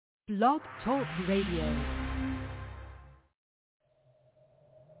Blog Talk Radio.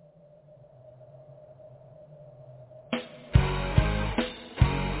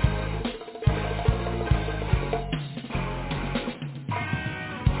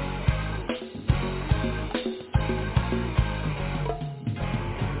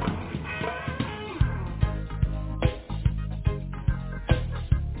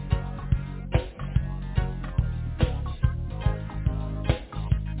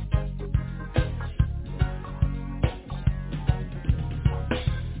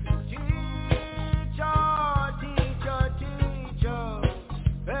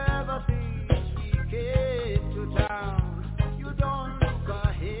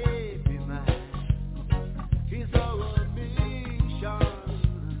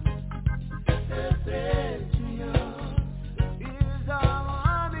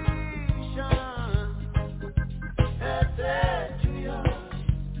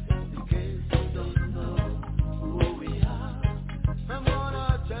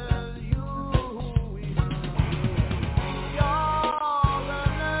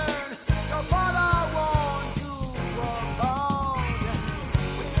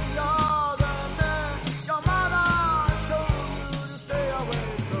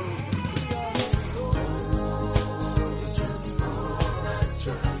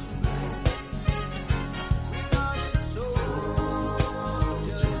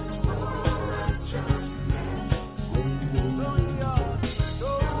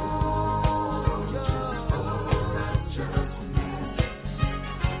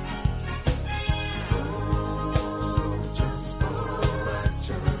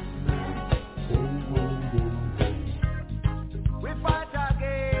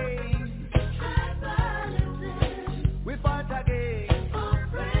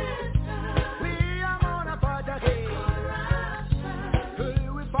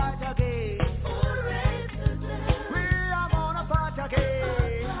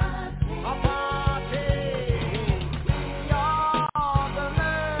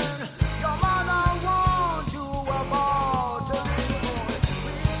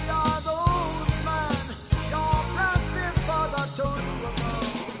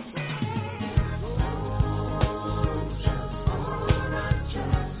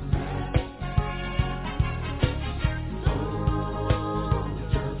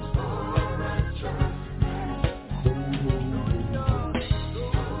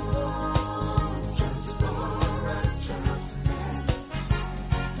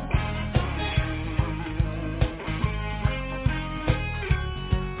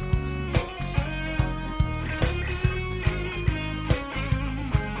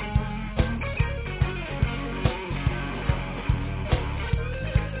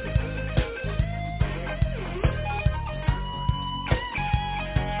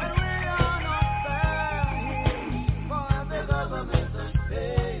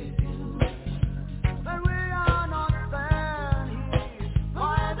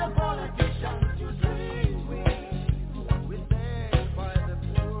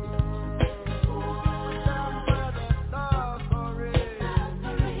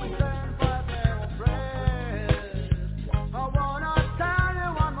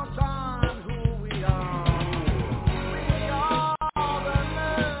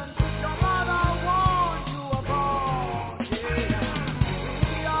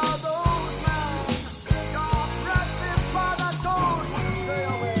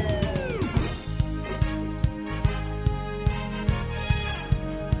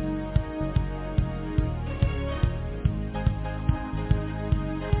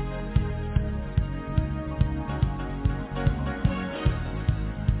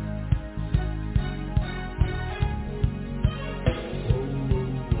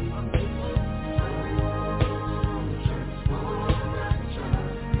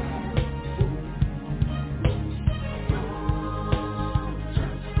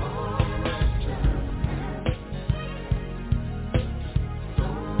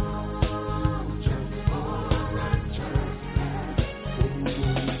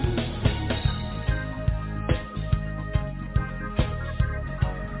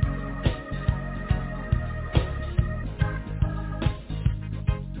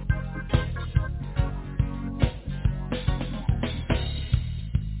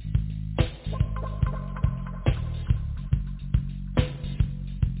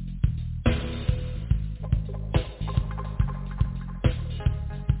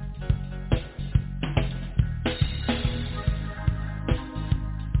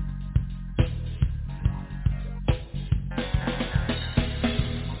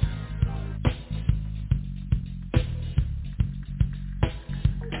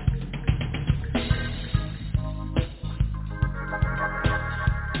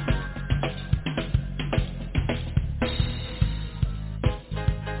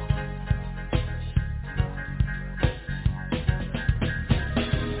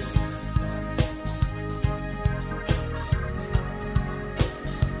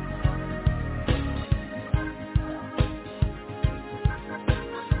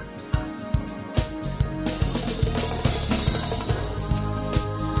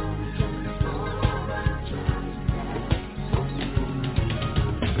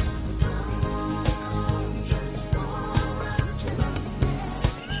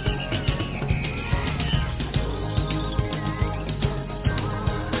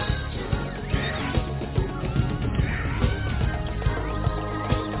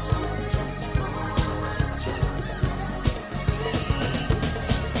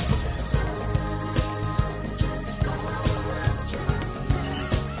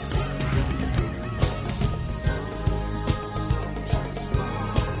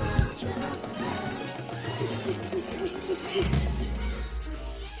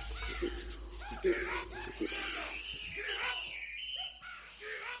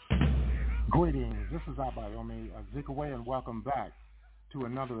 Greetings, this is Abayomi Azikiwe, and welcome back to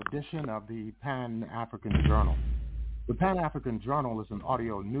another edition of the Pan-African Journal. The Pan-African Journal is an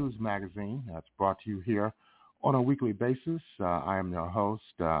audio news magazine that's brought to you here on a weekly basis. I am your host,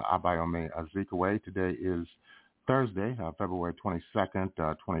 Abayomi Azikiwe. Today is Thursday, February 22nd,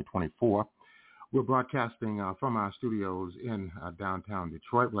 2024. We're broadcasting from our studios in downtown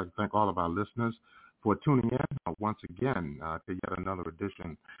Detroit. I'd like to thank all of our listeners for tuning in once again to yet another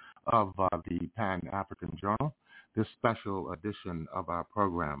edition of the Pan-African Journal, this special edition of our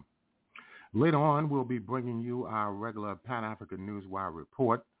program. Later on, we'll be bringing you our regular Pan-African Newswire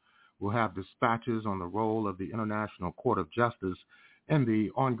report. We'll have dispatches on the role of the International Court of Justice in the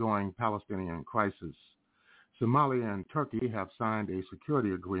ongoing Palestinian crisis. Somalia and Turkey have signed a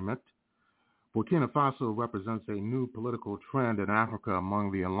security agreement. Burkina Faso represents a new political trend in Africa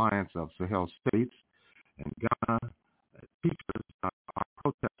among the Alliance of Sahel States. In Ghana, teachers are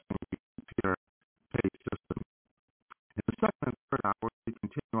protesting the two-tier pay system. In the second and third hour, we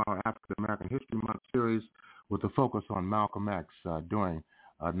continue our African American History Month series with a focus on Malcolm X during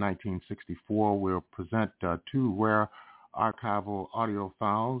 1964. We'll present two rare archival audio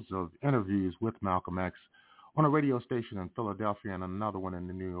files of interviews with Malcolm X on a radio station in Philadelphia and another one in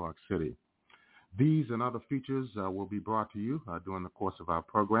New York City. These and other features will be brought to you during the course of our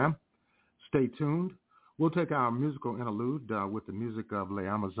program. Stay tuned. We'll take our musical interlude with the music of Les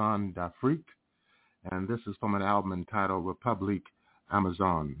Amazons d'Afrique, and this is from an album entitled Republique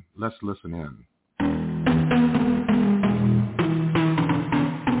Amazon. Let's listen in.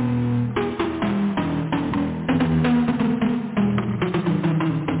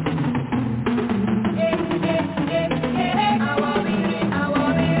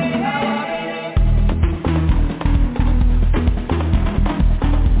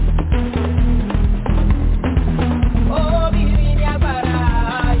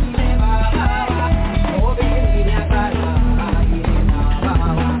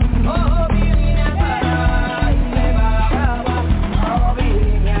 Oh,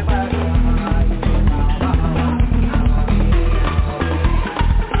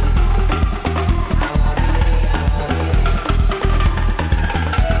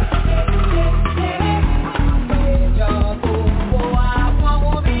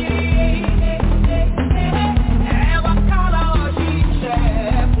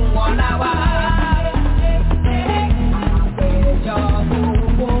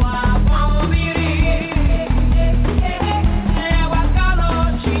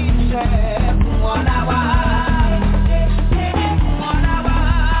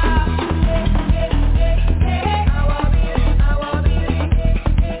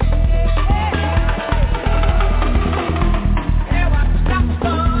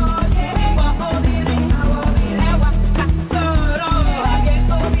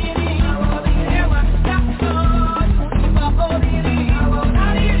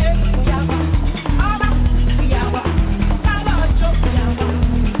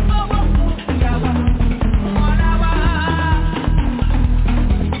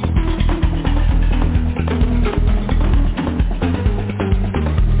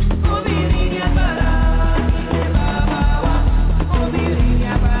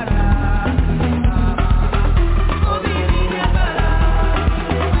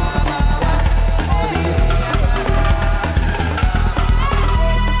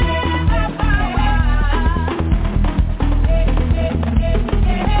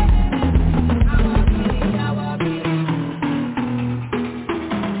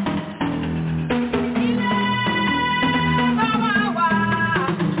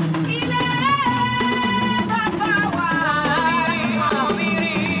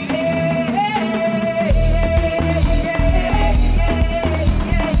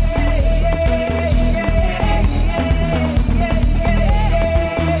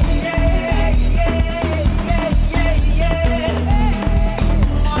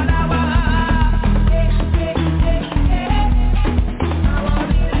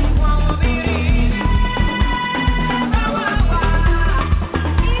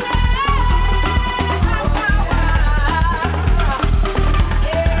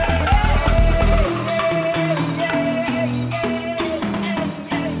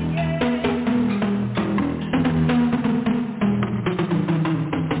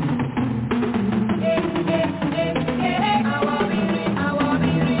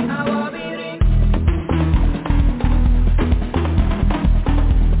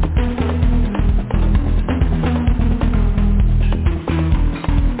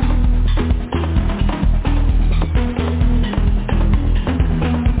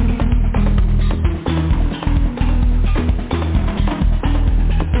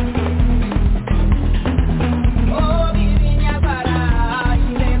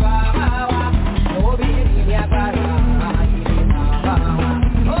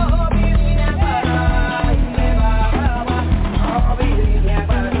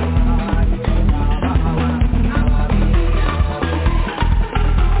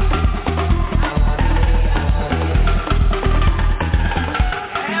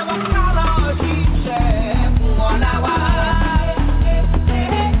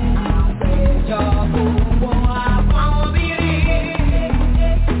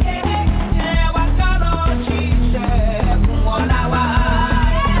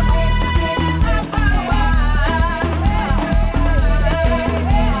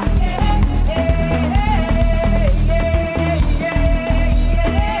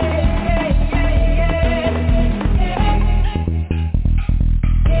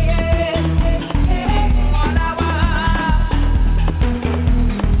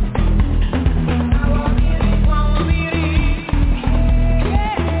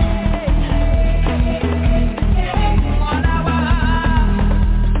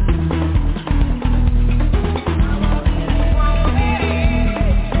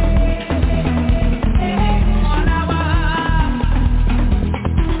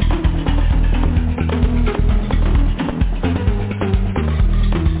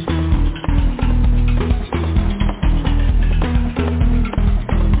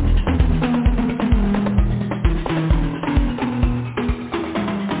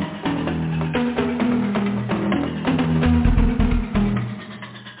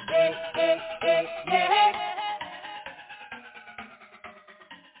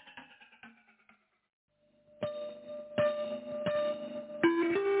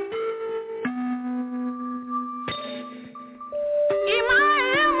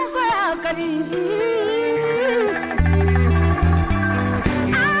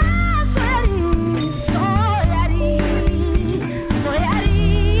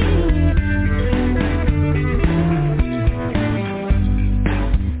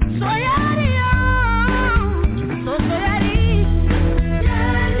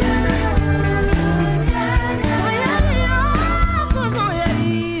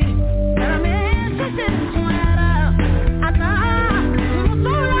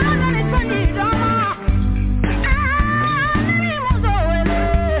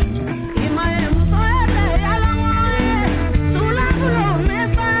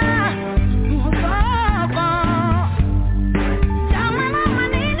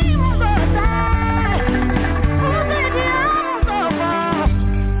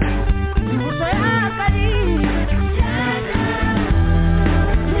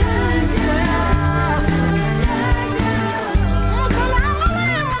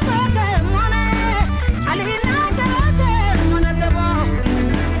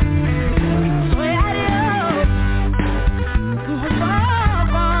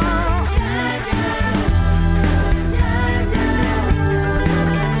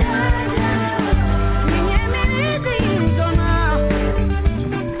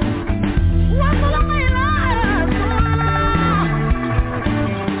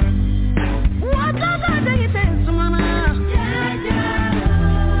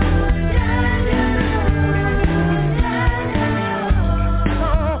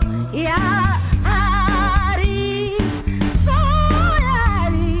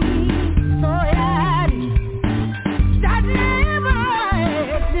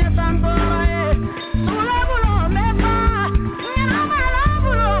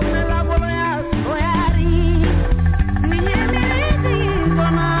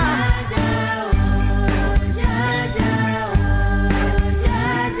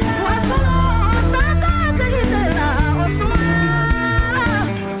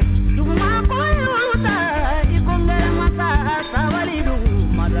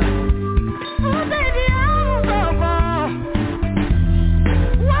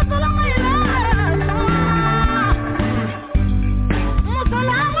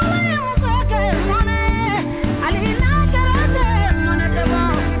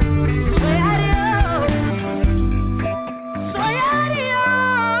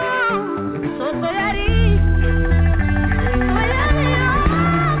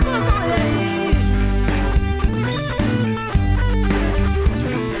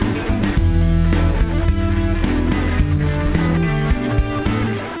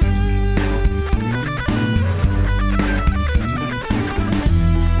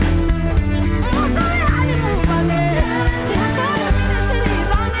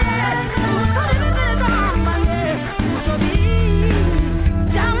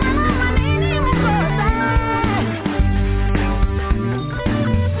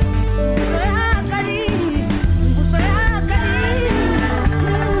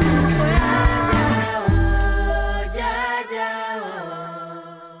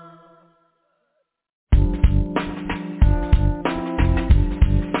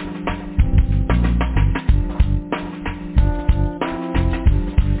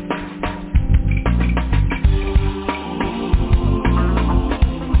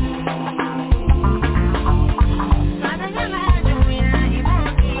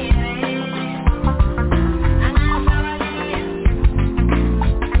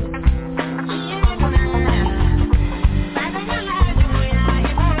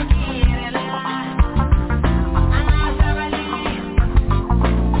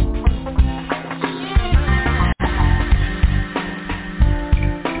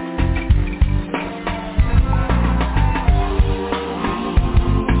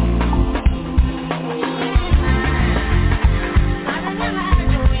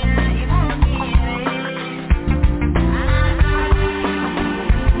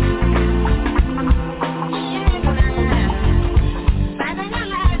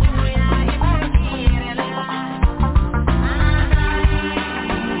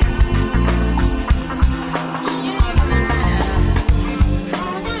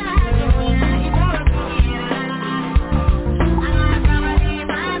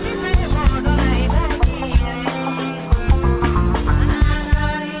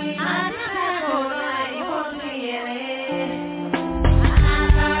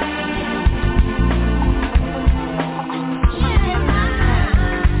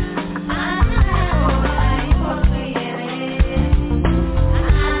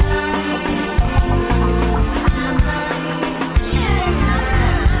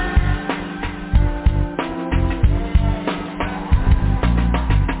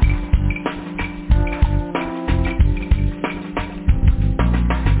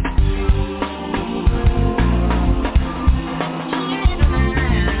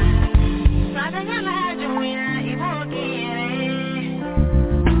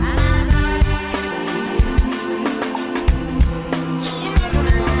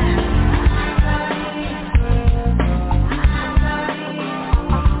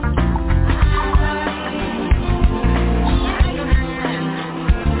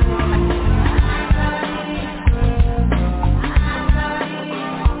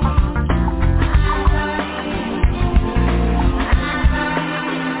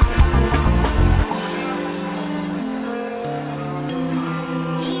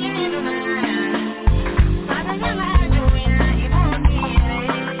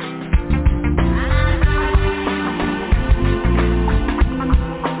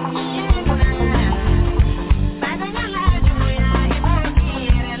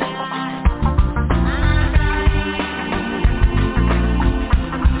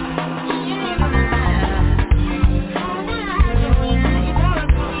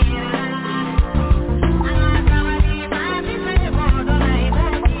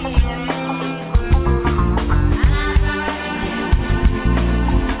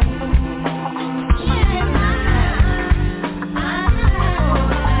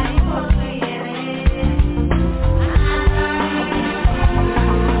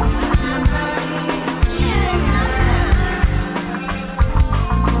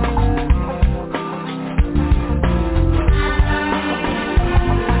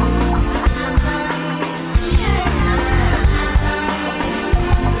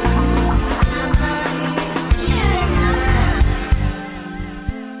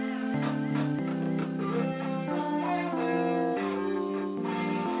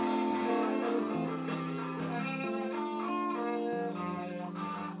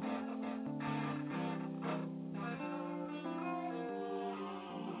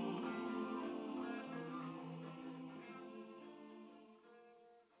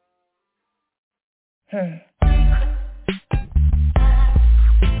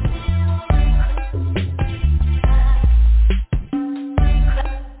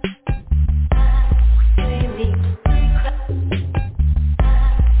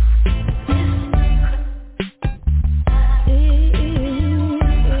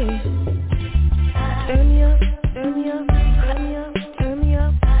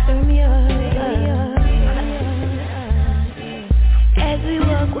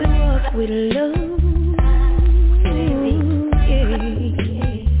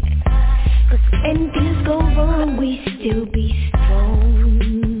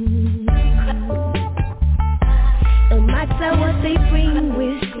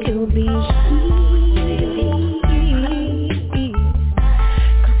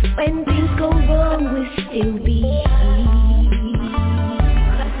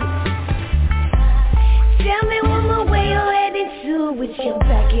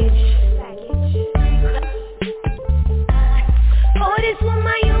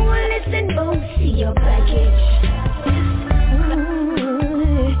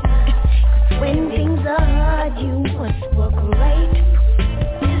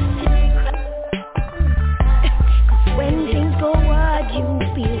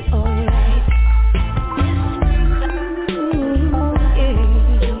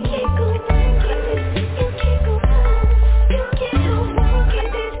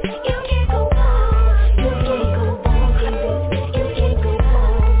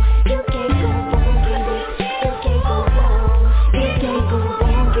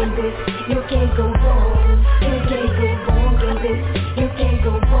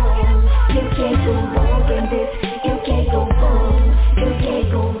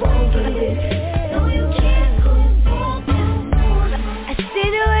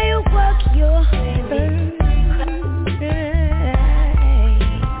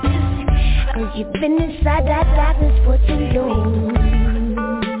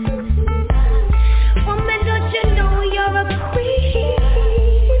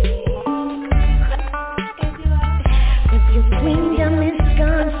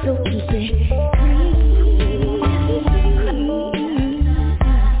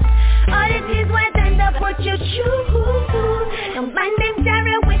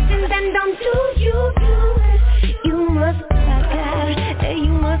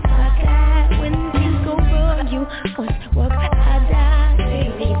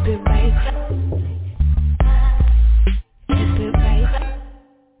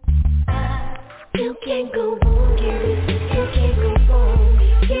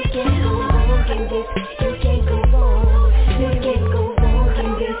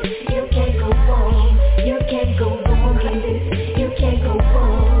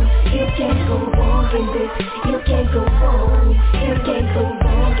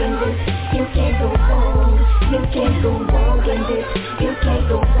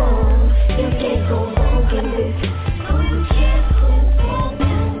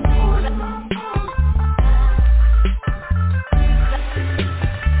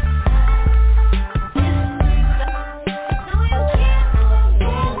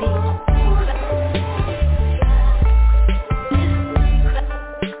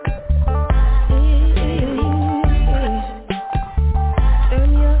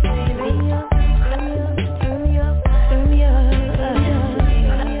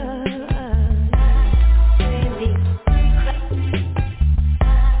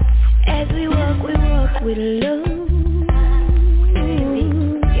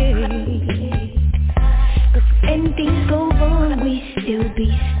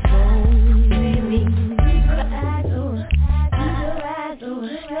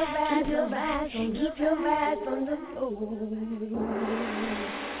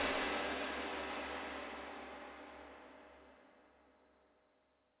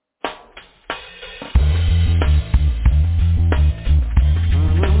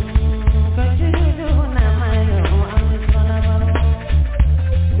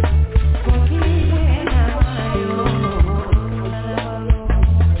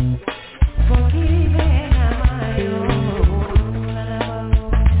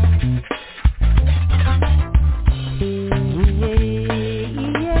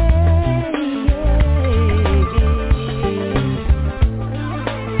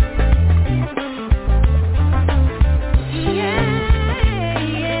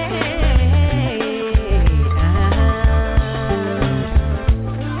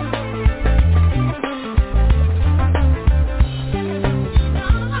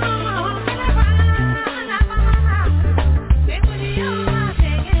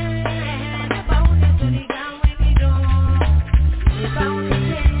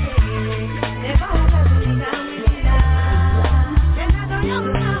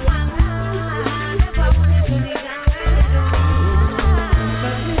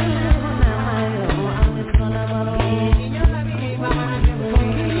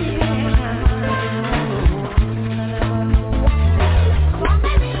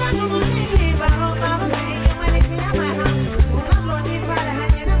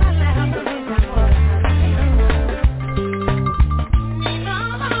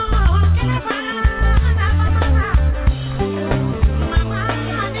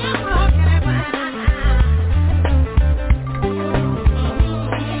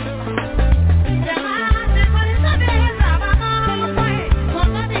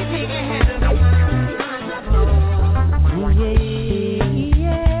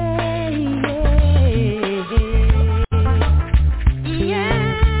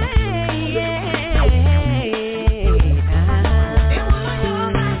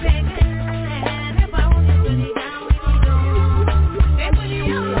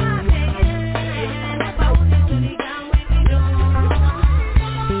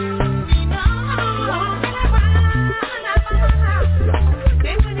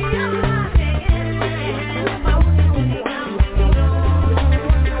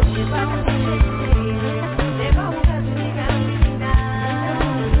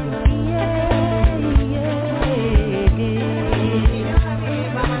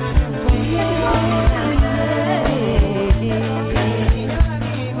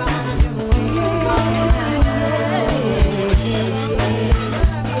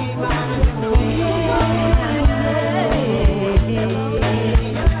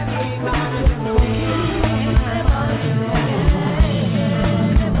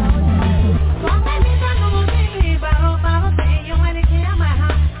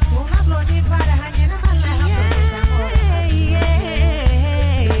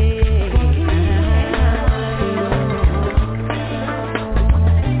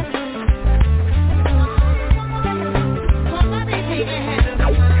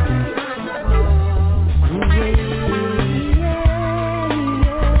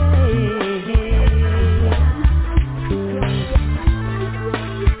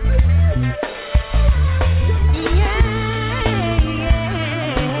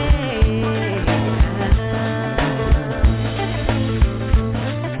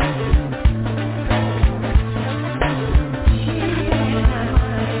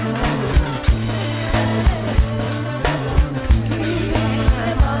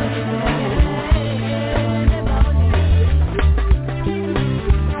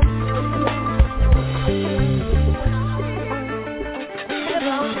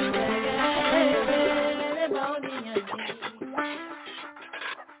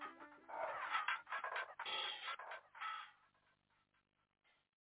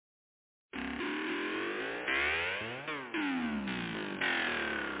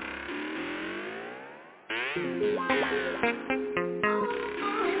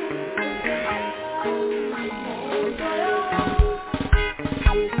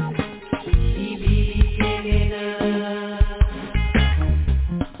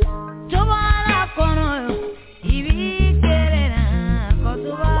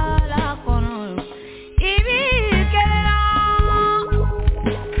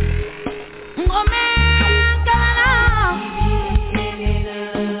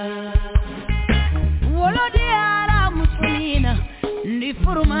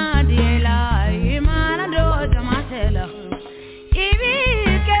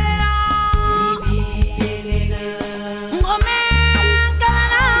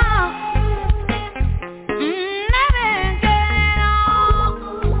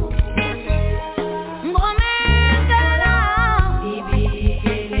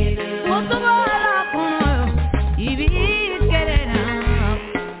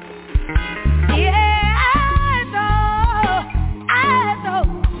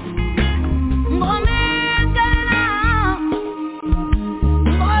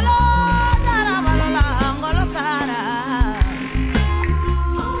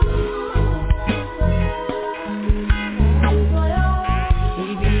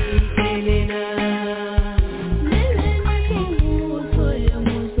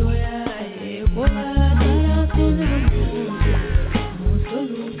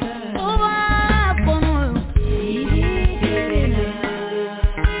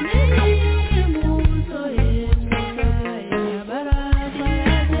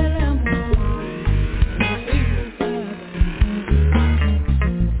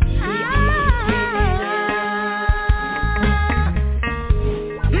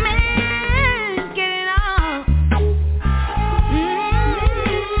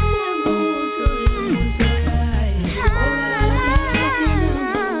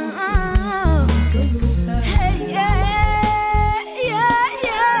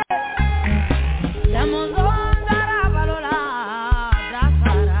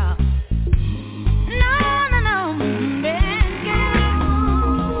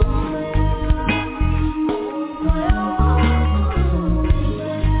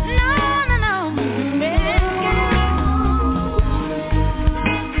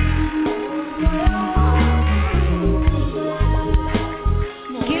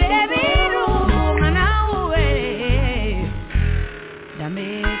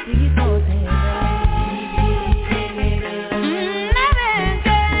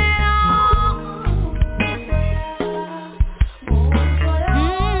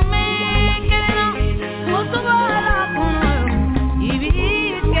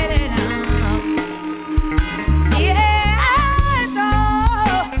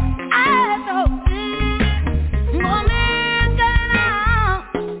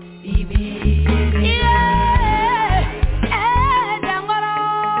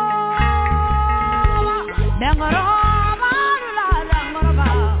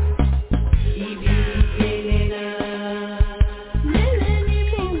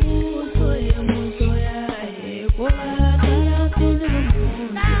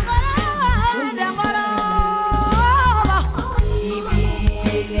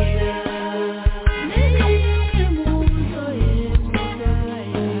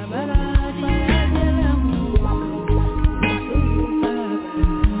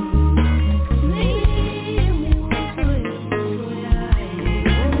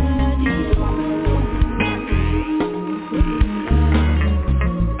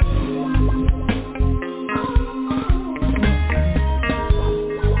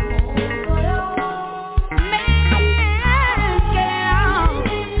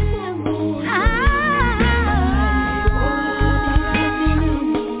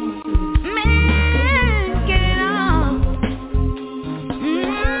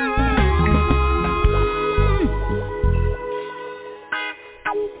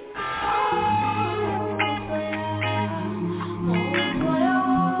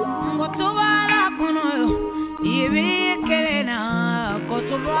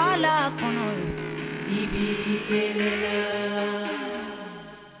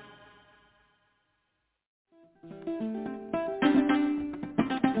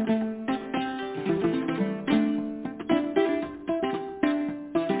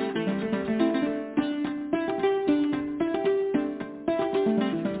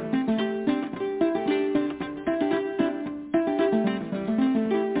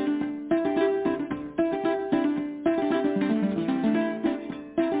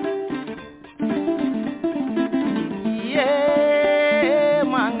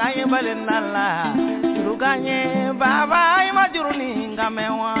 Balinala, Ruganye, Baba, Imajuruni,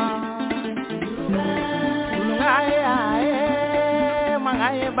 Gamewa, Rungaye,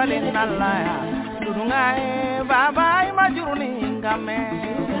 Mangaye, Balinala, Rungaye, Baba, Imajuruni, Game.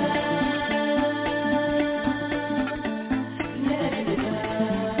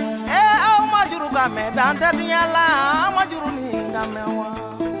 Eh, Majurugame, Dante Diala, Majuruni, Gamewa.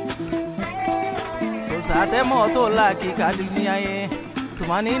 Sate moto la Kikalinia.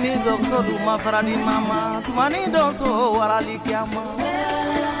 Tumani ni dokto duma faradi mama, tumani dokto warali kiama.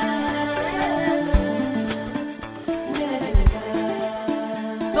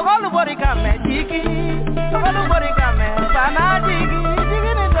 Tokolu bori kame jiki, tokolu bori kame sana jiki,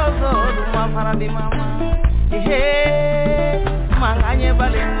 jiki ni dozo duma faradi mama. Manganye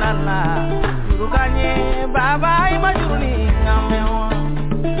balinala, jurukanye baba imajuruni ngamewa.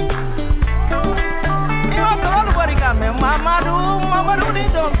 Iwa tokolu bori kame mamadu ni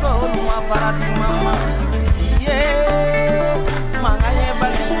dozo duma faradi mama. Manganye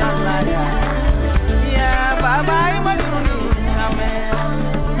balinala ya baba imajuruni ngamewa.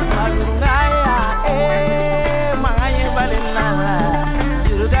 Majurungaya manganye balinala,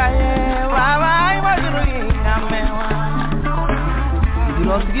 jurugaya baba imajuruni ngamewa.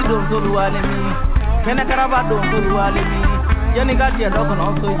 Jurosgi dongolu walemi, kene karaba dongolu walemi. Jeni gaje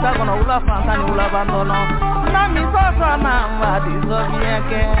dokono so isakono ula fantani ula bandono. Na mi soso na madi so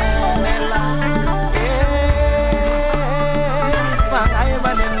bieke nela. Manganye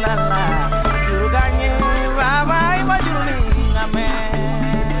balinala, juruganye baba imajuruni ngame.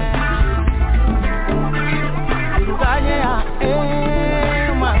 Juruganye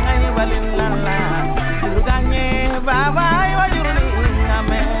manganye balinala, juruganye baba imajuruni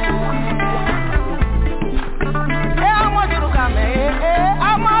ngame. Amajurukame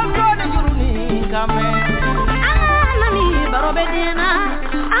amazoni juruni ngame. Anganani barobedina,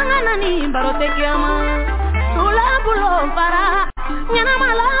 anganani barotekiama. Tula bulo para, nyana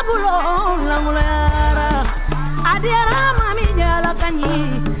mala bulo langulara. Adiara mami jalakanyi,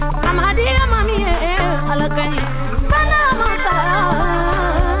 amadia mami alakanyi. Sana masa,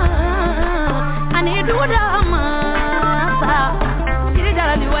 ani duda masa, kiri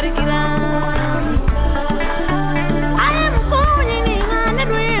jalali warikira. Ayam kunyi ni ngane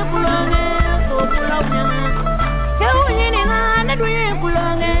dwi kulonge, ko kulau nyana. Kunyi ni ngane dwi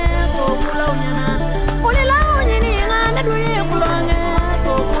kulonge, ko kulau nyana. Kulilau nyini ngane dwi kulonge,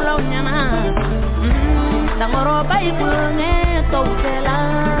 ko kulau nyana. Tangoro bai kulonge, ko ukela.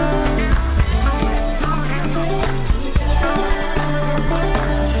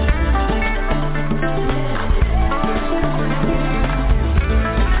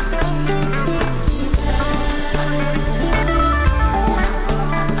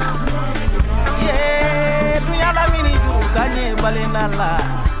 Balinala,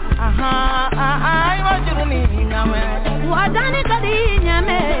 imajuruni ngame. Wadani kadi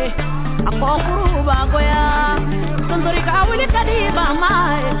nyame, akokuru bagoya. Sunduri kawili kadi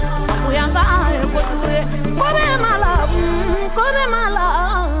bamae, akuyanga koture. Kobe mala,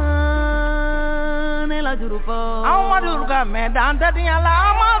 nela jurupo. Amaduru kame dante diala,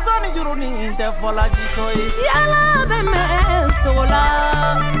 amazoni juruni te fola jisoi. Yala beme sola,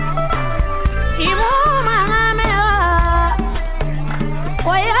 imu mangame.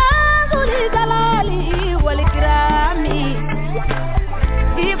 Waya zuli dalali walikirami,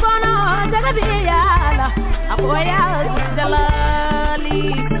 ibono jagabiyala, akwaya dalali,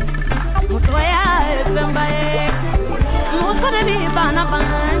 mutwaya pembaye, musodebi bana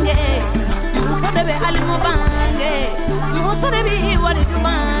bange, musodebi alimu bange, musodebi walidu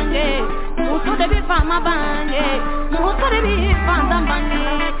bange, musodebi fama bange, musodebi fanda bange,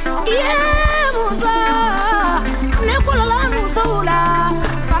 iye musa, nekulala musula.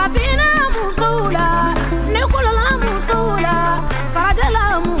 Parapina musula, nekulala musula,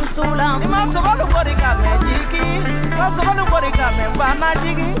 paradela musula. Ima sokolu bori kame jiki, sokolu bori kame bana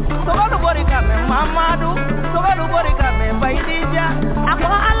jiki, sokolu bori kame mamadu, sokolu bori kame baidija.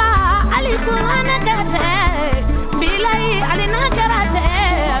 Ako ala alikuna kete, bilai alina karate,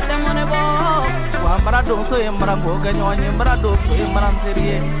 atemone bo. Wambara donso emrango ganyonye, mbara donso emran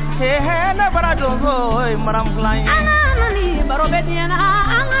serie. He na bara donso emran flying. Anganani barobediana,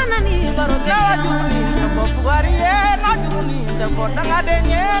 anganani barobediana. Najuruni ndebo fugari najuruni ndebo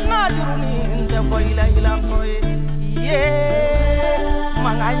dangadenye, najuruni ndebo ila koye.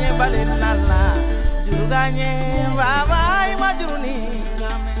 Manganye balinala, juruganye baba imajuruni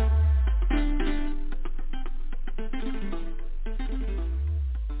ngame.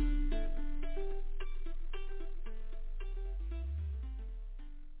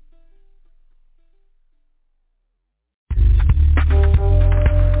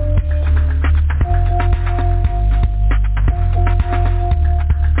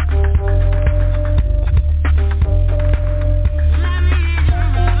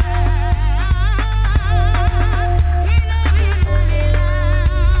 La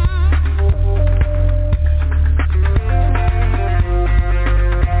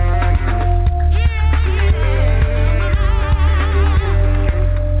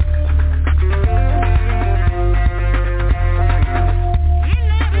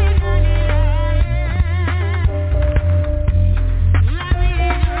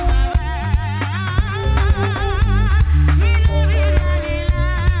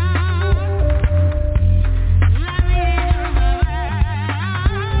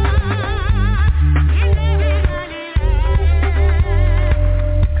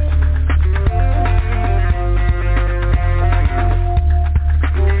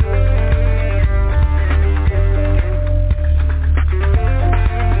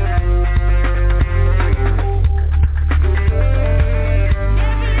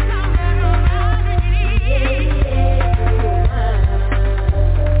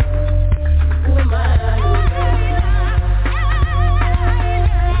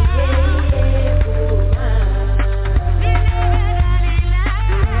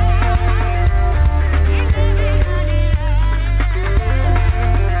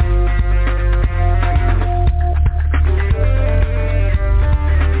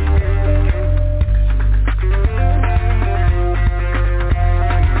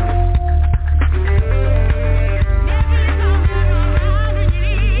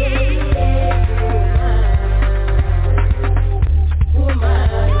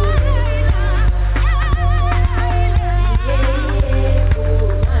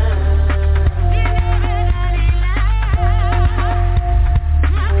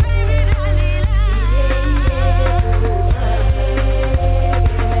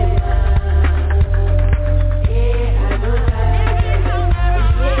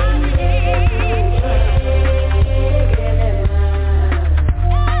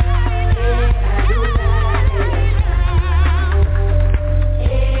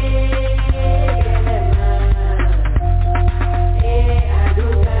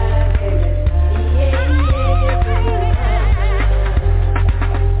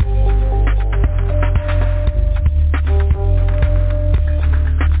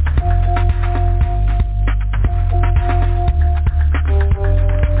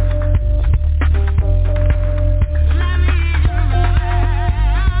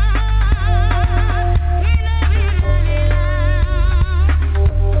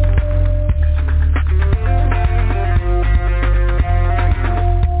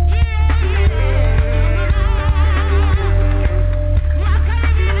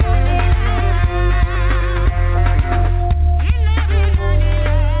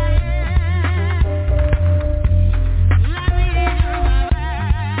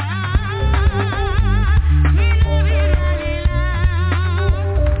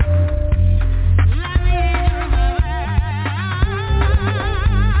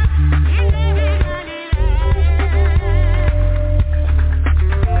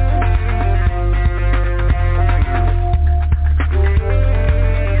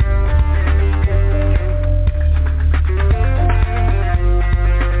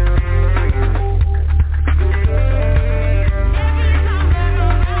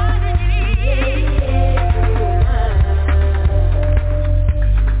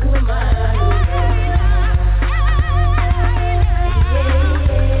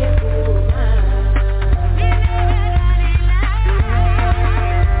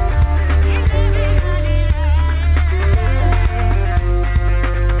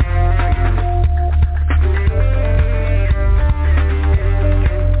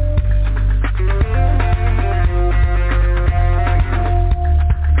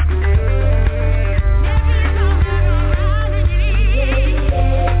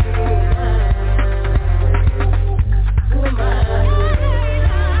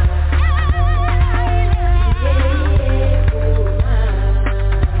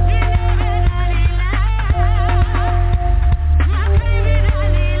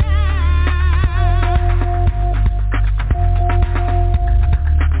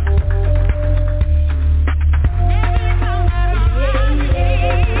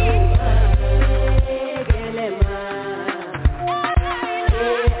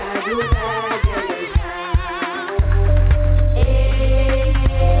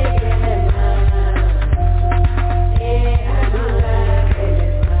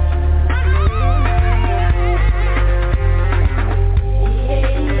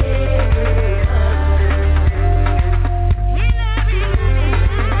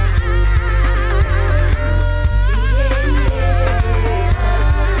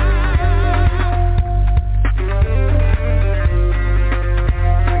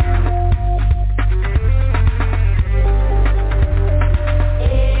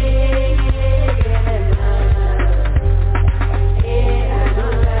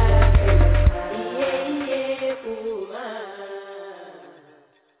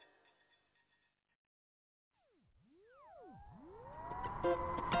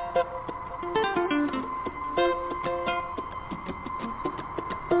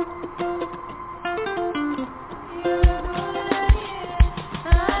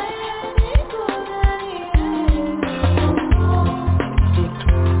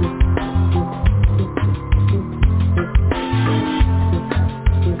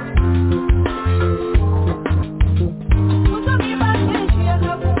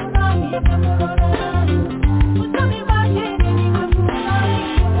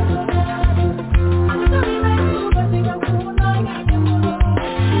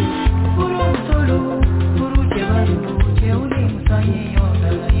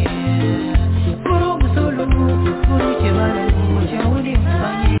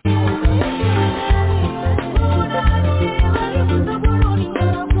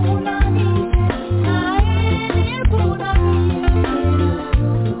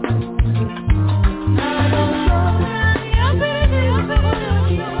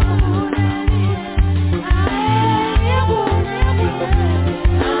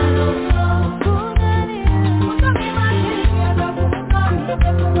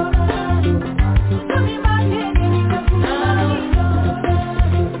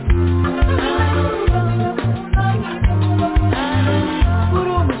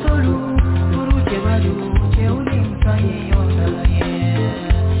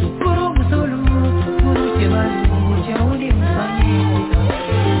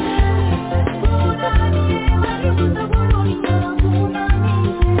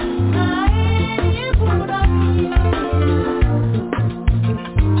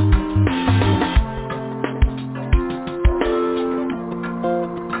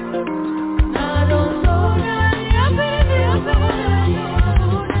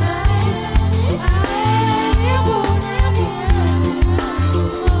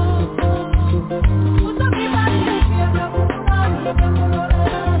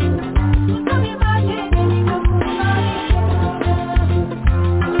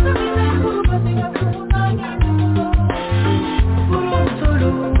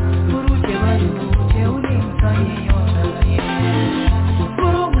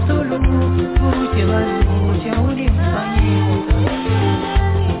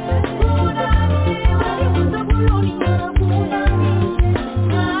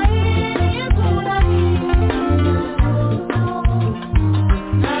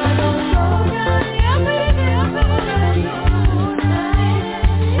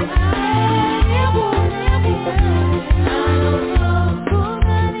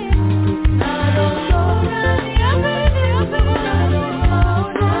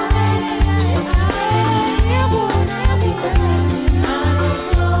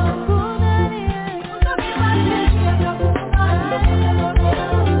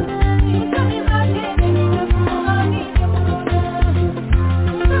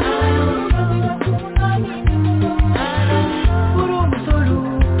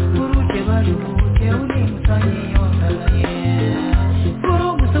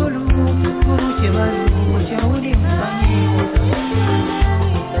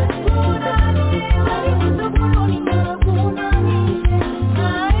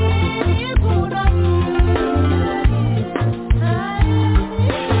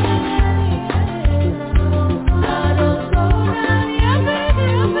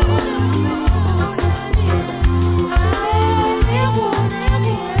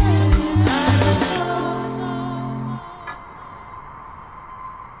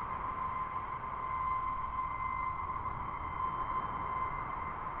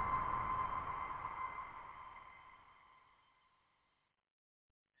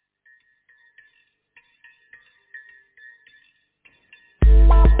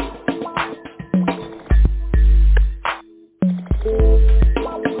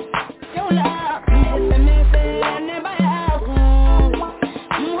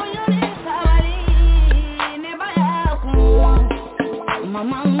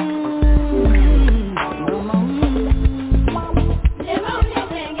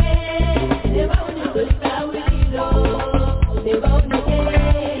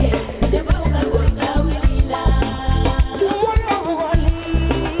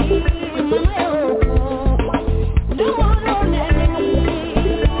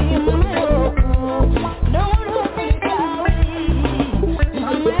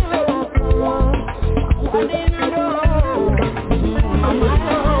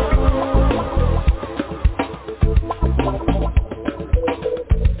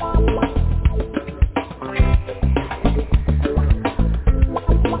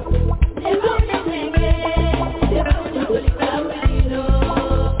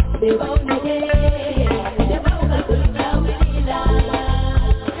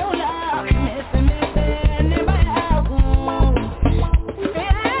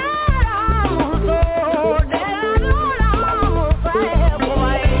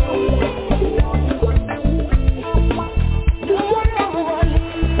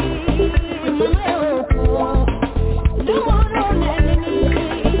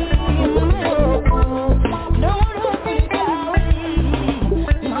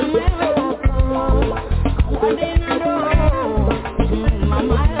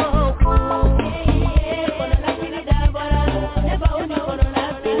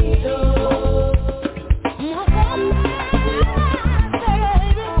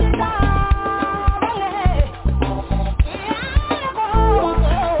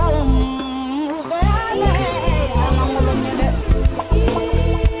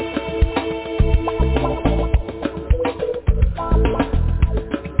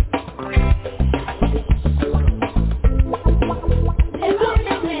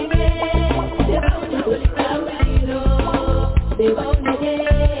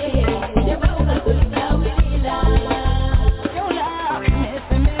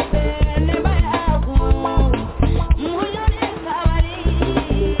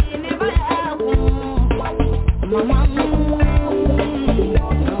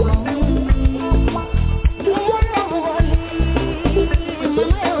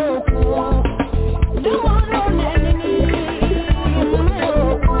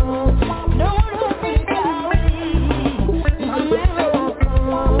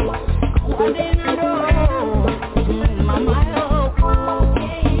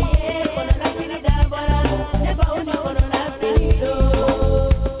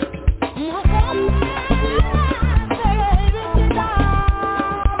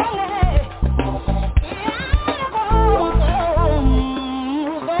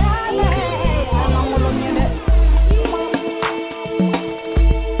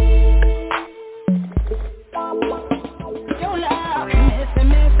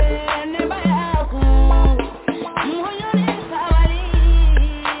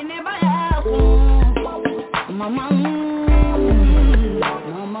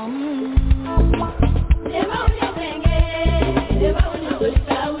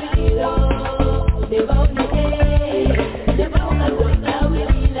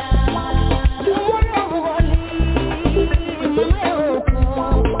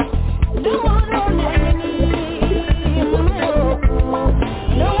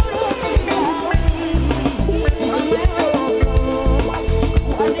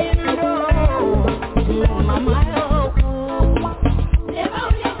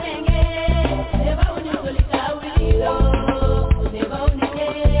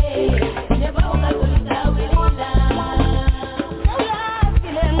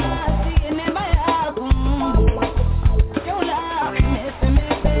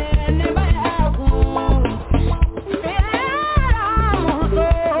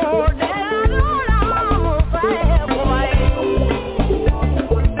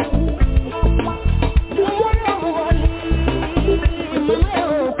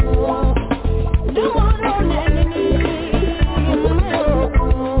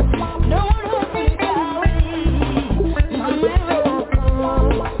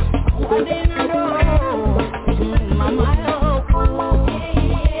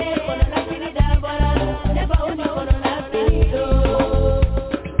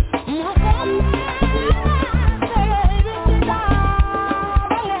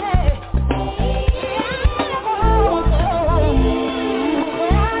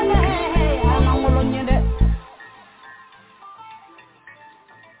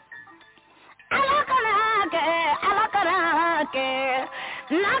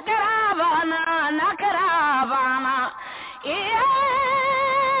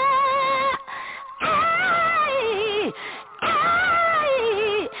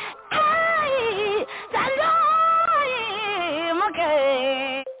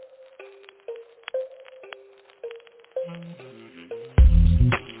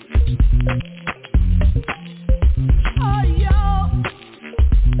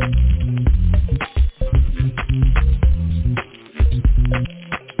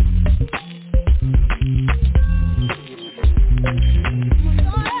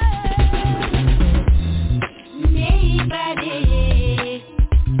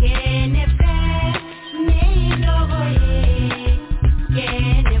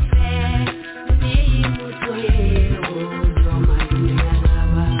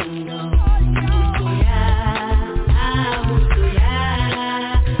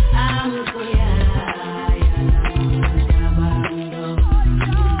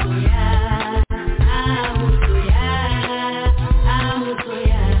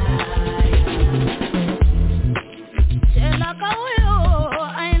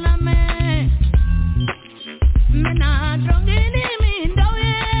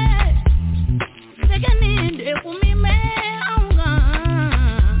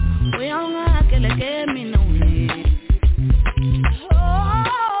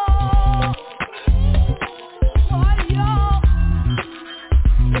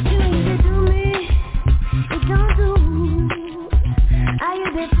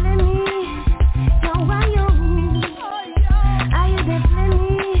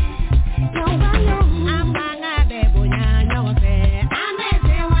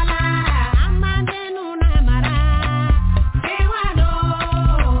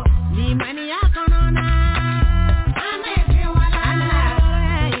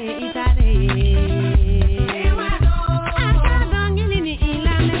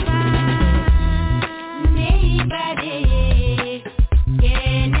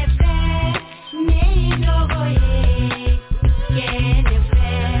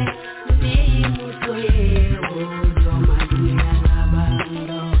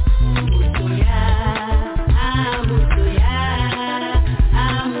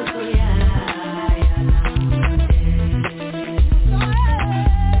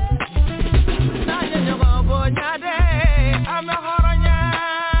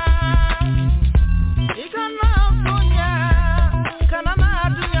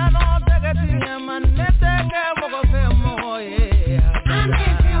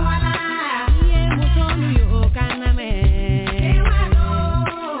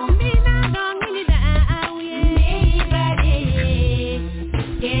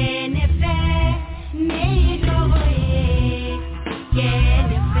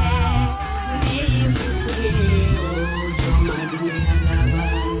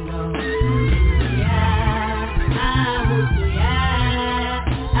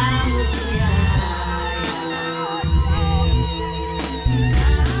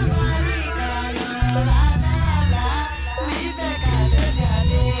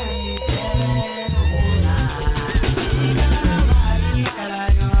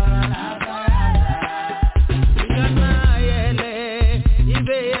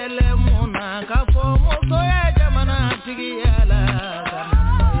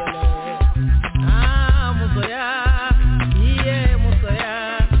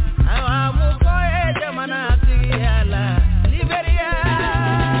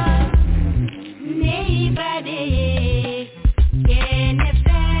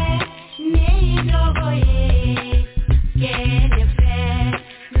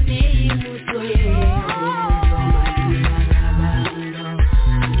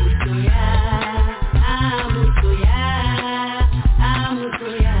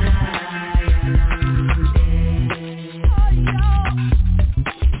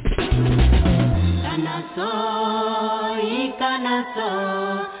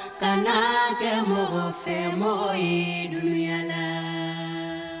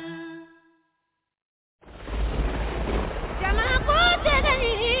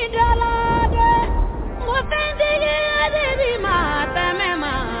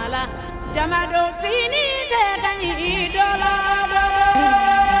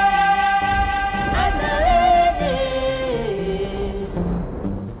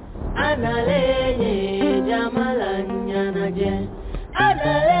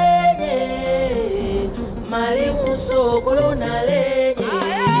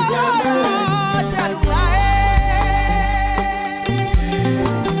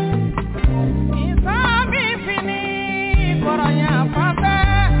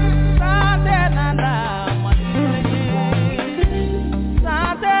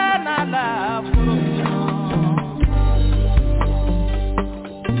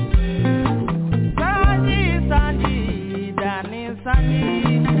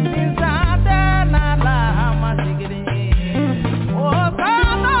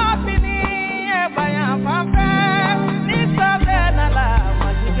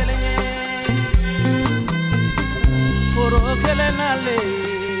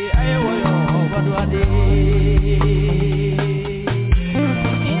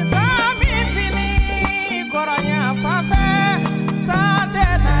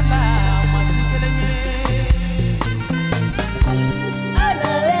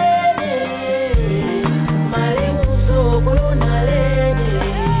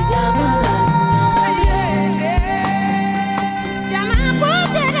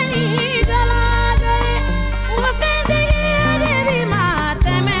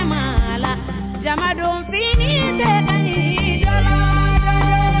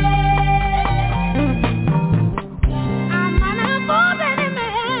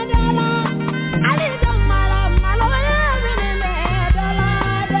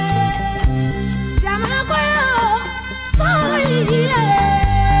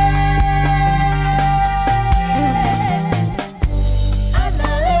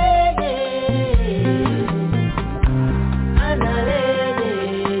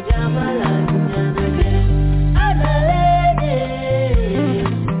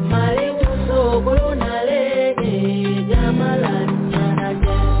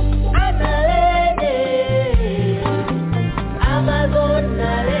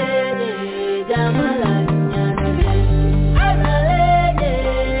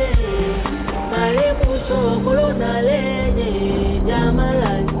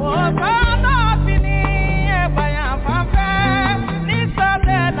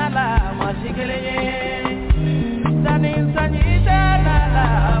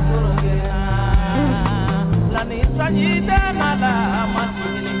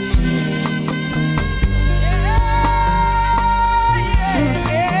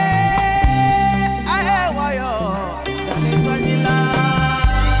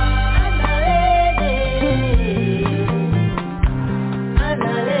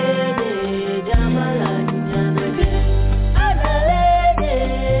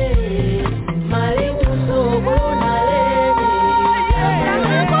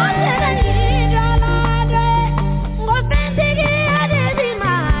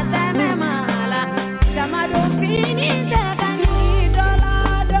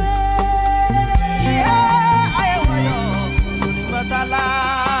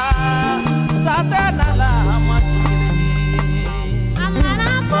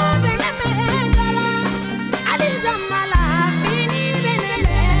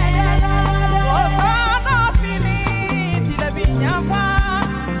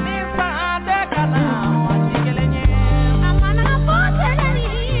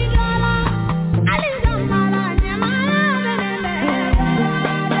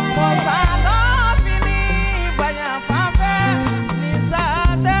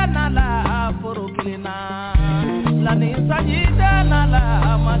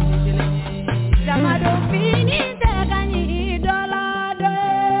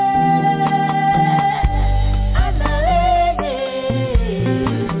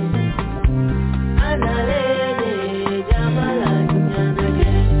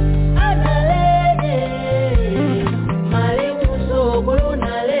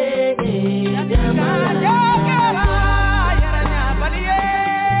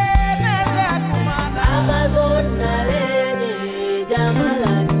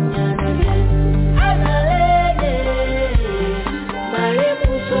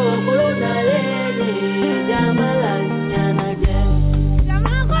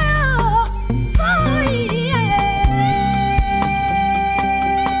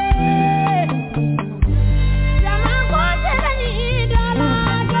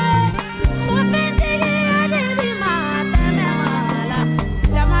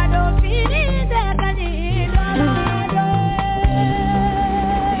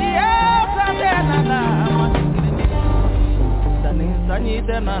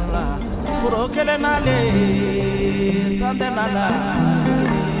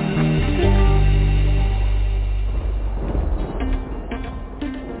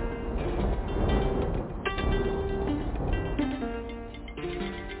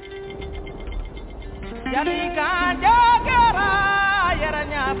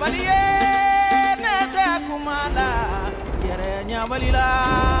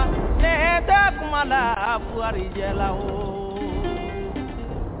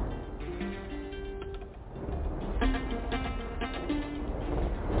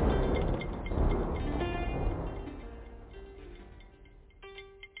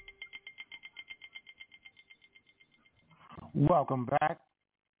Welcome back.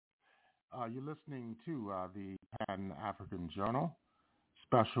 You're listening to the Pan-African Journal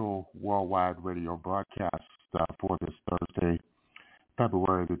special worldwide radio broadcast for this Thursday,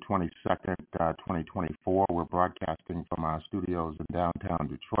 February the 22nd, 2024. We're broadcasting from our studios in downtown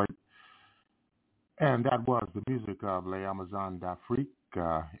Detroit. And that was the music of Les Amazons d'Afrique,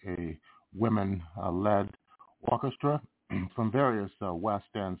 a women-led orchestra from various West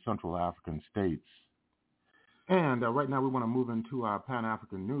and Central African states. And right now we want to move into our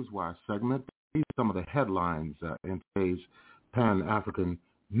Pan-African Newswire segment. These are some of the headlines in today's Pan-African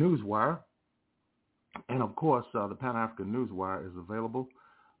Newswire. And of course, the Pan-African Newswire is available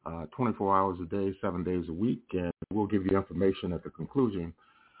 24 hours a day, 7 days a week. And we'll give you information at the conclusion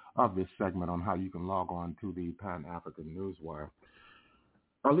of this segment on how you can log on to the Pan-African Newswire.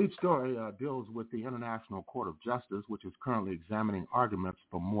 Our lead story deals with the International Court of Justice, which is currently examining arguments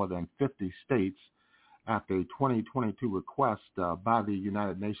from more than 50 states after a 2022 request by the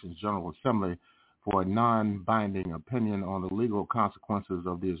United Nations General Assembly for a non-binding opinion on the legal consequences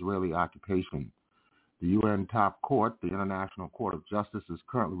of the Israeli occupation. The UN top court, the International Court of Justice, is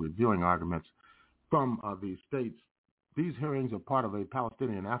currently reviewing arguments from these states. These hearings are part of a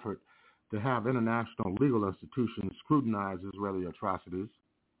Palestinian effort to have international legal institutions scrutinize Israeli atrocities.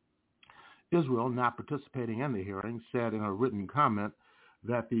 Israel, not participating in the hearing, said in a written comment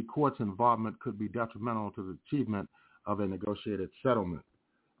that the court's involvement could be detrimental to the achievement of a negotiated settlement.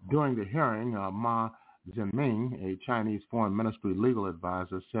 During the hearing, Ma Jinming, a Chinese foreign ministry legal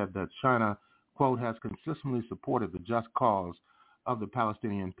advisor, said that China, quote, has consistently supported the just cause of the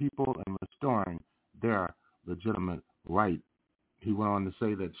Palestinian people in restoring their legitimate right. He went on to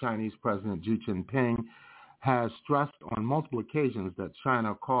say that Chinese President Xi Jinping has stressed on multiple occasions that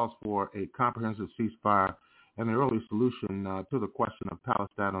China calls for a comprehensive ceasefire and an early solution to the question of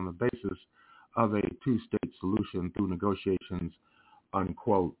Palestine on the basis of a two-state solution through negotiations,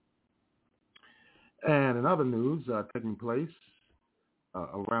 unquote. And in other news taking place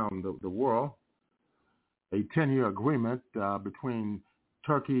around the world, a 10-year agreement between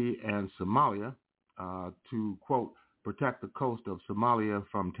Turkey and Somalia to, quote, protect the coast of Somalia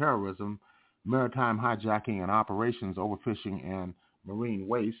from terrorism, maritime hijacking and operations, overfishing, and marine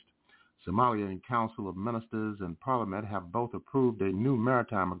waste. Somalian Council of Ministers and Parliament have both approved a new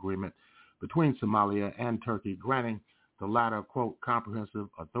maritime agreement between Somalia and Turkey, granting the latter, quote, comprehensive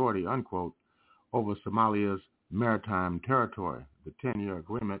authority, unquote, over Somalia's maritime territory. The 10-year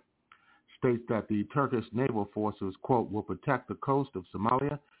agreement states that the Turkish naval forces, quote, will protect the coast of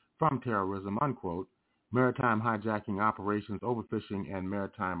Somalia from terrorism, unquote, maritime hijacking operations, overfishing, and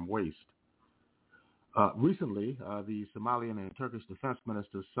maritime waste. Recently, the Somalian and Turkish defense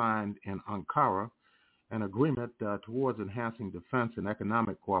ministers signed in Ankara an agreement towards enhancing defense and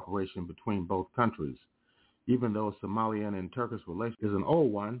economic cooperation between both countries. Even though Somalian and Turkish relations is an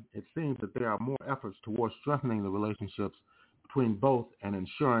old one, it seems that there are more efforts towards strengthening the relationships between both and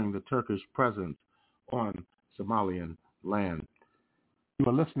ensuring the Turkish presence on Somalian land. You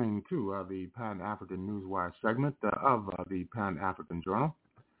are listening to the Pan-African Newswire segment of the Pan-African Journal.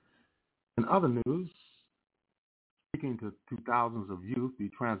 In other news, speaking to thousands of youth, the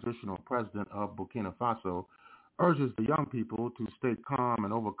transitional president of Burkina Faso urges the young people to stay calm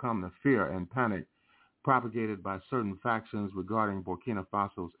and overcome the fear and panic propagated by certain factions regarding Burkina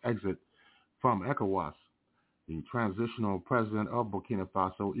Faso's exit from ECOWAS. The transitional president of Burkina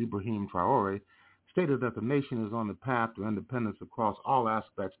Faso, Ibrahim Traoré, stated that the nation is on the path to independence across all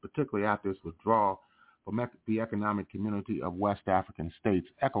aspects, particularly after its withdrawal from the Economic Community of West African States,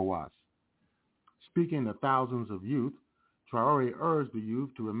 ECOWAS. Speaking to thousands of youth, Traoré urged the youth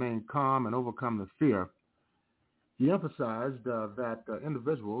to remain calm and overcome the fear. He emphasized that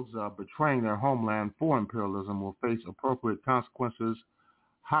individuals betraying their homeland for imperialism will face appropriate consequences,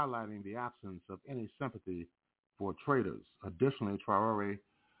 highlighting the absence of any sympathy for traitors. Additionally, Traoré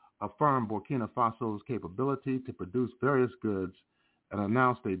affirmed Burkina Faso's capability to produce various goods and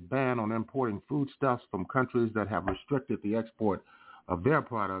announced a ban on importing foodstuffs from countries that have restricted the export of their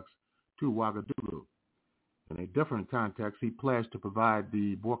products to Ouagadougou. In a different context, he pledged to provide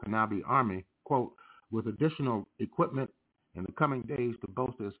the Burkinabe army, quote, with additional equipment in the coming days to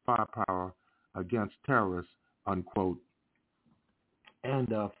bolster its firepower against terrorists, unquote.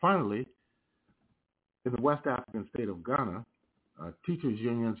 And finally, in the West African state of Ghana, teachers'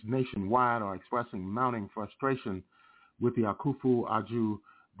 unions nationwide are expressing mounting frustration with the Akufo-Addo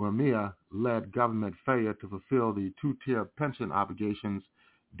Burmia-led government failure to fulfill the two-tier pension obligations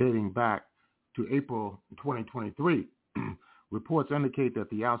dating back to April 2023. Reports indicate that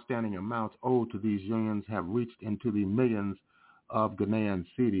the outstanding amounts owed to these unions have reached into the millions of Ghanaian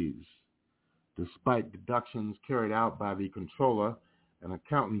cedis. Despite deductions carried out by the Comptroller and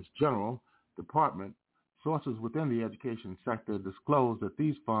Accountants General Department, sources within the education sector disclose that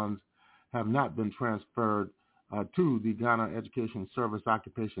these funds have not been transferred to the Ghana Education Service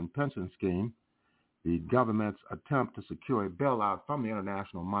Occupation Pension Scheme. The government's attempt to secure a bailout from the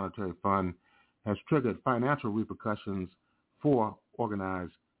International Monetary Fund has triggered financial repercussions for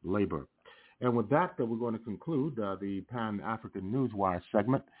organized labor. And with that, we're going to conclude the Pan-African Newswire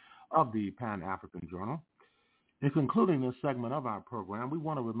segment of the Pan-African Journal. In concluding this segment of our program, we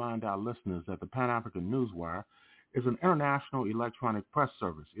want to remind our listeners that the Pan-African Newswire is an international electronic press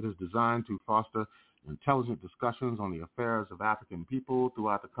service. It is designed to foster intelligent discussions on the affairs of African people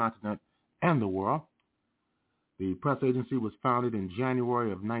throughout the continent and the world. The press agency was founded in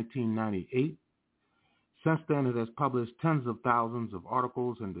January of 1998. Since then, it has published tens of thousands of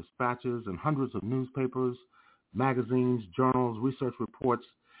articles and dispatches in hundreds of newspapers, magazines, journals, research reports,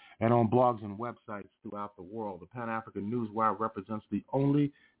 and on blogs and websites throughout the world. The Pan-African Newswire represents the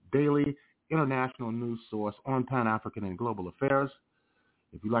only daily international news source on Pan-African and global affairs.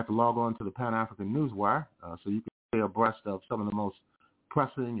 If you'd like to log on to the Pan-African Newswire so you can stay abreast of some of the most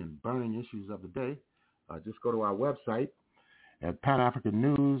pressing and burning issues of the day, just go to our website at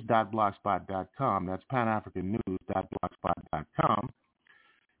panafricannews.blogspot.com. That's panafricannews.blogspot.com.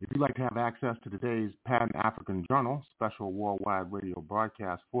 If you'd like to have access to today's Pan-African Journal special worldwide radio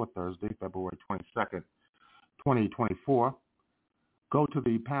broadcast for Thursday, February 22nd, 2024, go to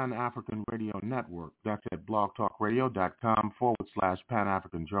the Pan-African Radio Network. That's at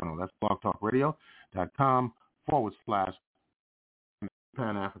blogtalkradio.com/Pan-African Journal. That's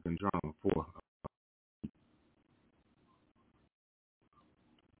blogtalkradio.com/Pan-African Journal for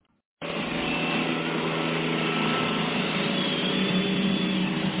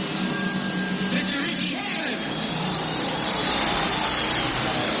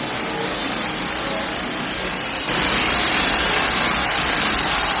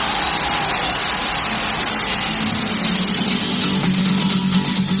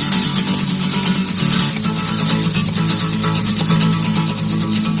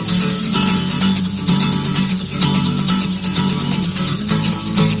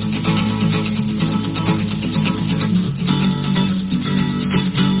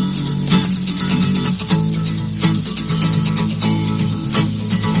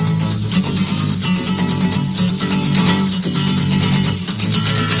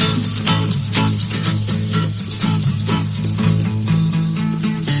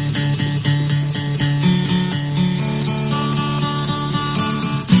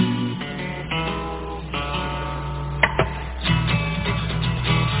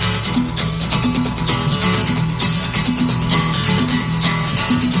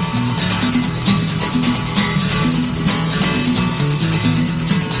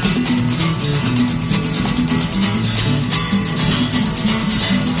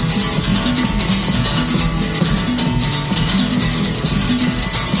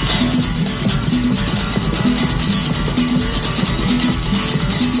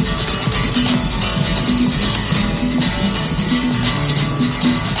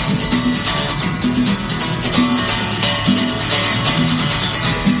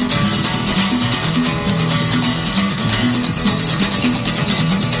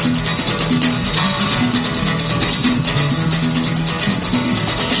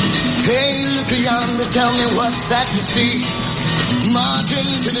me what's that you see.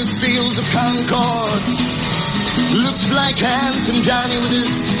 Marching to the fields of Concord. Looks like Handsome Johnny with his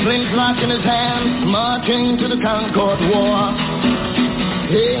flintlock in his hand. Marching to the Concord War.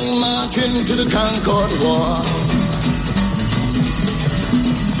 Hey, marching to the Concord War.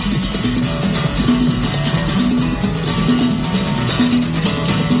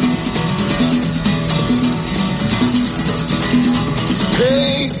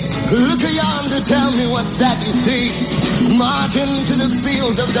 Look yonder, tell me what's that you see. Marching to the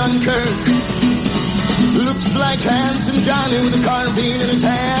fields of Dunkirk. Looks like Handsome Johnny with a carbine in his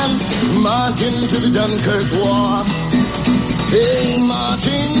hand. Marching to the Dunkirk War. Hey,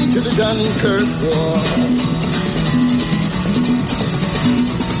 marching to the Dunkirk War.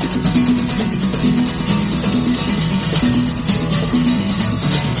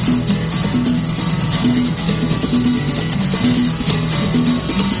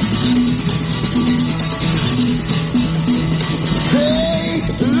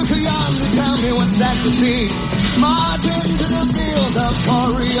 That to see, marching to the field of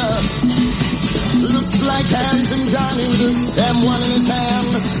Korea. Looks like Handsome Johnny with a M1 in his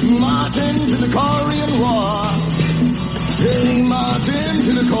hand, marching to the Korean War. Hey, marching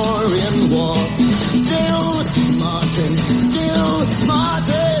to the Korean War. Still marching, still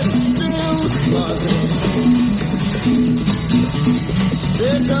marching, still marching.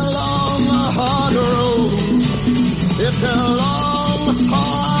 It's a long, hard road. It's a long,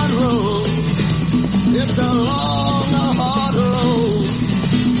 hard road. It's a long, hard road.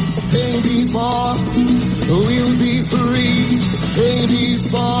 Hey, before we'll be free. Hey,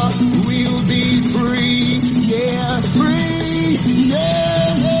 before we'll be free. Yeah, free.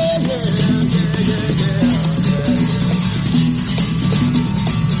 Yeah, yeah, yeah, yeah, yeah,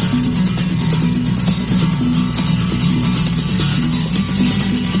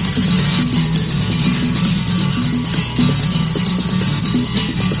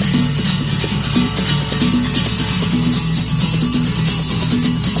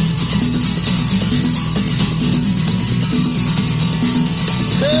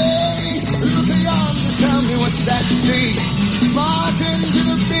 that street, marching to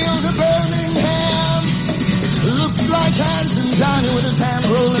the field of Birmingham. Looks like Handsome Johnny with his hand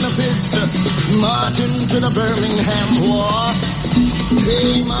rolling a pistol, marching to the Birmingham War.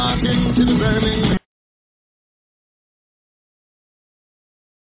 Hey, marching to the Birmingham.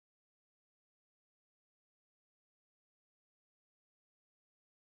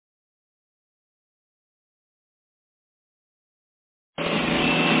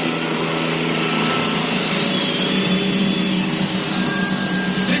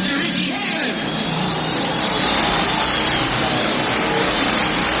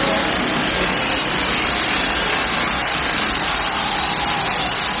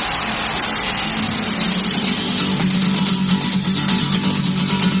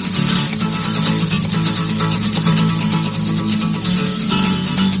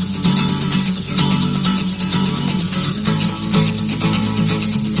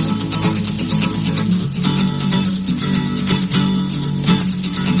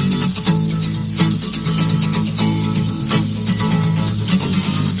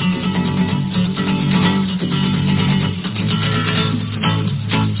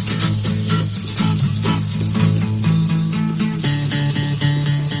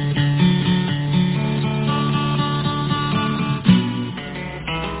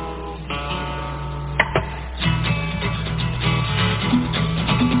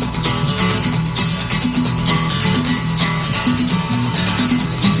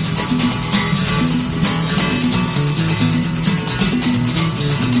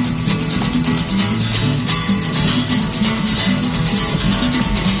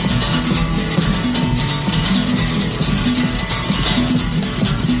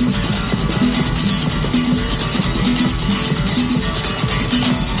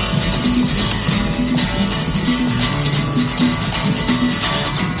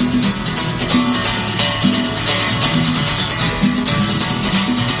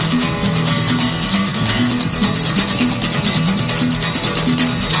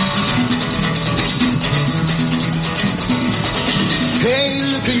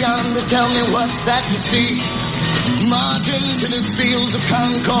 Tell me what's that you see, marching to the fields of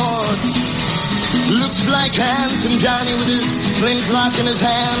Concord. Looks like Handsome Johnny with his flintlock in his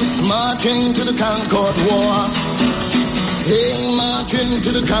hand, marching to the Concord War. Hey, marching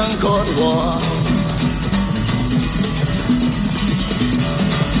to the Concord War.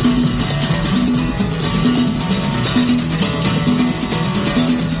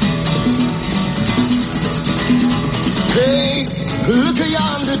 Hey, look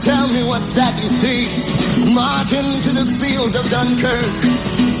yonder, tell me what's that you see, Dunkirk.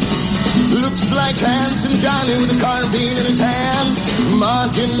 Looks like handsome Johnny with a carbine in his hand,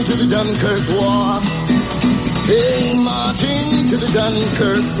 marching to the Dunkirk War. Hey, marching to the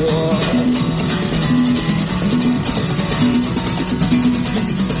Dunkirk War.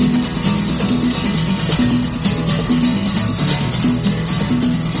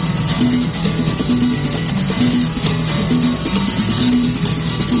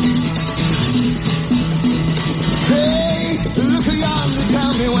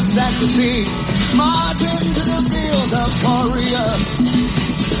 Tell me what's that to see? Marching to the field of Korea.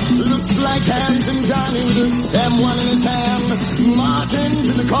 Looks like handsome Johnny with a M1 in his hand, marching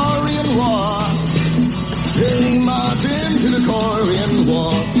to the Korean War. Hey, marching to the Korean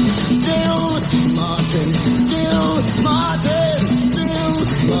War. Still marching, still marching, still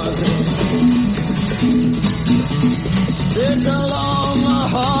marching. It's a long,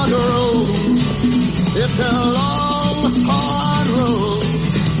 hard road. It's a long, hard road.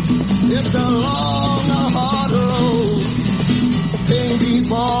 It's a long, hard road. Hey,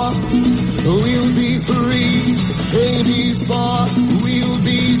 before we'll be free. Hey, before we'll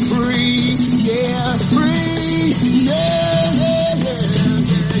be free. Yeah, free. Yeah, yeah, yeah,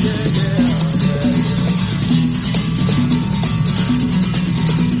 yeah, yeah, yeah.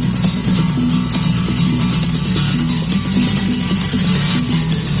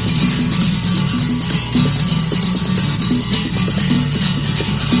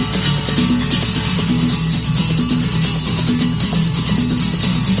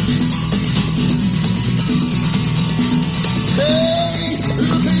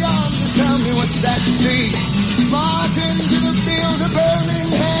 That street, marching to the field of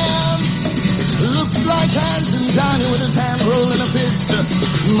Birmingham. Looks like handsome Johnny with his hand rolling a fist,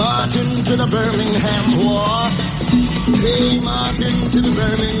 marching to the Birmingham War. Hey, marching to the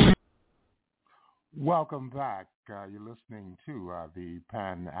Birmingham. Welcome back. You're listening to the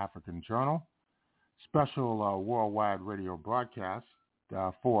Pan-African Journal, special worldwide radio broadcast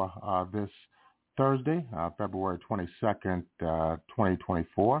for this Thursday, February 22nd,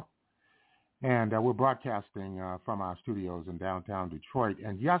 2024. And we're broadcasting from our studios in downtown Detroit.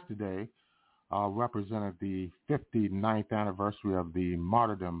 And yesterday represented the 59th anniversary of the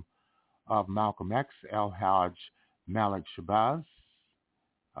martyrdom of Malcolm X, El-Hajj Malik Shabazz,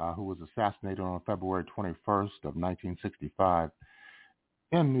 who was assassinated on February 21st of 1965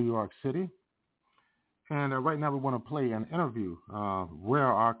 in New York City. And right now we want to play an interview,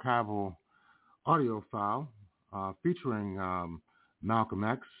 rare archival audio file featuring Malcolm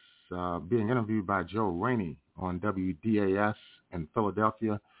X, being interviewed by Joe Rainey on WDAS in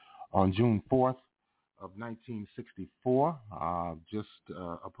Philadelphia on June 4th of 1964, just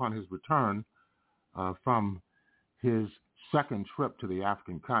upon his return from his second trip to the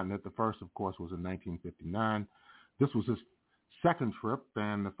African continent. The first, of course, was in 1959. This was his second trip,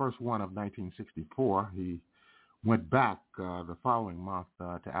 and the first one of 1964. He went back the following month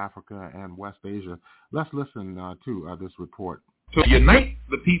to Africa and West Asia. Let's listen to this report. To unite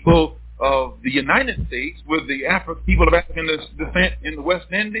the people of the United States with the people of African descent in the West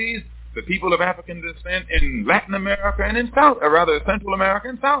Indies, the people of African descent in Latin America and in Central America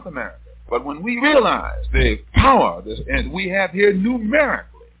and South America. But when we realize the power and we have here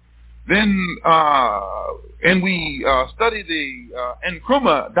numerically, then and we study the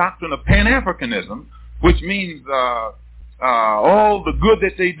Nkrumah doctrine of Pan-Africanism, which means all the good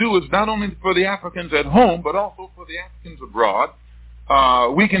that they do is not only for the Africans at home, but also for the Africans abroad.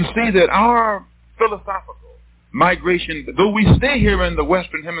 We can see that our philosophical migration, though we stay here in the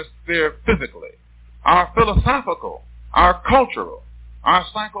Western Hemisphere physically, our philosophical, our cultural, our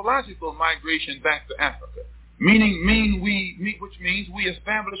psychological migration back to Africa, which means we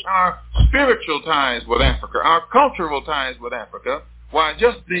establish our spiritual ties with Africa, our cultural ties with Africa, while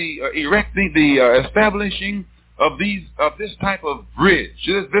just the establishing of this type of bridge,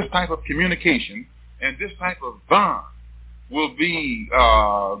 this type of communication, and this type of bond will be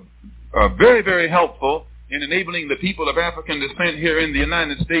very, very helpful in enabling the people of African descent here in the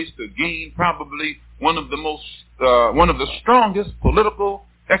United States to gain probably one of the strongest political,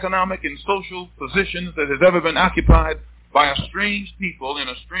 economic, and social positions that has ever been occupied by a strange people in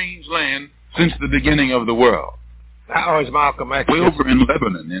a strange land since the beginning of the world. How is Malcolm X? Over in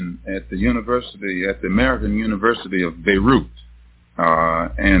Lebanon, at the American University of Beirut,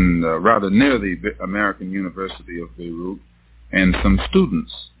 and rather near the American University of Beirut, and some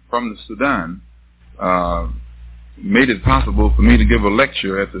students from the Sudan made it possible for me to give a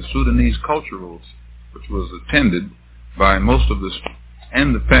lecture at the Sudanese Culturals, which was attended by most of the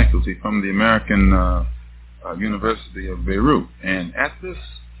and the faculty from the American University of Beirut. And at this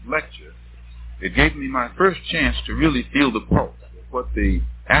lecture, it gave me my first chance to really feel the pulse of what the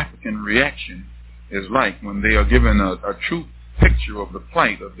African reaction is like when they are given a true picture of the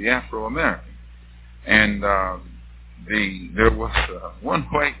plight of the Afro-American. And there was one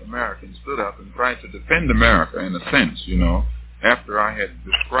white American stood up and tried to defend America in a sense, after I had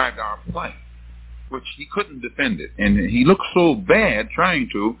described our plight, which he couldn't defend it. And he looked so bad trying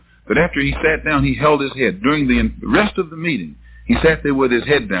to, that after he sat down, he held his head. During the rest of the meeting, he sat there with his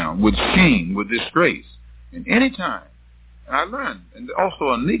head down, with shame, with disgrace. And any time, and I learned, and also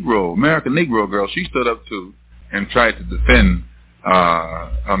a Negro, American Negro girl, she stood up too and tried to defend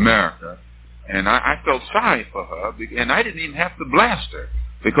America. And I felt sorry for her, and I didn't even have to blast her,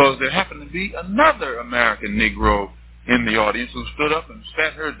 because there happened to be another American Negro in the audience who stood up and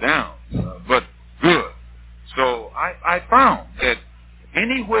sat her down, but good. So I found that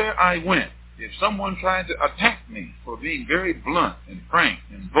anywhere I went, if someone tried to attack me for being very blunt and frank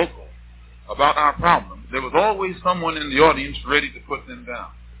and vocal about our problem, there was always someone in the audience ready to put them down.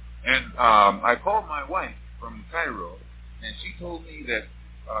 And I called my wife from Cairo, and she told me that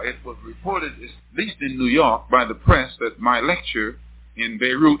it was reported, at least in New York, by the press that my lecture in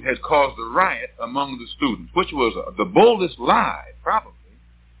Beirut had caused a riot among the students, which was the boldest lie, probably,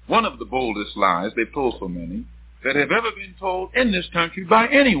 one of the boldest lies, they've told so many, that have ever been told in this country by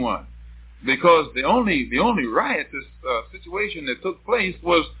anyone. Because the only riotous situation that took place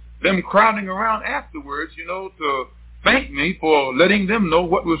was them crowding around afterwards, to thank me for letting them know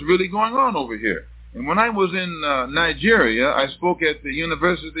what was really going on over here. And when I was in Nigeria, I spoke at the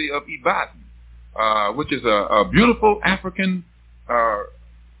University of Ibadan, which is a beautiful African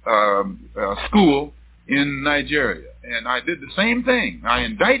school in Nigeria. And I did the same thing. I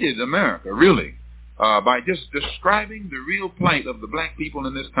indicted America, really, by just describing the real plight of the black people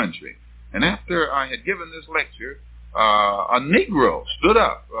in this country. And after I had given this lecture, a Negro stood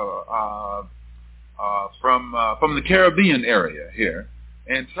up from the Caribbean area here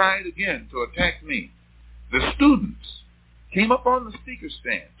and tried again to attack me. The students came up on the speaker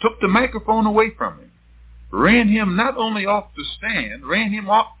stand, took the microphone away from him, ran him not only off the stand, ran him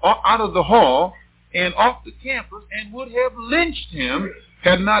out of the hall and off the campus, and would have lynched him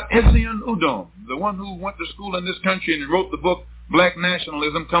had not Essien Udom, the one who went to school in this country and wrote the book Black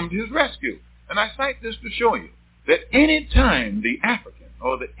Nationalism, come to his rescue. And I cite this to show you that any time the African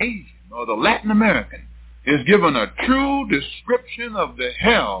or the Asian or the Latin American is given a true description of the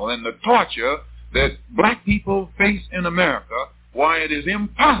hell and the torture that black people face in America, why it is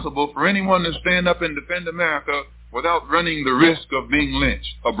impossible for anyone to stand up and defend America without running the risk of being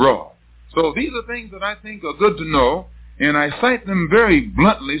lynched abroad. So these are things that I think are good to know, and I cite them very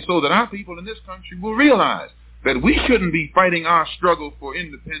bluntly so that our people in this country will realize that we shouldn't be fighting our struggle for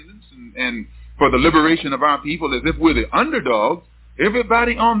independence and for the liberation of our people as if we're the underdogs.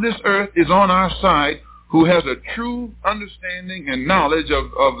 Everybody on this earth is on our side who has a true understanding and knowledge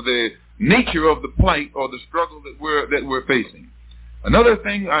of the nature of the plight or the struggle that we're facing. Another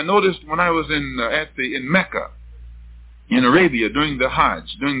thing I noticed when I was in Mecca, in Arabia, during the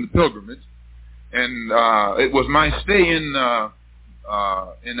Hajj, during the pilgrimage, and it was my stay in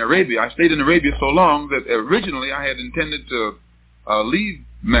Arabia. I stayed in Arabia so long that originally I had intended to leave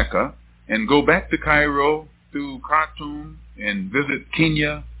Mecca and go back to Cairo, to Khartoum, and visit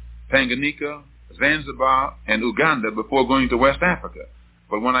Kenya, Tanganyika, Zanzibar, and Uganda before going to West Africa.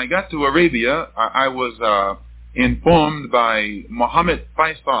 But when I got to Arabia, I was informed by Mohammed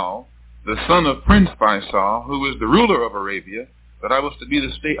Faisal, the son of Prince Faisal, who is the ruler of Arabia, that I was to be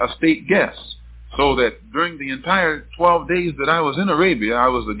a state guest. So that during the entire 12 days that I was in Arabia, I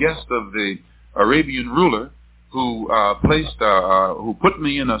was the guest of the Arabian ruler who put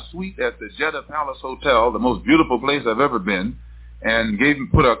me in a suite at the Jeddah Palace Hotel, the most beautiful place I've ever been, and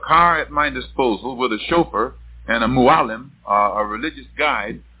put a car at my disposal with a chauffeur and a muallim, a religious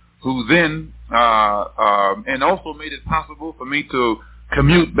guide, who then and also made it possible for me to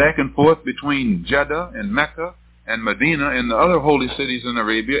commute back and forth between Jeddah and Mecca and Medina and the other holy cities in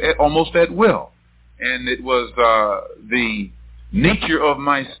Arabia almost at will. And it was the nature of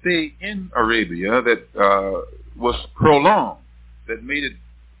my stay in Arabia that was prolonged, that made it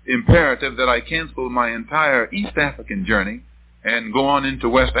imperative that I cancel my entire East African journey and go on into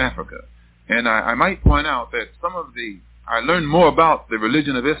West Africa. And I might point out that I learned more about the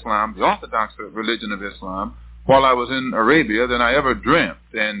religion of Islam, the Orthodox religion of Islam, while I was in Arabia than I ever dreamt.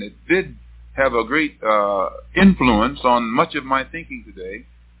 And it did have a great influence on much of my thinking today.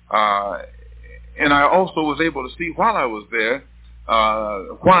 And I also was able to see while I was there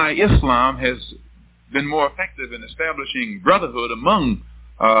why Islam has been more effective in establishing brotherhood among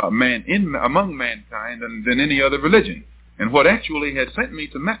mankind than any other religion. And what actually had sent me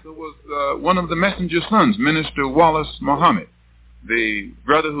to Mecca was one of the messenger's sons, Minister Wallace Muhammad, the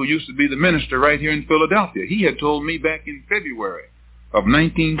brother who used to be the minister right here in Philadelphia. He had told me back in February of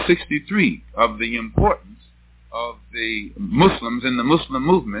 1963 of the importance of the Muslims in the Muslim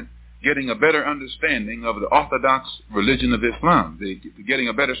movement getting a better understanding of the Orthodox religion of Islam, getting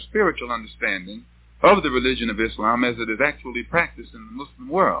a better spiritual understanding of the religion of Islam as it is actually practiced in the Muslim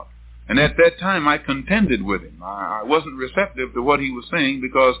world. And at that time, I contended with him. I wasn't receptive to what he was saying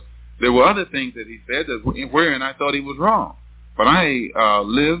because there were other things that he said wherein I thought he was wrong. But I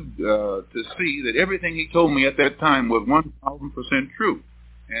lived to see that everything he told me at that time was 1,000% true.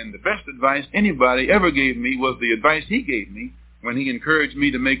 And the best advice anybody ever gave me was the advice he gave me when he encouraged me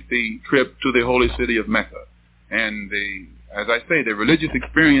to make the trip to the holy city of Mecca. And as I say, the religious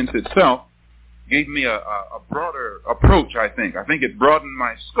experience itself gave me a broader approach, I think. I think it broadened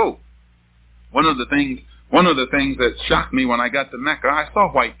my scope. One of the things that shocked me when I got to Mecca, I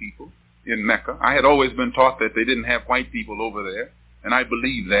saw white people in Mecca. I had always been taught that they didn't have white people over there, and I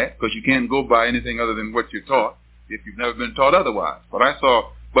believe that because you can't go by anything other than what you're taught if you've never been taught otherwise.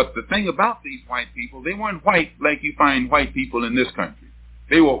 But the thing about these white people, they weren't white like you find white people in this country.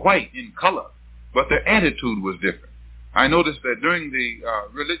 They were white in color, but their attitude was different. I noticed that during the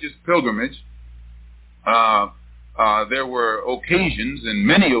religious pilgrimage, there were occasions, and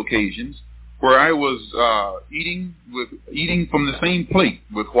many occasions, where I was eating from the same plate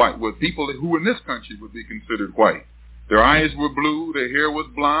with people who in this country would be considered white. Their eyes were blue, their hair was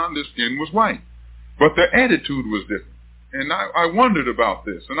blonde, their skin was white, but their attitude was different. And I wondered about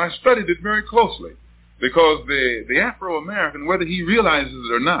this, and I studied it very closely, because the Afro-American, whether he realizes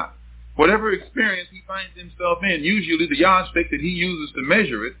it or not, whatever experience he finds himself in, usually the yardstick that he uses to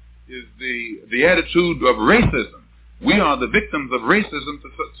measure it is the attitude of racism. We are the victims of racism to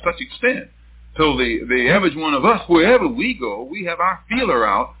such extent. So the average one of us, wherever we go, we have our feeler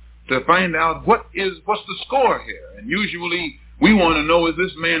out to find out what's the score here. And usually we want to know, is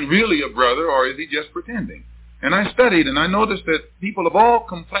this man really a brother or is he just pretending? And I studied and I noticed that people of all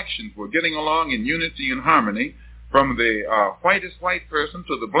complexions were getting along in unity and harmony, from the whitest white person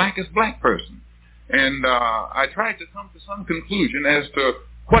to the blackest black person. And I tried to come to some conclusion as to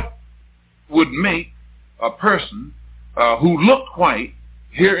what would make a person who looked white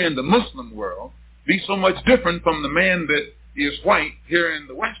here in the Muslim world be so much different from the man that is white here in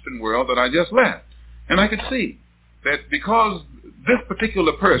the Western world that I just left. And I could see that because this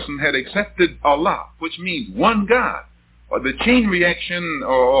particular person had accepted Allah, which means one God, or the chain reaction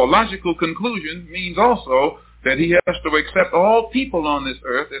or logical conclusion means also that he has to accept all people on this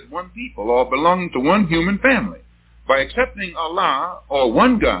earth as one people or belonging to one human family. By accepting Allah or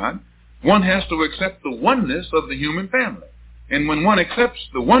one God, one has to accept the oneness of the human family. And when one accepts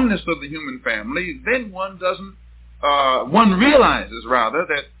the oneness of the human family, then one realizes rather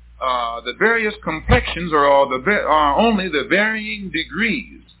that the various complexions are only the varying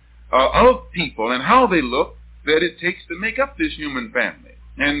degrees of people and how they look that it takes to make up this human family.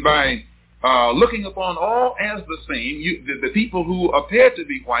 And by looking upon all as the same, the people who appear to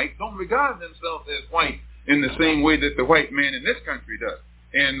be white don't regard themselves as white in the same way that the white man in this country does.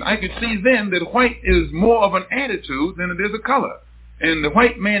 And I could see then that white is more of an attitude than it is a color. And the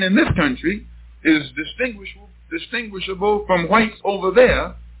white man in this country is distinguishable from whites over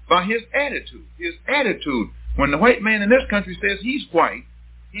there by his attitude. His attitude. When the white man in this country says he's white,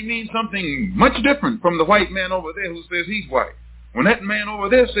 he means something much different from the white man over there who says he's white. When that man over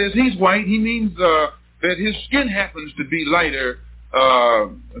there says he's white, he means that his skin happens to be lighter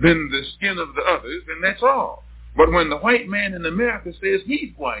than the skin of the others, and that's all. But when the white man in America says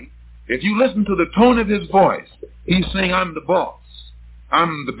he's white, if you listen to the tone of his voice, he's saying, I'm the boss.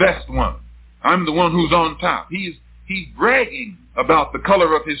 I'm the best one. I'm the one who's on top. He's bragging about the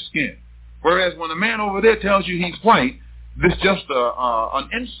color of his skin. Whereas when a man over there tells you he's white, this is just an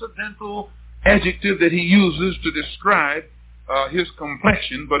incidental adjective that he uses to describe his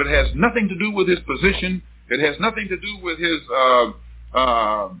complexion, but it has nothing to do with his position. It has nothing to do with his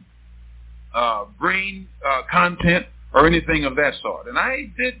brain content or anything of that sort. And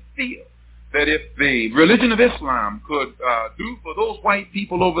I did feel that if the religion of Islam could do for those white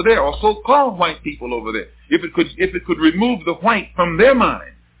people over there, or so-called white people over there, if it could remove the white from their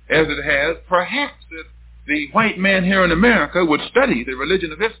mind, as it has, perhaps if the white man here in America would study the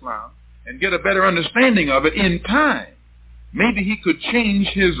religion of Islam and get a better understanding of it in time, maybe he could change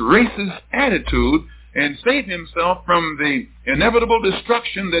his racist attitude and save himself from the inevitable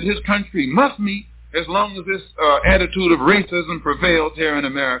destruction that his country must meet as long as this attitude of racism prevails here in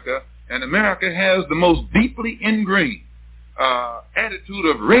America. And America has the most deeply ingrained attitude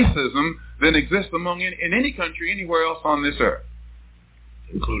of racism than exists among in any country anywhere else on this earth.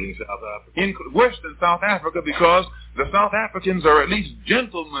 Including South Africa. Worse than South Africa, because the South Africans are at least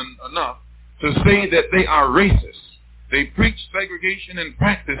gentlemen enough to say that they are racist. They preach segregation and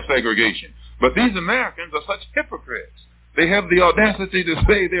practice segregation. But these Americans are such hypocrites. They have the audacity to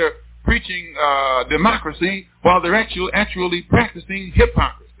say they're preaching democracy while they're actually practicing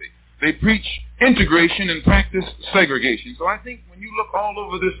hypocrisy. They preach integration and practice segregation. So I think when you look all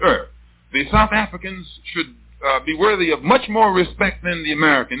over this earth, the South Africans should be worthy of much more respect than the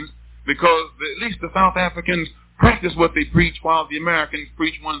Americans, because at least the South Africans practice what they preach, while the Americans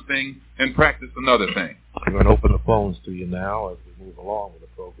preach one thing and practice another thing. I'm going to open the phones to you now as we move along with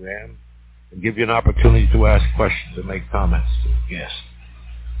the program and give you an opportunity to ask questions and make comments to the guests.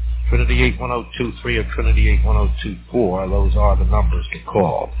 Trinity 81023 or Trinity 81024, those are the numbers to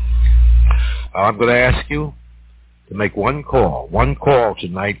call. I'm going to ask you to make one call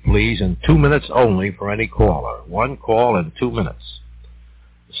tonight, please, and 2 minutes only for any caller. One call in 2 minutes.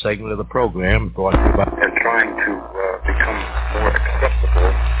 The segment of the program brought to you by... And trying to become more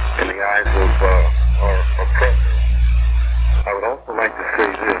acceptable in the eyes of our president. I would also like to say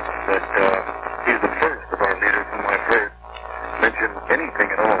this, that he's the first of our leaders whom I've heard mention anything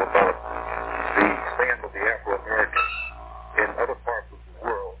at all about the stand of the Afro-American in other parts of the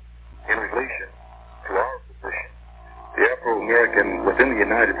world in relation to our position. The Afro-American within the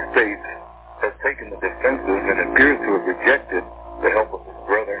United States has taken the defensive and appears to have rejected the help of his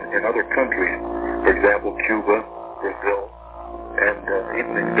brethren in other countries, for example, Cuba, Brazil, and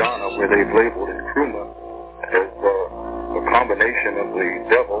even in Ghana, where they've labeled Nkrumah as a combination of the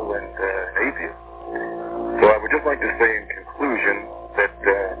devil and atheist. So I would just like to say in conclusion that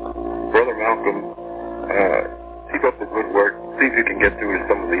Brother Malcolm, keep up the good work, see if you can get through to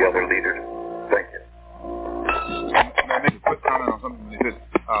some of the other leaders. Thank you. Can I make a quick comment on something he said?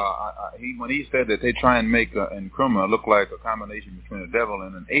 When he said that they try and make Nkrumah look like a combination between a devil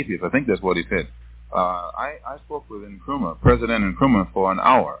and an atheist, I think that's what he said. I spoke with Nkrumah, President Nkrumah, for an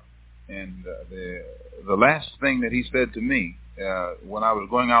hour, and the last thing that he said to me when I was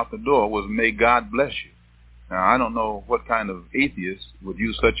going out the door was, "May God bless you." Now, I don't know what kind of atheist would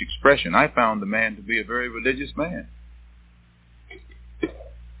use such expression. I found the man to be a very religious man.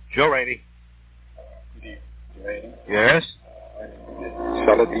 Joe Rainey. Yes.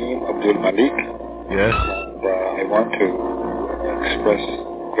 Saladin Abdul Malik. Yes. And I want to express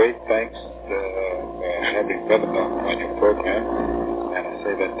great thanks to having Brother on your program. And I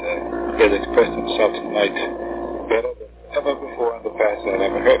say that he has expressed himself tonight better than ever before in the past. I've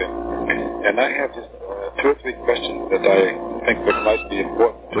ever heard him. And I have just 2 or 3 questions that I think that might be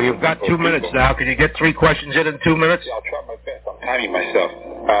important. Well, you've got 2 minutes now. Can you get 3 questions in 2 minutes? Yeah, I'll try my best. I'm timing myself.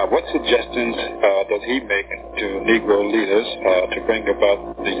 What suggestions does he make to Negro leaders to bring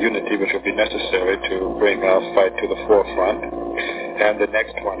about the unity which will be necessary to bring our fight to the forefront? And the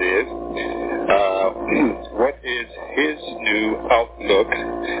next one is, what is his new outlook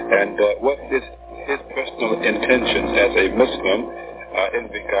and what is his personal intentions as a Muslim in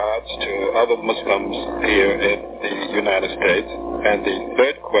regards to other Muslims here in the United States? And the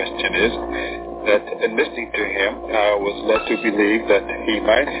third question is that in listening to him, I was led to believe that he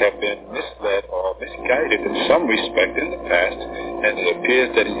might have been misled or misguided in some respect in the past, and it appears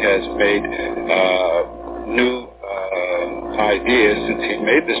that he has made new ideas since he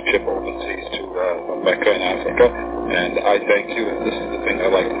made this trip overseas to Mecca in Africa. And I thank you, and this is the thing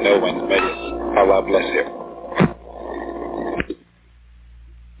I'd like to know, and may Allah bless him.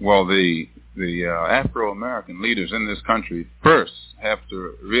 Well, the Afro-American leaders in this country first have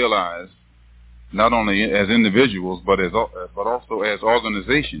to realize, not only as individuals but also as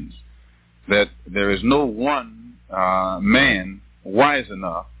organizations, that there is no one man wise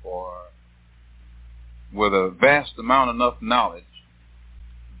enough or with a vast amount enough knowledge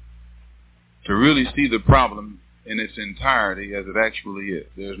to really see the problem in its entirety as it actually is.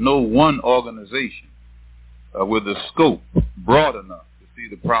 There's no one organization with a scope broad enough to see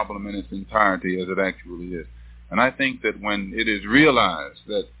the problem in its entirety as it actually is. And I think that when it is realized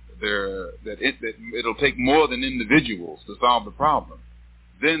that it'll take more than individuals to solve the problem,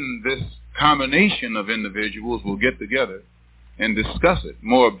 then this combination of individuals will get together and discuss it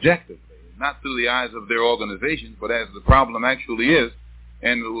more objectively, not through the eyes of their organizations, but as the problem actually is,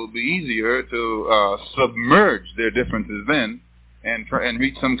 and it will be easier to submerge their differences then and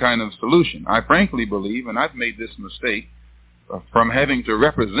reach some kind of solution. I frankly believe, and I've made this mistake, from having to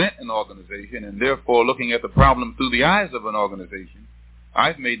represent an organization and therefore looking at the problem through the eyes of an organization,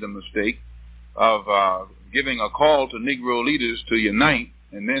 I've made the mistake of giving a call to Negro leaders to unite,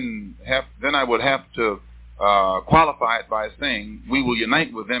 and then I would have to qualified by saying we will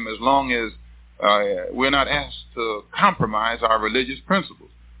unite with them as long as we're not asked to compromise our religious principles.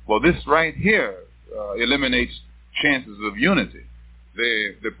 Well, this right here eliminates chances of unity.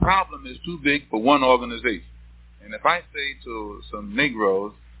 The problem is too big for one organization. And if I say to some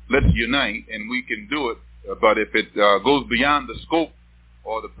Negroes, let's unite, and we can do it, but if it goes beyond the scope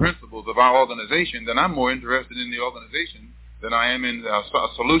or the principles of our organization, then I'm more interested in the organization than I am in a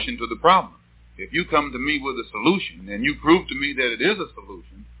solution to the problem. If you come to me with a solution and you prove to me that it is a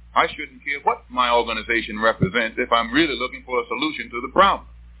solution, I shouldn't care what my organization represents if I'm really looking for a solution to the problem.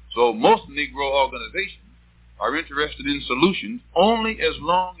 So most Negro organizations are interested in solutions only as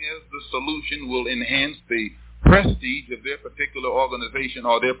long as the solution will enhance the prestige of their particular organization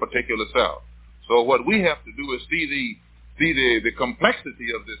or their particular self. So what we have to do is see the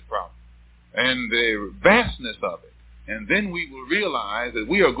complexity of this problem and the vastness of it. And then we will realize that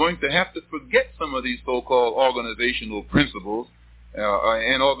we are going to have to forget some of these so-called organizational principles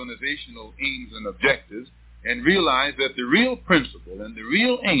and organizational aims and objectives, and realize that the real principle and the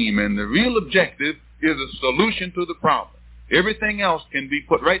real aim and the real objective is a solution to the problem. Everything else can be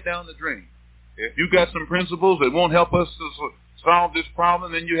put right down the drain. If you got some principles that won't help us to solve this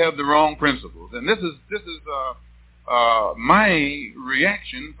problem, then you have the wrong principles. And this is my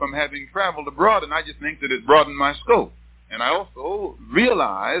reaction from having traveled abroad, and I just think that it broadened my scope. And I also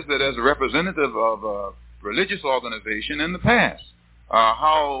realized that as a representative of a religious organization in the past,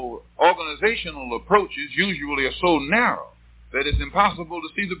 how organizational approaches usually are so narrow that it's impossible to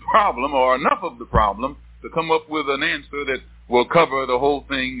see the problem or enough of the problem to come up with an answer that will cover the whole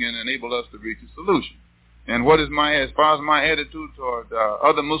thing and enable us to reach a solution. And what is as far as my attitude toward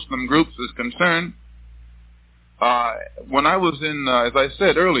other Muslim groups is concerned, when I was in, as I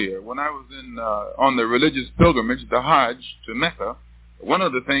said earlier, when I was in on the religious pilgrimage, the Hajj to Mecca, one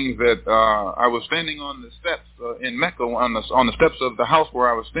of the things that I was standing on the steps in Mecca, on the steps of the house where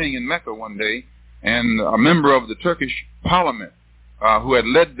I was staying in Mecca one day, and a member of the Turkish parliament who had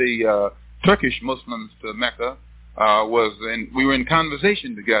led the Turkish Muslims to Mecca we were in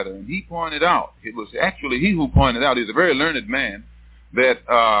conversation together, and he pointed out, it was actually he who pointed out, he's a very learned man, that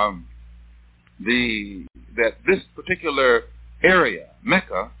that this particular area,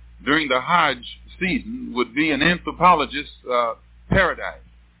 Mecca, during the Hajj season would be an anthropologist's paradise,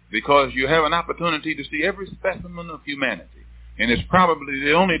 because you have an opportunity to see every specimen of humanity. And it's probably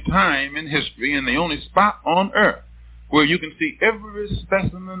the only time in history and the only spot on earth where you can see every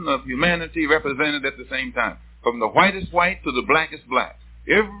specimen of humanity represented at the same time, from the whitest white to the blackest black.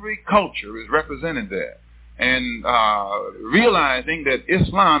 Every culture is represented there. And realizing that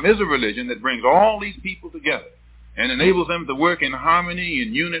Islam is a religion that brings all these people together and enables them to work in harmony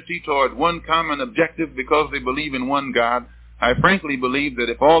and unity toward one common objective because they believe in one God, I frankly believe that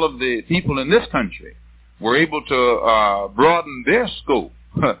if all of the people in this country were able to broaden their scope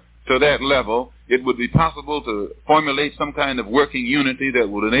to that level, it would be possible to formulate some kind of working unity that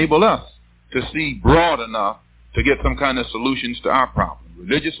would enable us to see broad enough to get some kind of solutions to our problem,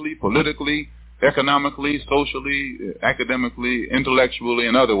 religiously, politically, economically, socially, academically, intellectually,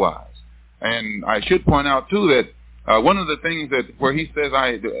 and otherwise. And I should point out, too, that one of the things that where he says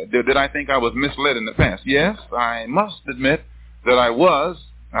that I think I was misled in the past. Yes, I must admit that I was,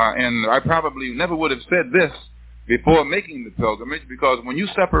 and I probably never would have said this before making the pilgrimage, because when you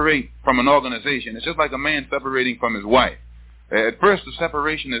separate from an organization, it's just like a man separating from his wife. At first, the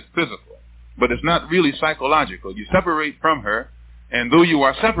separation is physical, but it's not really psychological. You separate from her, and though you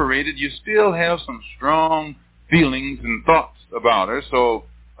are separated, you still have some strong feelings and thoughts about her, so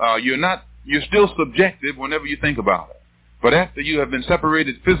you're still subjective whenever you think about her. But after you have been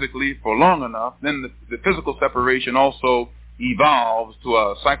separated physically for long enough, then the physical separation also evolves to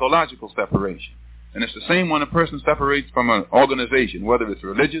a psychological separation. And it's the same when a person separates from an organization, whether it's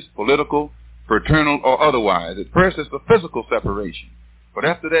religious, political, fraternal, or otherwise. At first, it's the physical separation. But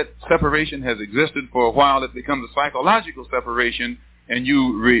after that separation has existed for a while, it becomes a psychological separation, and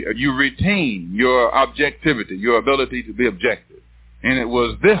you retain your objectivity, your ability to be objective. And it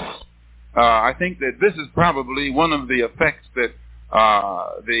was this, I think that this is probably one of the effects that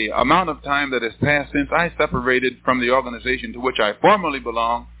the amount of time that has passed since I separated from the organization to which I formerly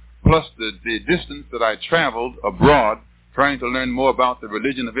belonged, plus the distance that I traveled abroad trying to learn more about the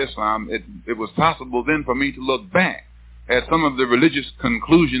religion of Islam, it was possible then for me to look back at some of the religious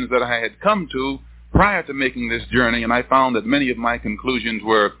conclusions that I had come to prior to making this journey, and I found that many of my conclusions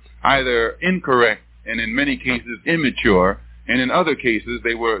were either incorrect and in many cases immature, and in other cases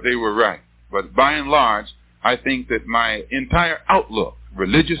they were right. But by and large, I think that my entire outlook,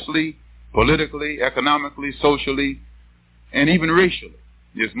 religiously, politically, economically, socially, and even racially,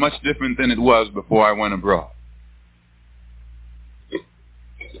 is much different than it was before I went abroad.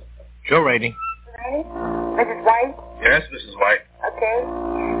 Joe Rainey. Mrs. White? Yes, Mrs. White. Okay.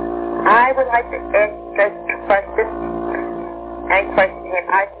 I would like to ask this question and question him.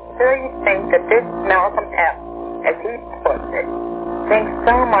 I sincerely think that this Malcolm X, as he puts it, thinks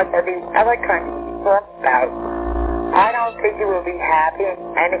so much of these other countries he talks about. I don't think he will be happy in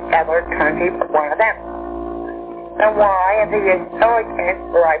any other country but one of them. Then why, if he is so against,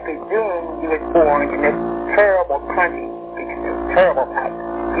 or I presume he was born in this terrible country, because it's terrible about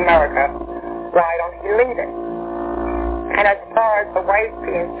America, why don't he leave it? And as far as the whites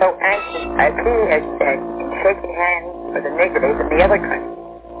being so anxious, as he has said, in shaking hands with the Negroes in the other countries,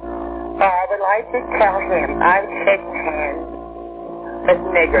 I would like to tell him I've shaken hands with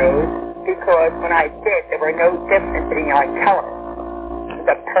Negroes because when I did, there were no difference in our color,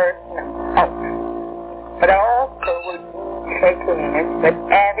 the person himself. But I also would shake hands with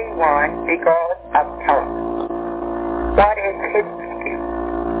everyone regardless of color. What is his excuse?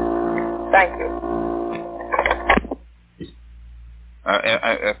 Thank you.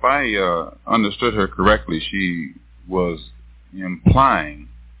 If I understood her correctly, she was implying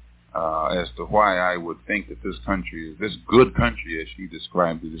as to why I would think that this country, this good country as she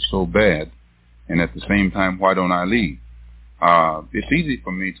described it, is so bad, and at the same time, why don't I leave? It's easy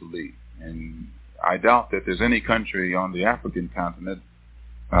for me to leave, and I doubt that there's any country on the African continent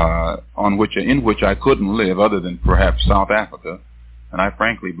in which I couldn't live other than perhaps South Africa, and I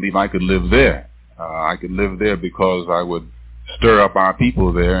frankly believe I could live there. I could live there because I would stir up our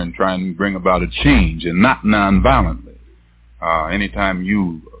people there and try and bring about a change, and not nonviolently. Anytime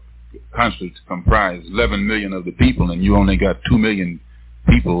you comprise 11 million of the people and you only got 2 million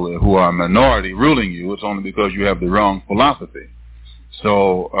people who are a minority ruling you, it's only because you have the wrong philosophy.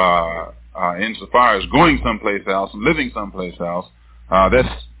 So insofar as going someplace else and living someplace else,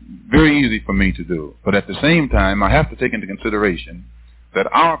 that's very easy for me to do. But at the same time, I have to take into consideration that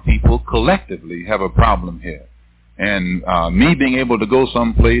our people collectively have a problem here. And me being able to go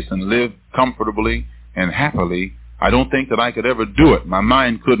someplace and live comfortably and happily, I don't think that I could ever do it. My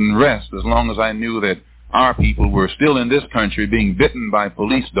mind couldn't rest as long as I knew that our people were still in this country being bitten by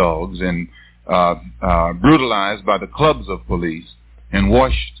police dogs and brutalized by the clubs of police and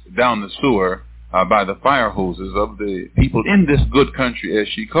washed down the sewer by the fire hoses of the people in this good country, as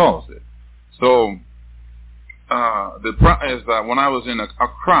she calls it. So when I was in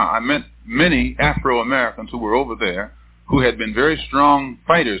Accra, I met many Afro-Americans who were over there who had been very strong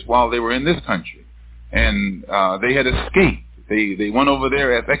fighters while they were in this country. And they had escaped. They went over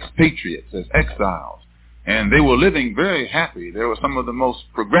there as expatriates, as exiles. And they were living very happy. They were some of the most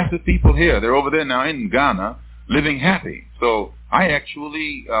progressive people here. They're over there now in Ghana living happy. So I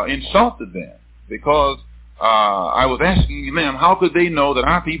actually insulted them because I was asking them, how could they know that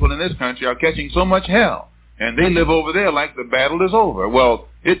our people in this country are catching so much hell? And they live over there like the battle is over. Well,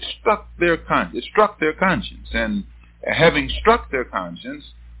 it struck their conscience. And having struck their conscience,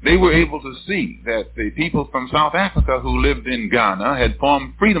 they were able to see that the people from South Africa who lived in Ghana had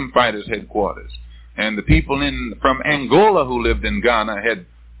formed Freedom Fighters headquarters. And the people from Angola who lived in Ghana had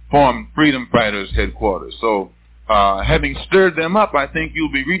formed Freedom Fighters headquarters. So having stirred them up, I think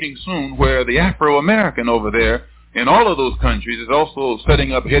you'll be reading soon where the Afro-American over there in all of those countries is also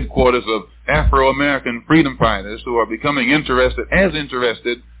setting up headquarters of Afro-American freedom fighters who are becoming interested as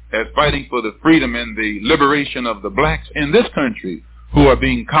fighting for the freedom and the liberation of the blacks in this country who are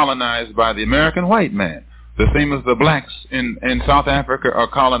being colonized by the American white man. The same as the blacks in South Africa are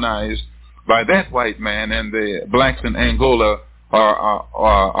colonized by that white man, and the blacks in Angola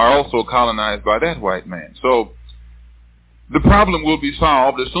are also colonized by that white man. So the problem will be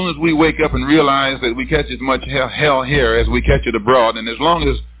solved as soon as we wake up and realize that we catch as much hell here as we catch it abroad. And as long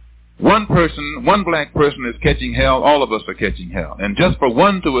as one black person is catching hell, all of us are catching hell. And just for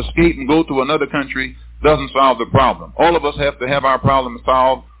one to escape and go to another country doesn't solve the problem. All of us have to have our problem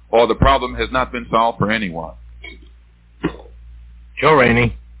solved, or the problem has not been solved for anyone. Joe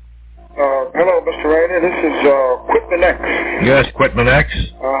Rainey. Hello, Mr. Rainey. This is Quitman X. Yes, Quitman X.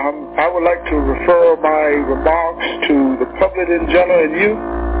 I would like to refer my remarks to the public in general and you.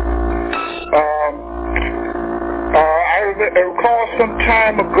 I recall some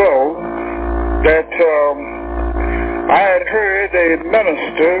time ago that I had heard a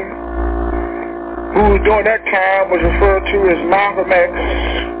minister who during that time was referred to as Malcolm X.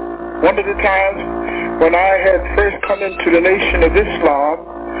 One of the times when I had first come into the Nation of Islam,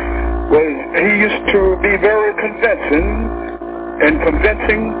 he used to be very convincing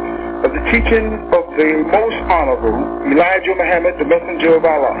of the teaching of the most honorable Elijah Muhammad, the messenger of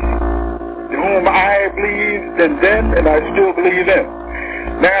Allah, whom I believed in then and I still believe in.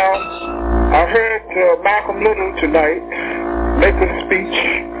 Now, I heard Malcolm Little tonight make a speech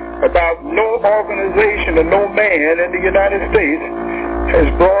about no organization or no man in the United States has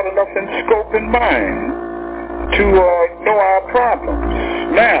broad enough in scope and mind to know our problems.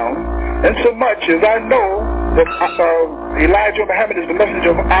 Now, in so much as I know that Elijah Muhammad is the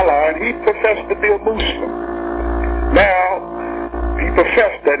messenger of Allah, and he professed to be a Muslim. Now, he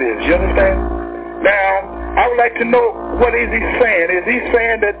professed, that is, you understand? Now, I would like to know, what is he saying? Is he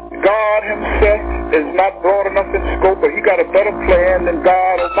saying that God himself is not broad enough in scope, or he got a better plan than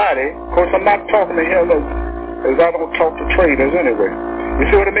God Almighty? Of course, I'm not talking to him as I don't talk to traders anyway. You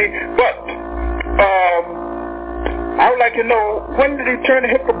see what I mean? But I would like to know, when did he turn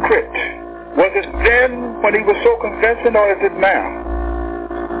a hypocrite? Was it then when he was so convincing, or is it now?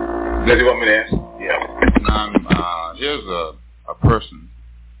 Does he want me to answer? Yeah. Here's a person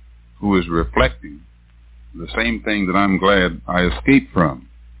who is reflecting the same thing that I'm glad I escaped from.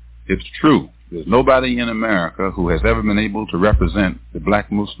 It's true. There's nobody in America who has ever been able to represent the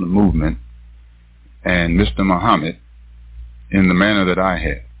Black Muslim movement and Mr. Muhammad in the manner that I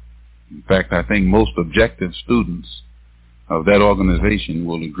have. In fact, I think most objective students of that organization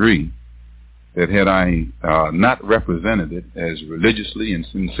will agree that had I not represented it as religiously and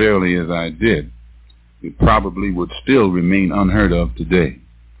sincerely as I did, it probably would still remain unheard of today.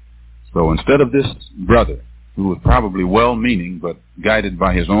 So instead of this brother, who was probably well-meaning but guided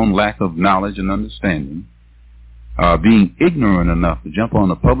by his own lack of knowledge and understanding, being ignorant enough to jump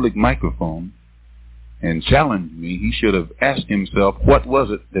on a public microphone and challenge me, he should have asked himself, what was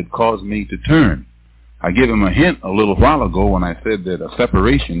it that caused me to turn? I gave him a hint a little while ago when I said that a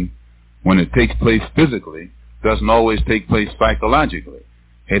separation, when it takes place physically, doesn't always take place psychologically.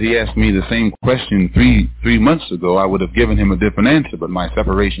 Had he asked me the same question three months ago, I would have given him a different answer, but my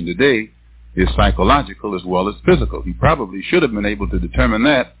separation today is psychological as well as physical. He probably should have been able to determine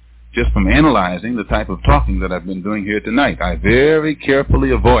that just from analyzing the type of talking that I've been doing here tonight. I very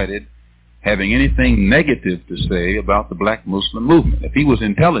carefully avoided having anything negative to say about the Black Muslim movement. If he was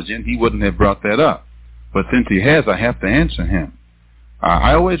intelligent, he wouldn't have brought that up. But since he has, I have to answer him.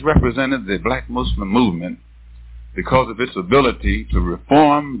 I always represented the Black Muslim movement because of its ability to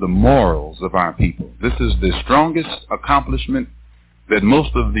reform the morals of our people. This is the strongest accomplishment that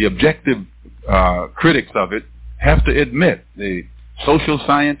most of the objective critics of it have to admit. The social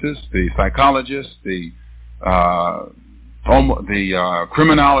scientists, the psychologists, the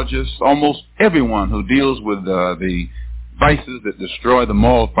criminologists, almost everyone who deals with the vices that destroy the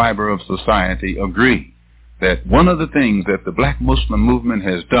moral fiber of society agree that one of the things that the Black Muslim movement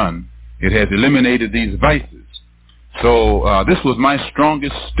has done, it has eliminated these vices. So this was my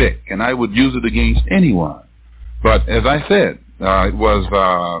strongest stick, and I would use it against anyone. But as I said, it was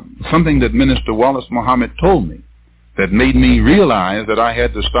something that Minister Wallace Muhammad told me that made me realize that I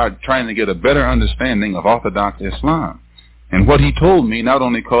had to start trying to get a better understanding of Orthodox Islam. And what he told me not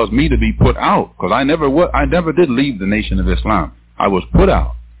only caused me to be put out, because I never did leave the Nation of Islam. I was put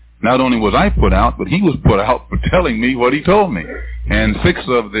out. Not only was I put out, but he was put out for telling me what he told me. And 6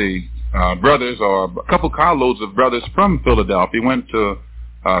 of the brothers, or a couple carloads of brothers from Philadelphia, went to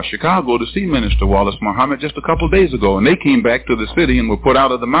Chicago to see Minister Wallace Muhammad just a couple of days ago. And they came back to the city and were put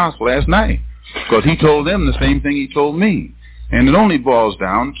out of the mosque last night because he told them the same thing he told me. And it only boils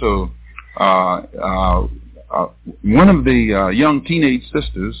down to one of the young teenage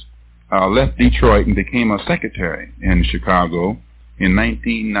sisters left Detroit and became a secretary in Chicago in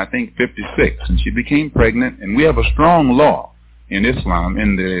 1956, and she became pregnant. And we have a strong law in Islam,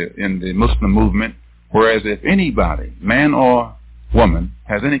 in the Muslim movement, whereas if anybody, man or woman,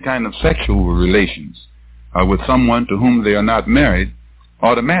 has any kind of sexual relations with someone to whom they are not married,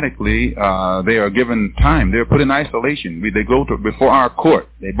 automatically they are given time. They're put in isolation. They go before our court.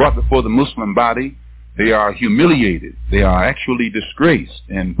 They're brought before the Muslim body. They are humiliated. They are actually disgraced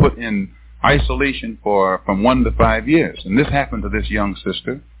and put in isolation from 1 to 5 years. And this happened to this young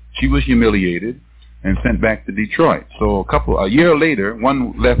sister. She was humiliated and sent back to Detroit. So a year later,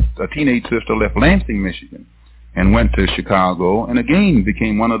 a teenage sister left Lansing, Michigan, and went to Chicago, and again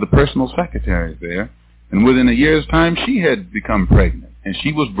became one of the personal secretaries there. And within a year's time, she had become pregnant, and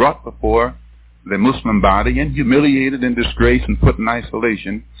she was brought before the Muslim body and humiliated and disgraced and put in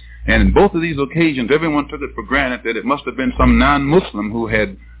isolation. And in both of these occasions, everyone took it for granted that it must have been some non-Muslim who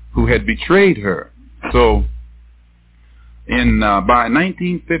had betrayed her. So by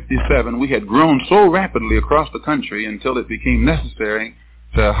 1957, we had grown so rapidly across the country until it became necessary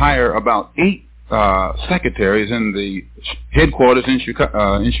to hire about 8 secretaries in the headquarters in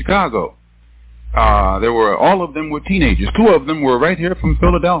Chicago. All of them were teenagers. 2 of them were right here from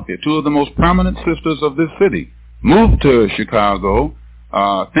Philadelphia. 2 of the most prominent sisters of this city moved to Chicago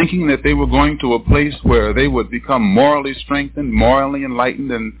thinking that they were going to a place where they would become morally strengthened, morally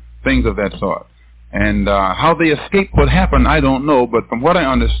enlightened, and things of that sort. And how they escaped what happened, I don't know, but from what I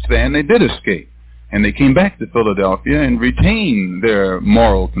understand, they did escape. And they came back to Philadelphia and retained their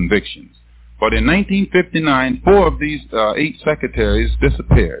moral convictions. But in 1959, 4 of these 8 secretaries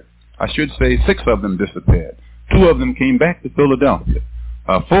disappeared. I should say 6 of them disappeared. 2 of them came back to Philadelphia.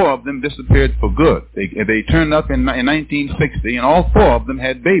 4 of them disappeared for good. They turned up in 1960, and all 4 of them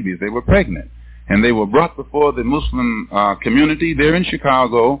had babies. They were pregnant. And they were brought before the Muslim community there in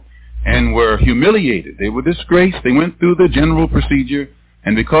Chicago and were humiliated. They were disgraced. They went through the general procedure.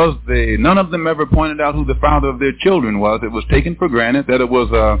 And because none of them ever pointed out who the father of their children was, it was taken for granted that it was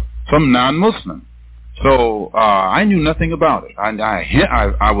some non-Muslim. So I knew nothing about it.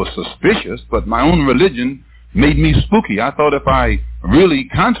 I was suspicious, but my own religion made me spooky. I thought if I really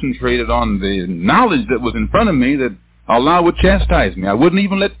concentrated on the knowledge that was in front of me, that Allah would chastise me. I wouldn't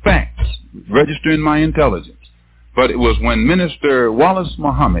even let facts register in my intelligence. But it was when Minister Wallace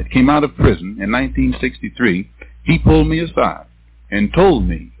Muhammad came out of prison in 1963, he pulled me aside and told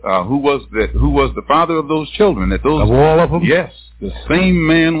me who was the father of those children. Of all of them? Yes. The same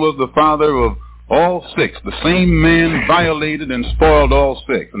man was the father of all 6. The same man violated and spoiled all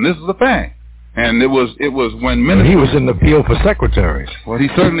 6. And this is a fact. And it was when Minister... He was in the field for secretaries. Well, he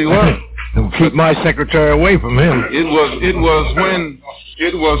certainly was. Keep my secretary away from him. It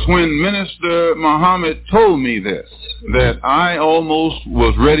was when Minister Muhammad told me this that I almost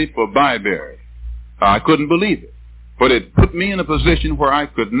was ready for Byberry. I couldn't believe it. But it put me in a position where I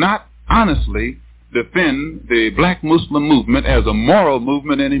could not honestly defend the black Muslim movement as a moral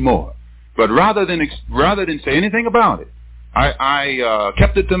movement anymore. But rather than say anything about it, I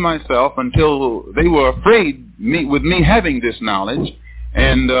kept it to myself until they were afraid with me having this knowledge.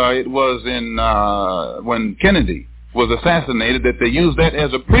 And it was when Kennedy was assassinated that they used that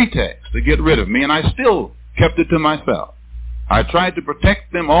as a pretext to get rid of me, and I still kept it to myself. I tried to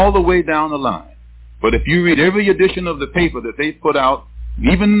protect them all the way down the line. But if you read every edition of the paper that they put out,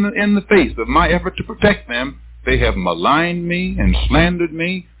 even in the face of my effort to protect them, they have maligned me and slandered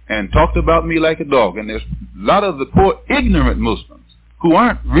me and talked about me like a dog. And there's a lot of the poor ignorant Muslims who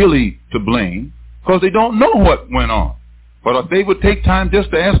aren't really to blame because they don't know what went on. But if they would take time just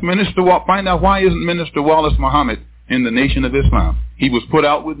to ask find out why isn't Minister Wallace Muhammad in the Nation of Islam. He was put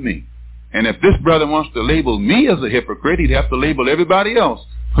out with me. And if this brother wants to label me as a hypocrite, he'd have to label everybody else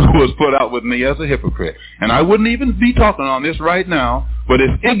who was put out with me as a hypocrite. And I wouldn't even be talking on this right now, but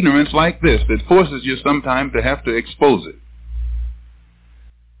it's ignorance like this that forces you sometimes to have to expose it.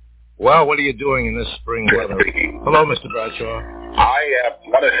 Well, what are you doing in this spring weather? Hello, Mr. Bradshaw. I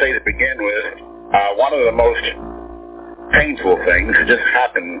want to say to begin with, one of the most painful things just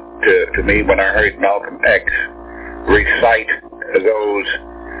happened to me when I heard Malcolm X recite those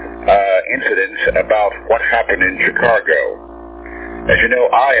incidents about what happened in Chicago. As you know,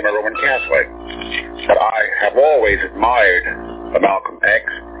 I am a Roman Catholic, but I have always admired Malcolm X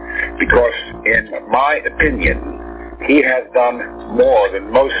because, in my opinion, he has done more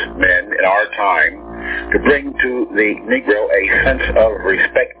than most men in our time to bring to the Negro a sense of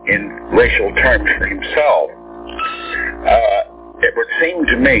respect in racial terms for himself. It would seem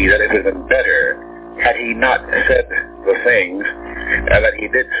to me that it would have been better had he not said the things that he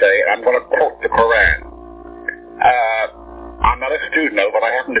did say. I'm going to quote the Quran. I'm not a student of it, but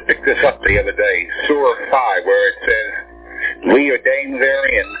I happened to pick this up the other day, Surah 5, where it says, we ordain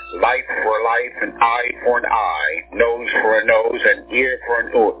therein life for life, an eye for an eye, nose for a nose, an ear for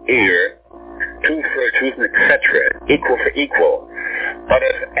an ear, tooth for a tooth, etc., equal for equal. But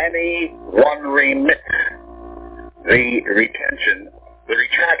if any one remits the retraction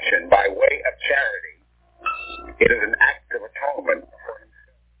by way of charity, it is an act of atonement for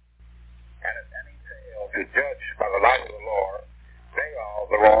himself. And if any fail to judge by the light of the law, they are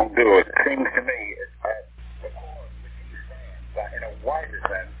the wrongdoers. It seems to me that the cause which he stands in a wider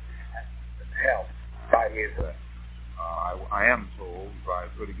sense has been helped by his... I am told by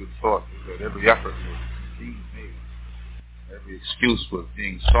pretty good sources that every effort was being made, every excuse was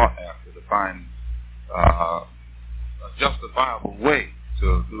being sought after to find a justifiable way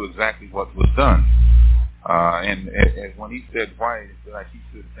to do exactly what was done. And when he said, why did I keep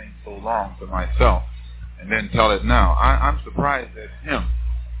this thing so long to myself and then tell it now, I'm surprised at him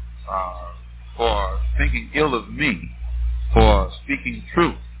for thinking ill of me, for speaking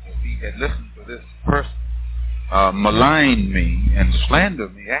truth. If he had listened to this person malign me and slander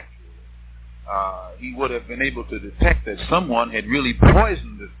me, actually, he would have been able to detect that someone had really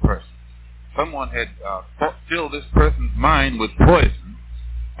poisoned this person. Someone had filled this person's mind with poison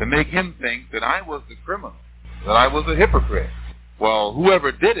to make him think that I was the criminal, that I was a hypocrite. Well,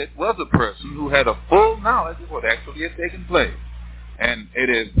 whoever did it was a person who had a full knowledge of what actually had taken place. And it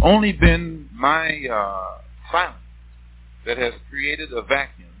has only been my silence that has created a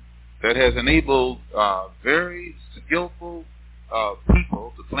vacuum that has enabled very skillful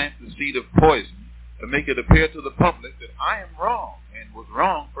people to plant the seed of poison to make it appear to the public that I am wrong and was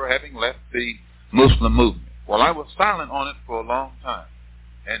wrong for having left the Muslim movement. Well, I was silent on it for a long time.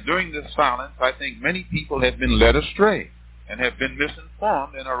 And during this silence, I think many people have been led astray and have been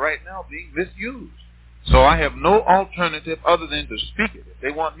misinformed and are right now being misused. So I have no alternative other than to speak it. If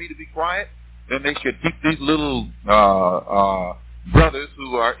they want me to be quiet, then they should keep these little brothers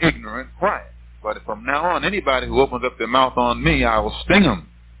who are ignorant quiet. But from now on, anybody who opens up their mouth on me, I will sting them.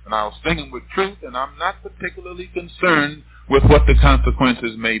 And I will sting them with truth, and I'm not particularly concerned with what the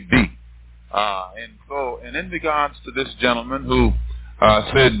consequences may be. And in regards to this gentleman who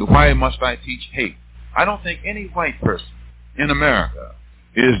said, why must I teach hate? I don't think any white person in America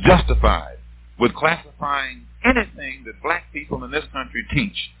is justified with classifying anything that black people in this country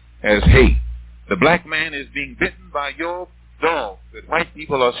teach as hate. The black man is being bitten by your dog that white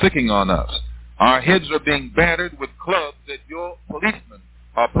people are sicking on us. Our heads are being battered with clubs that your policemen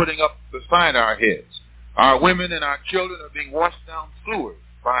are putting up beside our heads. Our women and our children are being washed down sewers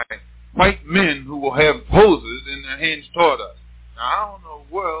by white men who will have hoses in their hands toward us. Now, how in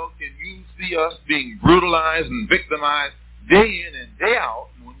the world can you see us being brutalized and victimized day in and day out?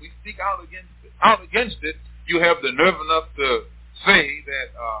 And when we speak out against it, you have the nerve enough to say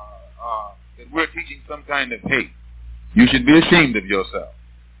that we're teaching some kind of hate. You should be ashamed of yourself.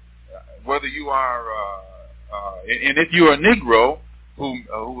 Whether you are, and if you are a Negro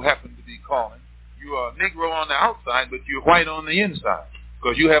who happen to be calling, you are a Negro on the outside, but you're white on the inside,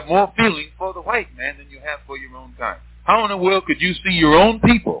 because you have more feeling for the white man than you have for your own kind. How in the world could you see your own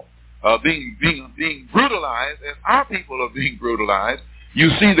people being brutalized as our people are being brutalized? You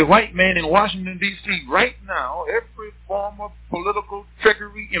see the white man in Washington, D.C. right now, every form of political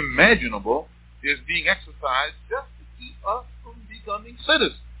trickery imaginable is being exercised just to keep us from becoming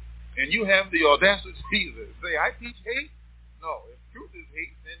citizens. And you have the audacity to say, I teach hate? No, if truth is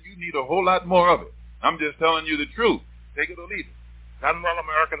hate, then you need a whole lot more of it. I'm just telling you the truth. Take it or leave it. Not an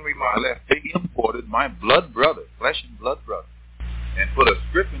all-American remark. They imported my blood brother, flesh and blood brother, and put a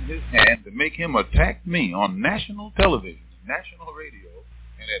script in his hand to make him attack me on national television, national radio,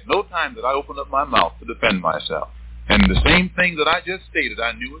 and at no time did I open up my mouth to defend myself. And the same thing that I just stated,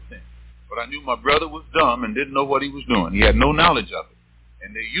 I knew it then. But I knew my brother was dumb and didn't know what he was doing. He had no knowledge of it.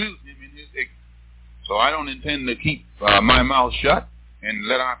 And they used him in his ignorance. So I don't intend to keep my mouth shut and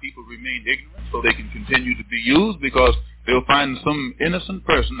let our people remain ignorant so they can continue to be used, because they'll find some innocent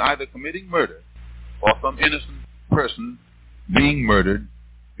person either committing murder or some innocent person being murdered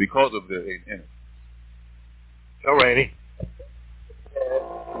because of their innocence. Go, Randy.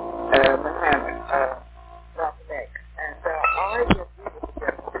 And I just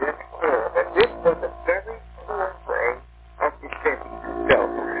that this was a very poor way of defending himself.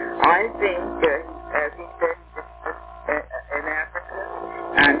 I think, as he said, in Africa,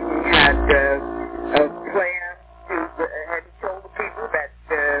 and he had a plan to, had he told the people that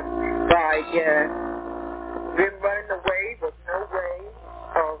by them running away was no way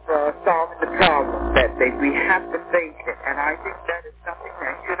of solving the problem, that we have to face it. And I think that is something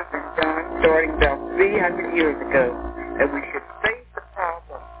that should have been done starting about 300 years ago, that we should face the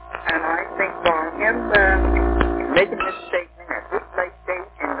problem. And I think by him making this statement at this late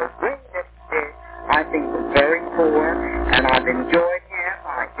stage in the way that he did, I think was very poor, and I've enjoyed him.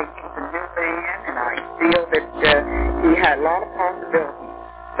 I think he's a new man, and I feel that he had a lot of possibilities.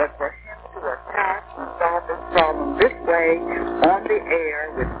 But for him to attack and solve this problem this way on the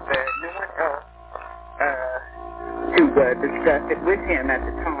air with no one else to discuss it with him at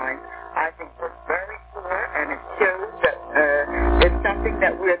the time, I think was very poor, and it shows that it's something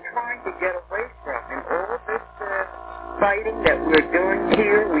that we're trying to get away from. In all of this fighting that we're doing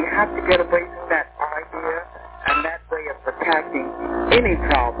here, we have to get away from that idea and that way of attacking any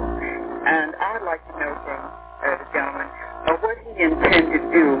problem. And I'd like to know from the gentleman what he intends to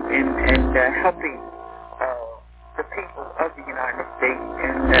do in helping the people of the United States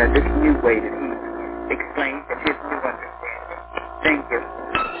in this new way that he explains in his new understanding. Thank you.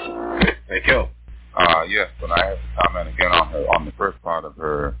 Thank you. Yes, but I have to comment again on the first part of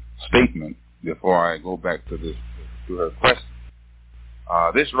her statement before I go back to her question.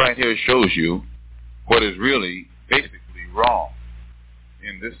 This right here shows you what is really basically wrong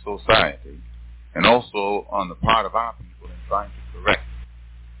in this society, and also on the part of our people in trying to correct it.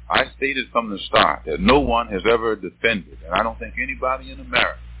 I stated from the start that no one has ever defended, and I don't think anybody in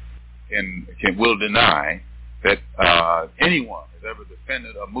America will deny that anyone has ever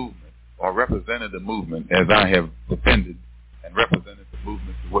defended a movement or represented a movement as I have defended and represented the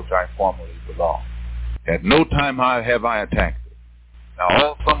movement to which I formerly belonged. At no time have I attacked it. Now,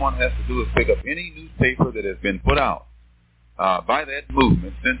 all someone has to do is pick up any newspaper that has been put out by that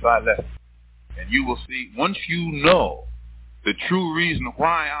movement since I left. And you will see, once you know the true reason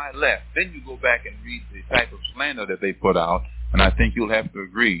why I left, then you go back and read the type of slander that they put out, and I think you'll have to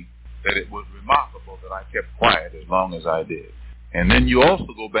agree that it was remarkable that I kept quiet as long as I did. And then you also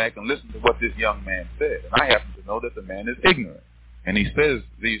go back and listen to what this young man said. And I happen to know that the man is ignorant. And he says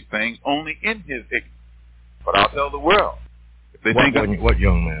these things only in his ignorance. But I'll tell the world. If they What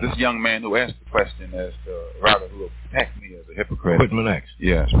young man? This young man who asked the question as to, rather, who attacked me as a hypocrite. Whitman X.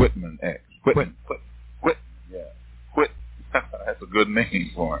 Yes, Whitman X. Whitman. Yeah. Whit. That's a good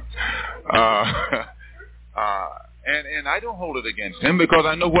name for him. And I don't hold it against him because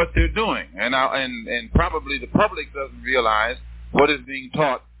I know what they're doing. And probably the public doesn't realize what is being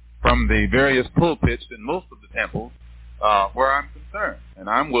taught from the various pulpits in most of the temples where I'm concerned. And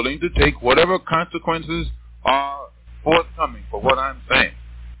I'm willing to take whatever consequences are forthcoming for what I'm saying.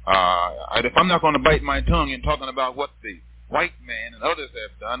 If I'm not going to bite my tongue in talking about what the white man and others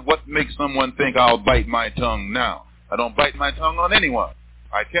have done, what makes someone think I'll bite my tongue now? I don't bite my tongue on anyone.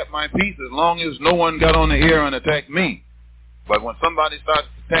 I kept my peace as long as no one got on the air and attacked me. But when somebody starts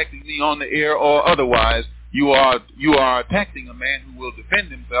attacking me on the air or otherwise, you are attacking a man who will defend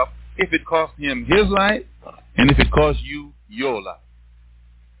himself if it costs him his life and if it costs you your life.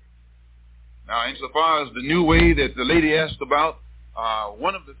 Now, insofar as the new way that the lady asked about,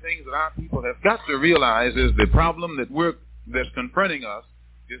 one of the things that our people have got to realize is the problem that's confronting us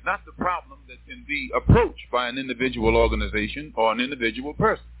is not the problem that can be approached by an individual organization or an individual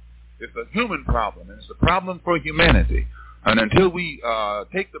person. It's a human problem, and it's a problem for humanity. And until we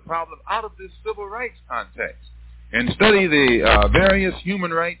take the problem out of this civil rights context and study the various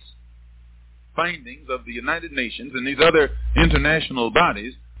human rights findings of the United Nations and these other international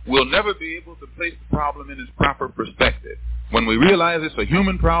bodies, we'll never be able to place the problem in its proper perspective. When we realize it's a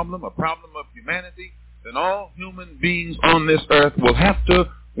human problem, a problem of humanity, then all human beings on this earth will have to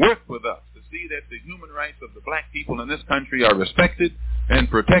work with us to see that the human rights of the black people in this country are respected and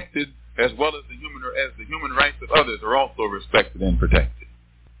protected, as well as the human rights of others are also respected and protected.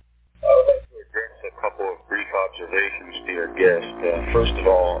 I would like to address a couple of brief observations to your guest. First of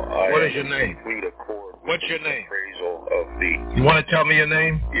all, What is your name? Complete accord. What's your name? Appraisal of the. You want to tell me your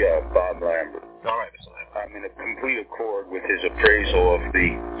name? Yeah, Bob Lambert. All right, Mr. Lambert. I'm in a complete accord with his appraisal of the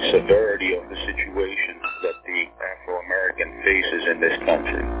severity of the situation that the Afro-American faces in this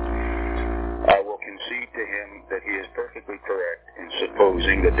country. I will concede to him that he is perfectly correct in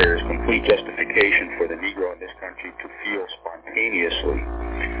supposing that there is complete justification for the Negro in this country to feel spontaneously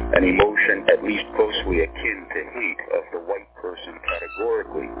an emotion at least closely akin to hate of the white person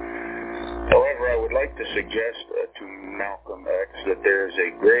categorically. However, I would like to suggest to Malcolm X that there is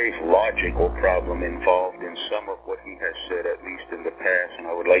a grave logical problem involved in some of what he has said, at least in the past, and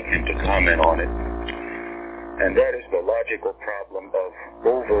I would like him to comment on it. And that is the logical problem of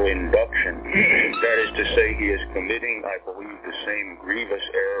over-induction. That is to say, he is committing, I believe, the same grievous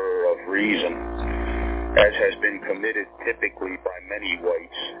error of reason as has been committed typically by many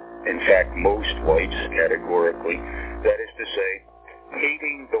whites, in fact, most whites categorically. That is to say,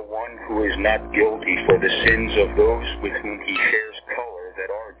 hating the one who is not guilty for the sins of those with whom he shares color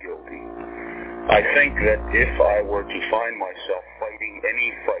that are guilty. I think that if I were to find myself fighting any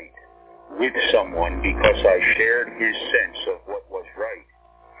fight with someone because I shared his sense of what was right,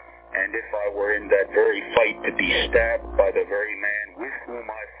 and if I were in that very fight to be stabbed by the very man with whom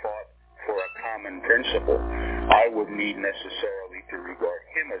I fought for a common principle, I would need necessarily to regard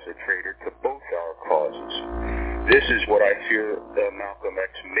him as a traitor to both our causes. This is what I fear Malcolm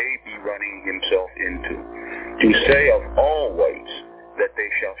X may be running himself into. To say of all whites that they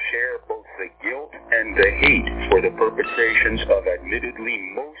shall share both the guilt and the hate for the perpetrations of admittedly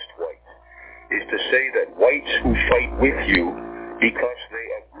most whites is to say that whites who fight with you because they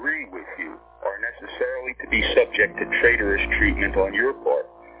agree with you are necessarily to be subject to traitorous treatment on your part.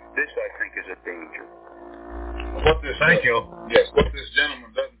 This, I think, is a danger. Thank you. Yes, what this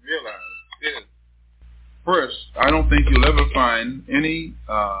gentleman doesn't realize is, first, I don't think you'll ever find any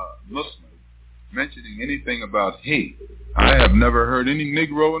Muslim mentioning anything about hate. I have never heard any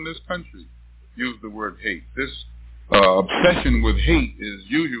Negro in this country use the word hate. This obsession with hate is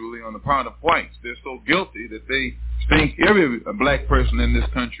usually on the part of whites. They're so guilty that they think every black person in this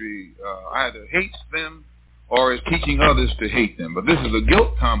country either hates them or is teaching others to hate them. But this is a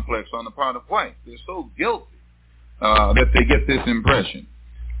guilt complex on the part of whites. They're so guilty that they get this impression.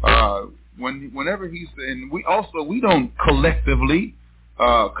 whenever he's, and we don't collectively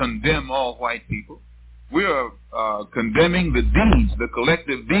condemn all white people. We are condemning the deeds, the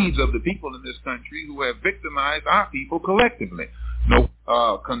collective deeds of the people in this country who have victimized our people collectively. No,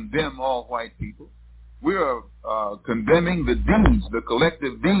 condemn all white people. We are condemning the deeds, the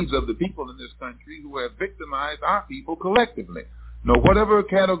collective deeds of the people in this country who have victimized our people collectively. No, whatever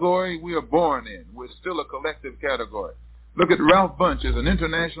category we are born in, we're still a collective category. Look at Ralph Bunche as an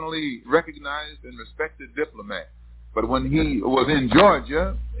internationally recognized and respected diplomat. But when he was in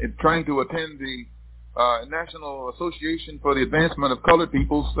Georgia trying to attend the National Association for the Advancement of Colored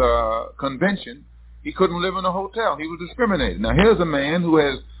People's convention, he couldn't live in a hotel. He was discriminated. Now here's a man who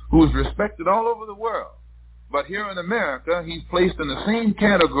is respected all over the world. But here in America, he's placed in the same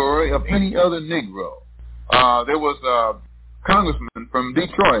category of any other Negro. There was a congressman from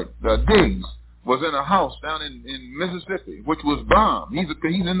Detroit, Diggs, was in a house down in Mississippi, which was bombed. He's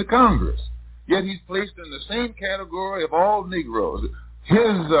in the Congress. Yet he's placed in the same category of all Negroes.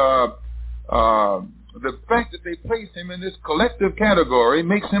 The fact that they place him in this collective category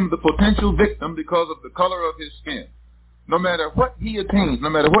makes him the potential victim because of the color of his skin. No matter what he attains, no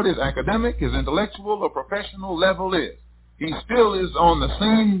matter what his academic, his intellectual, or professional level is, he still is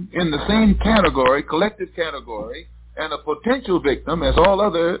in the same category, collective category, and a potential victim as all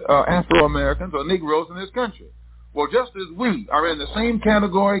other Afro-Americans or Negroes in this country. Well, just as we are in the same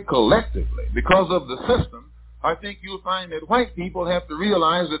category collectively because of the system, I think you'll find that white people have to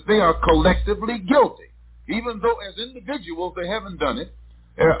realize that they are collectively guilty, even though as individuals they haven't done it,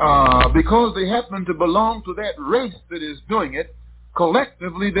 because they happen to belong to that race that is doing it.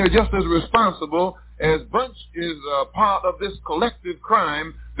 Collectively, they're just as responsible as Bunch is part of this collective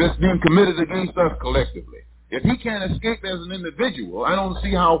crime that's being committed against us collectively. If he can't escape as an individual, I don't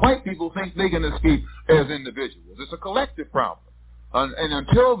see how white people think they can escape as individuals. It's a collective problem. And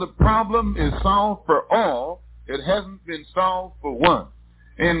until the problem is solved for all, it hasn't been solved for one.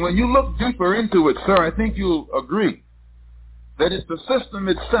 And when you look deeper into it, sir, I think you'll agree that it's the system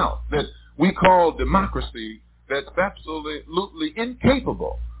itself that we call democracy that's absolutely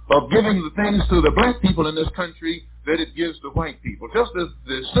incapable of giving the things to the black people in this country that it gives to white people. Just as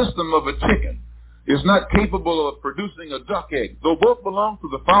the system of a chicken is not capable of producing a duck egg, though both belong to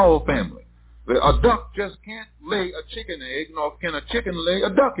the fowl family. A duck just can't lay a chicken egg, nor can a chicken lay a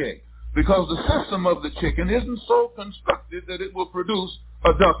duck egg, because the system of the chicken isn't so constructed that it will produce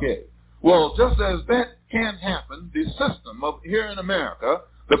a duck egg. Well, just as that can't happen, the system of here in America,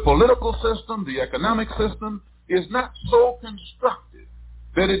 the political system, the economic system, is not so constructed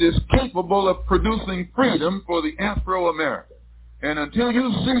that it is capable of producing freedom for the Afro-American. And until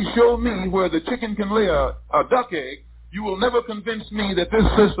you show me where the chicken can lay a duck egg, you will never convince me that this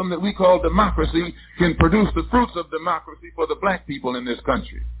system that we call democracy can produce the fruits of democracy for the black people in this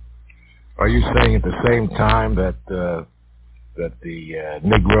country. Are you saying at the same time that the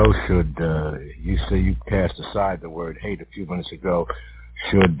Negro should, you say you cast aside the word hate a few minutes ago,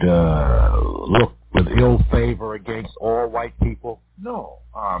 should look with ill favor against all white people? No.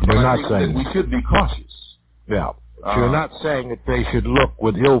 You're not saying we should be cautious. Yeah. You're not saying that they should look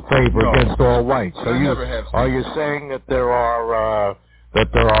with ill favor against all whites. So are you saying that there are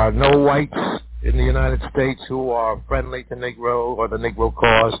no whites in the United States who are friendly to Negro or the Negro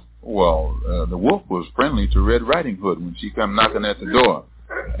cause? Well, the wolf was friendly to Red Riding Hood when she come knocking at the door,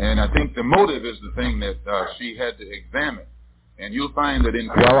 and I think the motive is the thing that she had to examine. And you'll find that in.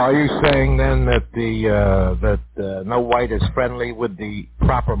 Well, are you saying then that no white is friendly with the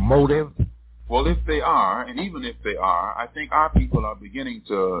proper motive? Well, if they are, and even if they are, I think our people are beginning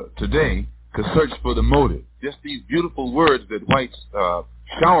today to search for the motive. Just these beautiful words that whites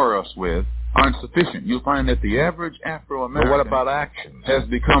shower us with aren't sufficient. You'll find that the average Afro-American... But what about actions? ...has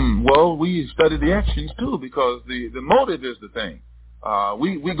become, well, we study the actions too, because the motive is the thing.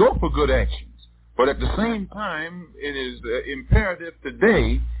 We go for good actions. But at the same time, it is imperative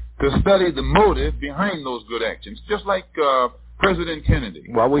today to study the motive behind those good actions, just like... President Kennedy.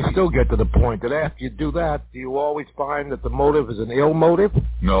 Well, we still get to the point that after you do that, do you always find that the motive is an ill motive?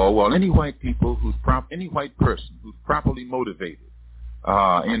 No. Well, any white person who's properly motivated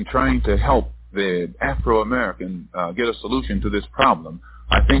in trying to help the Afro-American get a solution to this problem,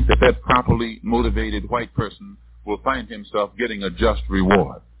 I think that properly motivated white person will find himself getting a just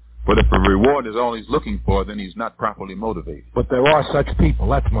reward. But if the reward is all he's looking for, then he's not properly motivated. But there are such people.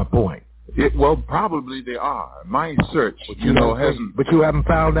 That's my point. Well, probably they are. My search, hasn't... But you haven't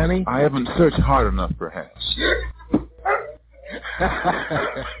found any? I haven't searched hard enough, perhaps.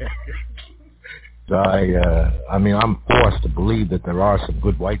 I'm forced to believe that there are some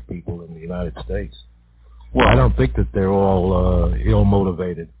good white people in the United States. Well, I don't think that they're all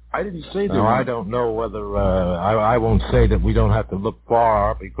ill-motivated. I didn't say that. Now, I don't know whether, I won't say that we don't have to look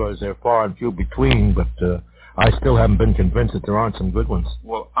far because they're far and few between, but I still haven't been convinced that there aren't some good ones.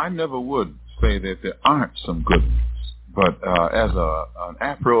 Well, I never would say that there aren't some good ones. But as an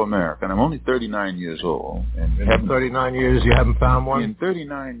Afro-American, I'm only 39 years old. And in 39 years, you haven't found one? In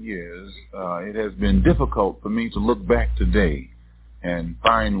 39 years, it has been difficult for me to look back today and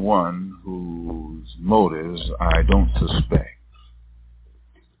find one whose motives I don't suspect.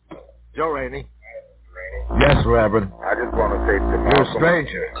 Joe Rainey. Yes, Reverend. I just want to say to Malcolm. You're a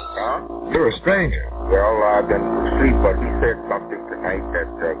stranger. Huh? You're a stranger. Well, I've been asleep, but he said something tonight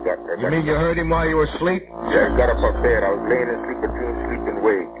that got... You mean you heard him while you were asleep? Yeah, I got up out bed. I was laying asleep between sleep and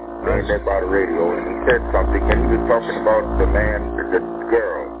wake, laying there by the radio, and he said something, and he was talking about the man, the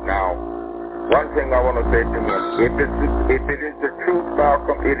girl. Now, one thing I want to say to him, if it is the truth,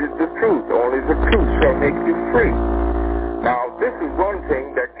 Malcolm, it is the truth. Only the truth shall make you free. Now, this is one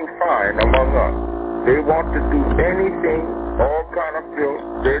thing that you find among us. They want to do anything, all kind of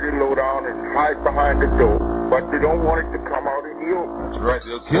filth, dirty low down, and hide behind the door, but they don't want it to come out in the open. That's right,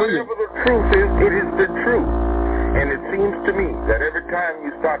 they'll kill you. Whatever the truth is, it is the truth. And it seems to me that every time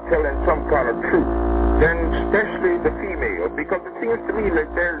you start telling some kind of truth, then especially the female, because it seems to me that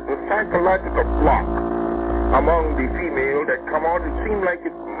there's a psychological block among the female that come out. It seems like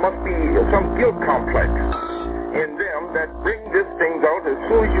it must be some guilt complex in them that bring these things out as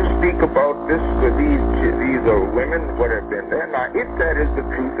soon as you speak about this, these women, what have been there. Now, if that is the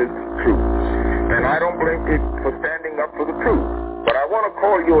truth, it's the truth. And I don't blame it for standing up for the truth. But I want to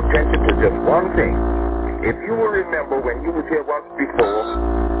call your attention to just one thing. If you will remember when you was here once before,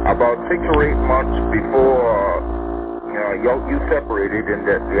 about 6 or 8 months before you separated, and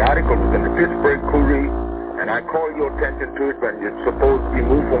the article was in the Pittsburgh Courier, and I called your attention to it when you're supposed to be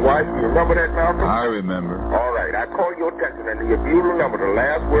moved from wife. You remember that, Malcolm? I remember. All right, I called your attention, and if you remember the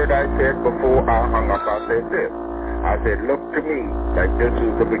last word I said before I hung up, I said this. I said, look to me like this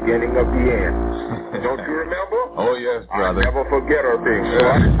is the beginning of the end. Don't you remember? Oh, yes, brother. I never forget a thing. So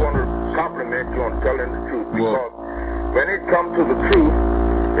I just want to compliment you on telling the truth, because when it comes to the truth,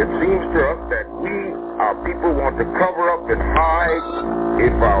 it seems to us that our people want to cover up and hide.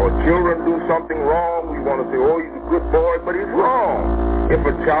 If our children do something wrong, we want to say, oh, he's a good boy, but he's wrong. If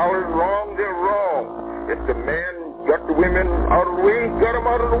a child is wrong, they're wrong. If the man got the women out of the way, he got them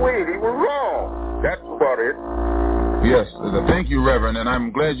out of the way. He was wrong. That's about it. Yes, thank you, Reverend, and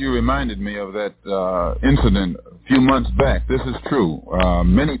I'm glad you reminded me of that incident a few months back. This is true.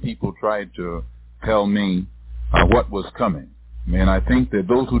 Many people tried to tell me what was coming. And I think that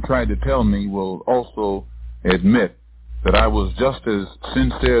those who tried to tell me will also admit that I was just as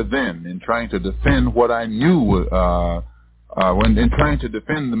sincere then in trying to defend what I knew, in trying to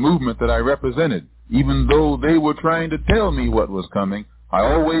defend the movement that I represented. Even though they were trying to tell me what was coming, I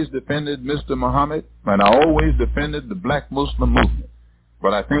always defended Mr. Muhammad, and I always defended the black Muslim movement.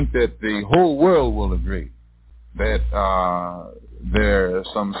 But I think that the whole world will agree that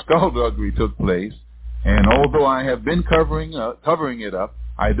some skullduggery took place. And although I have been covering it up,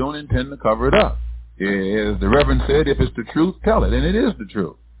 I don't intend to cover it up. As the Reverend said, if it's the truth, tell it. And it is the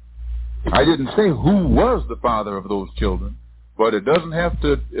truth. I didn't say who was the father of those children, but it doesn't have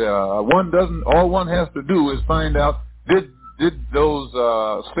to, all one has to do is find out, did those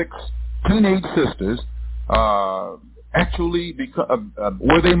 6 teenage sisters actually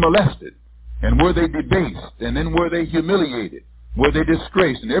were they molested? And were they debased? And then were they humiliated? Were they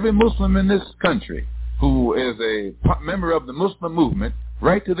disgraced? And every Muslim in this country who is a member of the Muslim movement,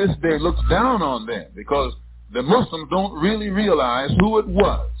 right to this day looks down on them, because the Muslims don't really realize who it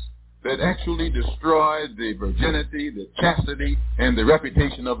was that actually destroyed the virginity, the chastity, and the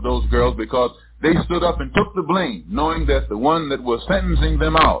reputation of those girls, because they stood up and took the blame, knowing that the one that was sentencing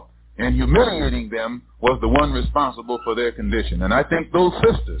them out and humiliating them was the one responsible for their condition. And I think those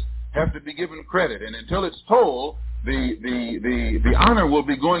sisters have to be given credit, and until it's told, the honor will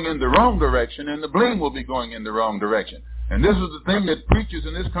be going in the wrong direction, and the blame will be going in the wrong direction. And this is the thing that preachers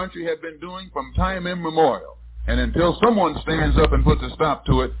in this country have been doing from time immemorial. And until someone stands up and puts a stop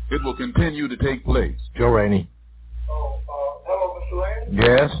to it, it will continue to take place. Joe Rainey. Hello, Mr. Rainey?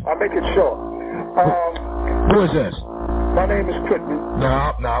 Yes? I'll make it short. Who is this? My name is Quitman.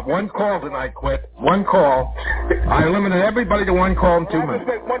 No, one call tonight, Quit. One call. I limited everybody to one call in 2 minutes. I'll just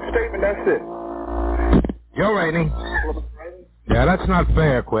make one statement, that's it. Joe Rainey. Yeah, that's not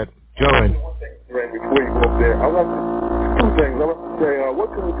fair, Quit. Joe Rainey. Before you go up there, I want two things. I want to say,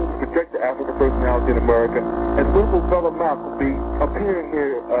 what can we do to project the African personality in America? And will Brother Malcolm be appearing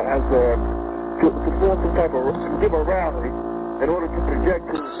here to form some type of, to give a rally in order to project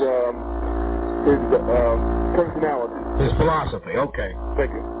his personality? His philosophy, okay.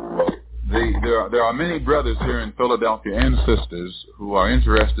 Thank you. there are many brothers here in Philadelphia and sisters who are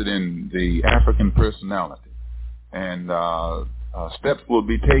interested in the African personality, and steps will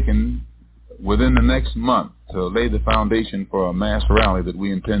be taken within the next month to lay the foundation for a mass rally that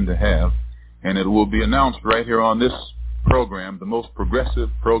we intend to have, and it will be announced right here on this program, the most progressive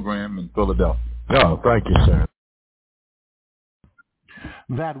program in Philadelphia. Oh, thank you, sir.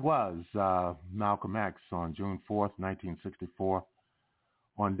 That was Malcolm X on June 4th, 1964,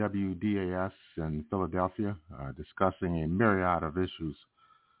 on WDAS in Philadelphia, discussing a myriad of issues.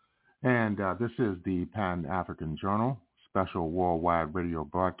 And this is the Pan-African Journal, special worldwide radio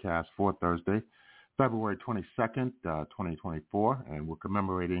broadcast for Thursday, February 22nd, 2024, and we're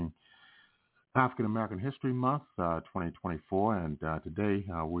commemorating African American History Month, 2024, and today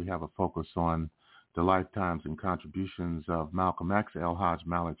we have a focus on the lifetimes and contributions of Malcolm X, El Hajj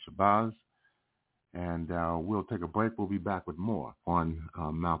Malik Shabazz, and we'll take a break. We'll be back with more on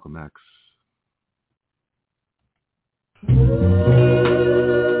Malcolm X.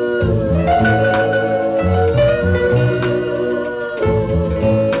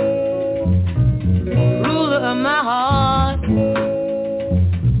 Ruler of my heart,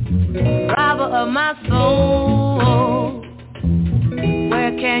 driver of my soul,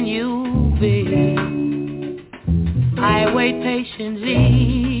 where can you be? I wait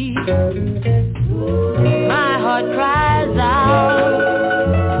patiently, my heart cries out,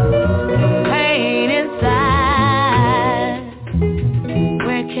 pain inside,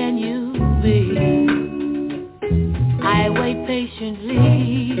 where can you be? I wait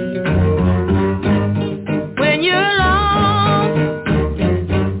patiently, when you're lost,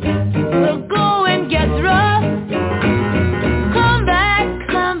 the going gets rough, come back,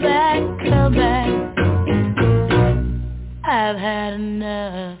 come back, come back. I've had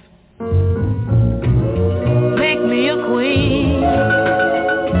enough. Make me a queen,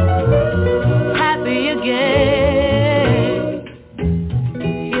 happy again.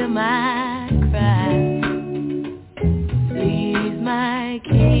 Hear my cry, please, my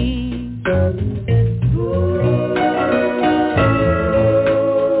king.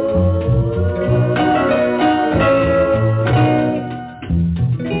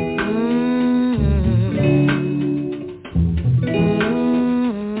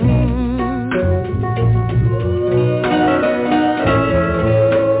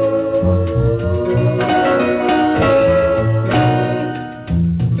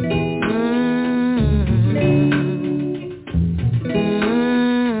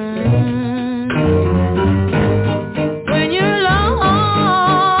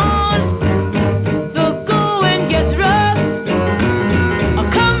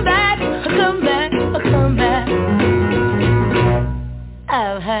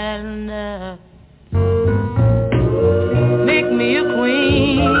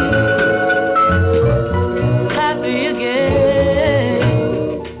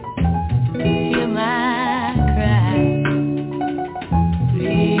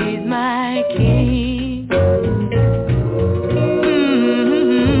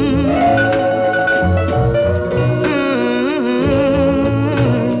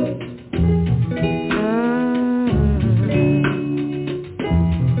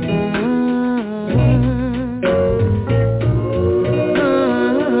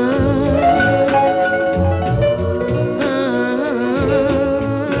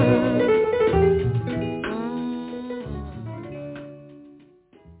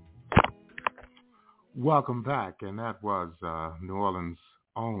 Welcome back, and that was New Orleans'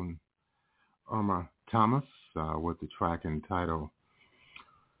 own Irma Thomas with the track entitled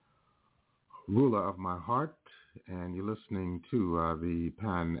Ruler of My Heart, and you're listening to the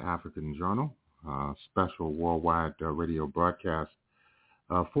Pan-African Journal, special worldwide radio broadcast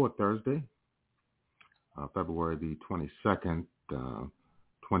for Thursday, February the 22nd,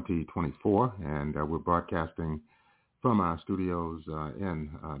 2024, and we're broadcasting from our studios in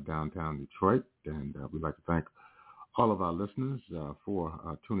downtown Detroit, and we'd like to thank all of our listeners for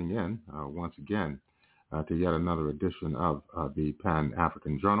tuning in once again to yet another edition of the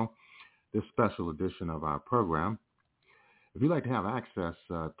Pan-African Journal, this special edition of our program. If you'd like to have access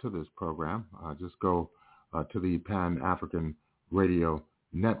to this program, just go to the Pan-African Radio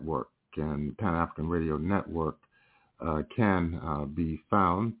Network, and Pan-African Radio Network can be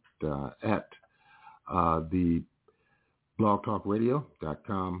found at the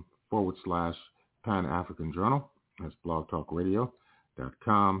blogtalkradio.com/Pan-African Journal. That's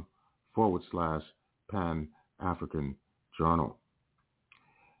blogtalkradio.com/Pan-African Journal.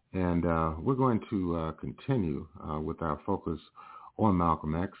 And we're going to continue with our focus on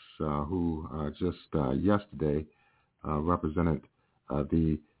Malcolm X, who just yesterday represented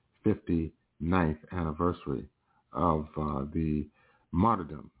the 59th anniversary of the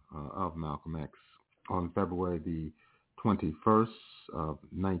martyrdom of Malcolm X on February the 21st of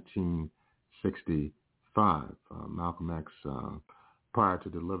 1965. Malcolm X, prior to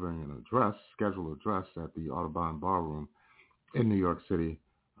delivering an scheduled address at the Audubon Ballroom in New York City,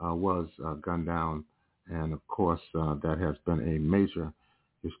 was gunned down. And of course, that has been a major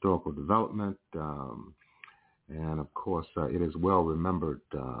historical development. And of course, it is well remembered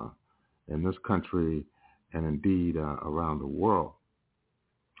in this country and indeed around the world.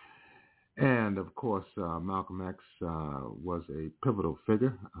 And of course, Malcolm X was a pivotal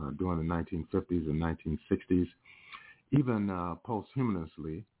figure during the 1950s and 1960s. Even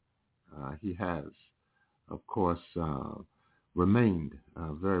posthumously, he has, of course, remained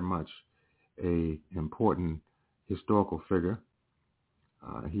very much an important historical figure.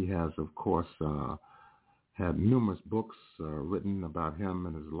 He has, of course, had numerous books written about him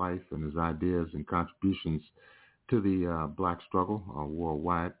and his life and his ideas and contributions to the black struggle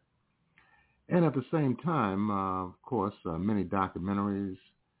worldwide. And at the same time, of course, many documentaries,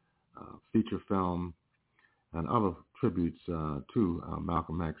 feature film, and other tributes to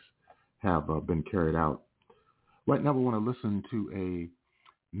Malcolm X have been carried out. Right now we want to listen to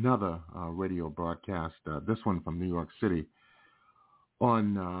another radio broadcast, this one from New York City,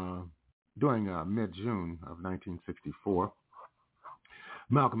 on during mid-June of 1964.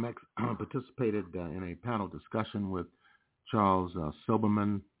 Malcolm X participated in a panel discussion with Charles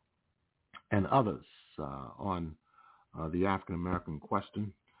Silberman and others on the African-American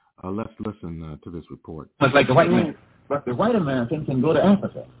question. Let's listen to this report. It's like the white man, but the white American can go to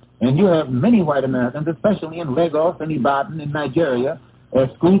Africa. And you have many white Americans, especially in Lagos and Ibadan in Nigeria, as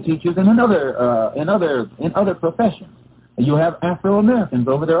school teachers and in other professions. You have Afro-Americans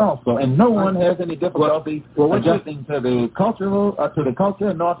over there also, and no one has any difficulty adjusting to the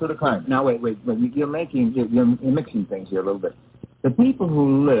culture, nor to the climate. Now, wait. You're mixing things here a little bit. The people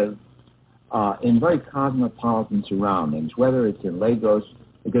who live in very cosmopolitan surroundings, whether it's in Lagos,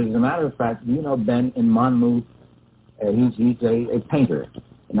 because as a matter of fact, you know Ben in Monmouth, he's a painter,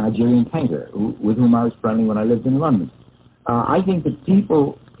 a Nigerian painter, with whom I was friendly when I lived in London. I think that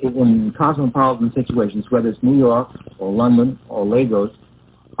people in cosmopolitan situations, whether it's New York or London or Lagos,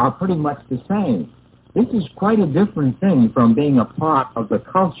 are pretty much the same. This is quite a different thing from being a part of the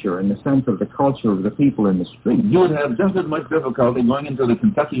culture in the sense of the culture of the people in the street. You would have just as much difficulty going into the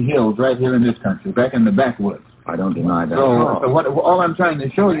Kentucky hills right here in this country, back in the backwoods. I don't deny that. So all I'm trying to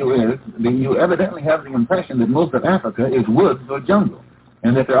show you is that you evidently have the impression that most of Africa is woods or jungle,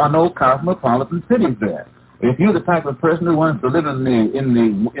 and that there are no cosmopolitan cities there. If you're the type of person who wants to live in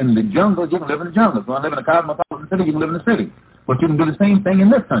the jungle, you can live in the jungle. If you want to live in a cosmopolitan city, you can live in the city. But you can do the same thing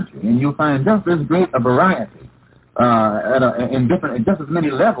in this country, and you'll find just as great a variety in just as many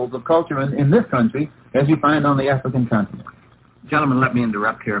levels of culture in this country as you find on the African continent. Gentlemen, let me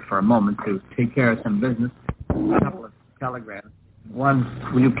interrupt here for a moment to take care of some business. A couple of telegrams. One,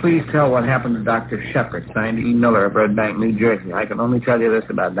 will you please tell what happened to Dr. Shepard, signed E. Miller of Red Bank, New Jersey. I can only tell you this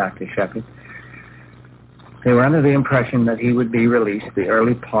about Dr. Shepard. They were under the impression that he would be released the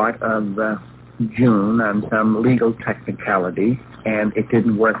early part of June on some legal technicality, and it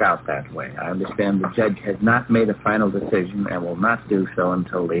didn't work out that way. I understand the judge has not made a final decision and will not do so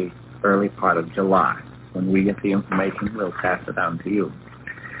until the early part of July. When we get the information, we'll pass it on to you.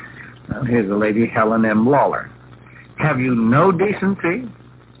 Now, here's the lady, Helen M. Lawler. Have you no decency?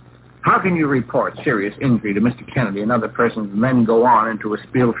 How can you report serious injury to Mr. Kennedy and other persons and then go on into a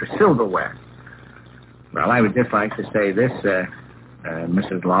spiel for silverware? Well, I would just like to say this,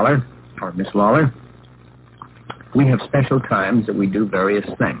 Mrs. Lawler, or Miss Lawler. We have special times that we do various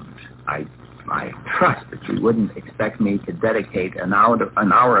things. I trust that you wouldn't expect me to dedicate an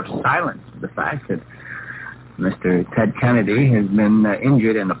hour of silence to the fact that Mr. Ted Kennedy has been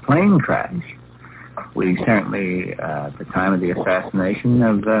injured in a plane crash. We certainly, at the time of the assassination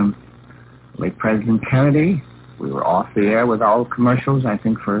of late President Kennedy, we were off the air with all commercials, I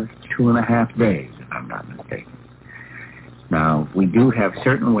think, for 2.5 days, if I'm not mistaken. Now, we do have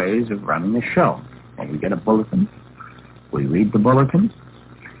certain ways of running the show. When we get a bulletin, we read the bulletin,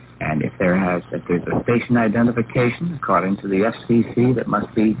 and if there's a station identification according to the FCC that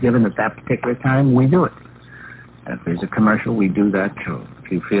must be given at that particular time, we do it. And if there's a commercial, we do that too.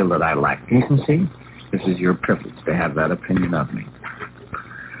 If you feel that I lack decency, this is your privilege to have that opinion of me.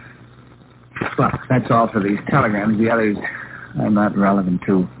 Well, that's all for these telegrams. The others are not relevant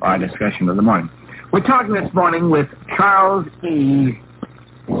to our discussion of the morning. We're talking this morning with Charles E.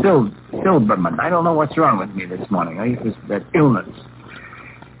 Silberman. I don't know what's wrong with me this morning. I think it's that illness.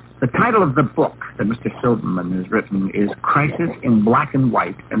 The title of the book that Mr. Silberman has written is Crisis in Black and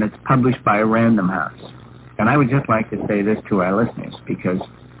White, and it's published by Random House. And I would just like to say this to our listeners, because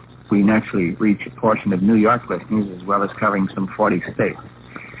we naturally reach a portion of New York listeners as well as covering some 40 states.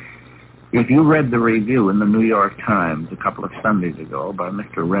 If you read the review in the New York Times a couple of Sundays ago by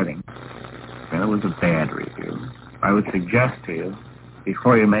Mr. Redding, and it was a bad review, I would suggest to you,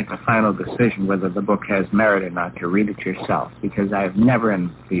 before you make a final decision whether the book has merit or not, to read it yourself, because I've never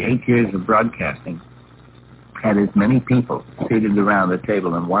in the 8 years of broadcasting had as many people seated around the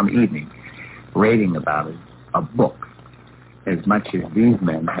table in one evening raving about a book as much as these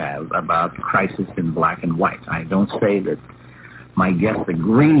men have about Crisis in Black and White. I don't say that my guests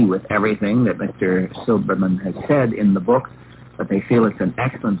agree with everything that Mr. Silberman has said in the book, but they feel it's an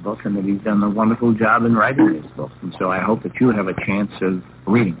excellent book and that he's done a wonderful job in writing this book. And so I hope that you have a chance of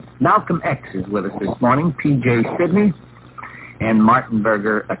reading it. Malcolm X is with us this morning, P.J. Sidney, and Martin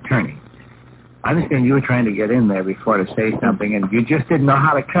Berger, attorney. I understand you were trying to get in there before to say something, and you just didn't know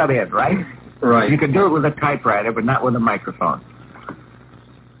how to cut in, right? Right. You could do it with a typewriter, but not with a microphone.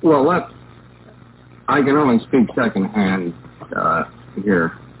 Well, I can only speak secondhand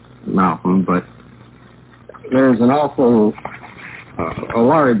here, Malcolm, but there's an a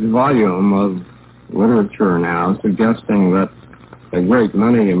large volume of literature now suggesting that a great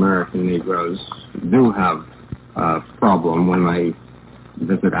many American Negroes do have a problem when they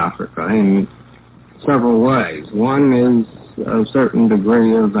visit Africa in several ways. One is a certain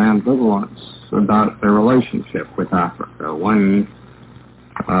degree of ambivalence about their relationship with Africa. One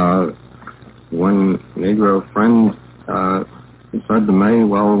Negro friend said to me,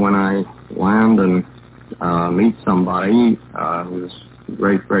 well, when I land and meet somebody whose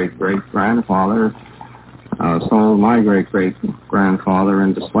great-great-great-grandfather sold my great-great-grandfather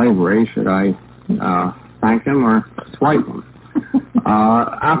into slavery, should I thank him or swipe him?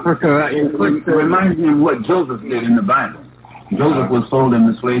 Africa reminds me of what Joseph did in the Bible. Joseph was sold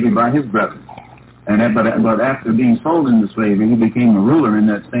into slavery by his brothers. But after being sold into slavery, he became a ruler in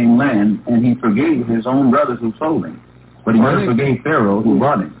that same land, and he forgave his own brothers who sold him. But he never forgave Pharaoh who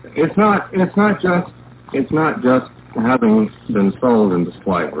bought him. It's not just having been sold into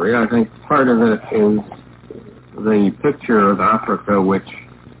slavery. I think part of it is the picture of Africa which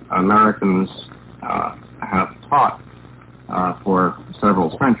Americans have taught for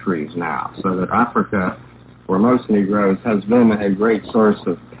several centuries now, so that Africa, for most Negroes, has been a great source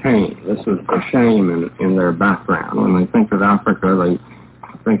of pain. This is a shame in their background. When they think of Africa, they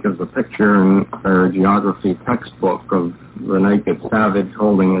think of the picture in their geography textbook of the naked savage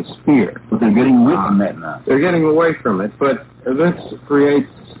holding a spear. But they're getting away from that now. They're getting away from it, but this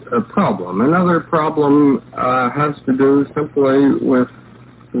creates a problem. Another problem has to do simply with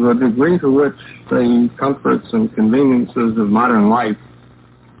the degree to which the comforts and conveniences of modern life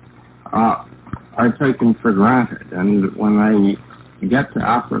are taken for granted. And when they get to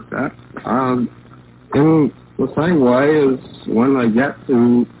Africa, in the same way as when they get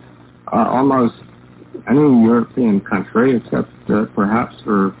to almost any European country, except perhaps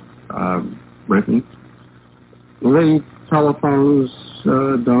for Britain, the telephones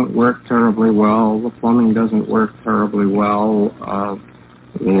don't work terribly well, the plumbing doesn't work terribly well,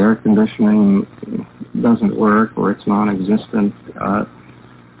 the air conditioning doesn't work or it's non-existent.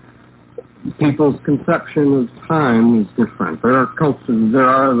 People's conception of time is different. There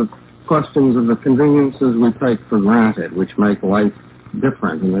are the questions of the conveniences we take for granted, which make life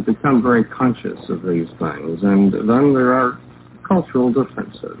different, and they become very conscious of these things. And then there are cultural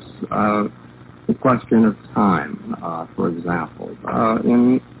differences. The question of time, for example.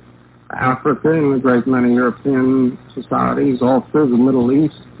 In Africa, in a great many European societies, all through the Middle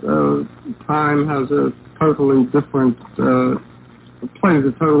East, time has a totally different, plays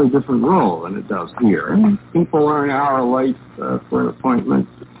a totally different role than it does here. People are an hour late for an appointment.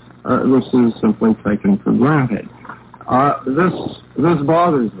 This is simply taken for granted. This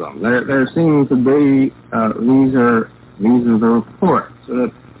bothers them. There seem to be these are the reports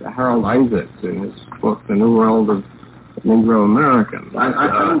that Harold Isaacs in his book The New World of Negro Americans. I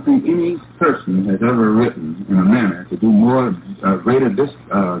don't think any person has ever written in a manner to do more greater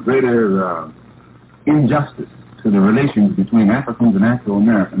injustice to the relations between Africans and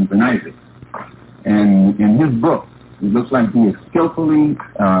Afro-Americans than Isaacs. And in his book, it looks like he is skillfully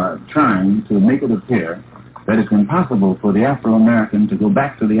trying to make it appear that it's impossible for the Afro-American to go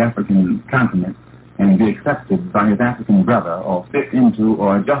back to the African continent and be accepted by his African brother or fit into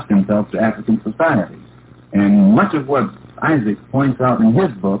or adjust himself to African society. And much of what Isaac points out in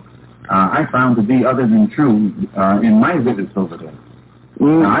his book, I found to be other than true in my visits over there.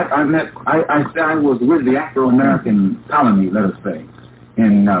 I was with the Afro-American colony, let us say,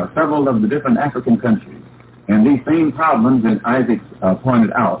 in several of the different African countries. And these same problems that Isaac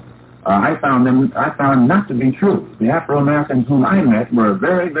pointed out, I found not to be true. The Afro-Americans whom I met were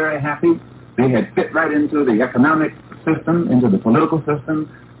very, very happy. They had fit right into the economic system, into the political system,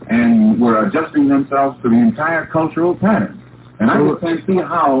 and were adjusting themselves to the entire cultural pattern. And I just can't see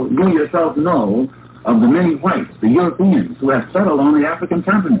how you yourself know of the many whites, the Europeans, who have settled on the African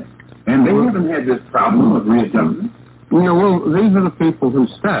continent. And they haven't had this problem of readjustment. Well, these are the people who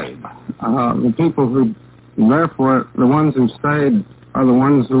stayed. The people who, therefore, the ones who stayed are the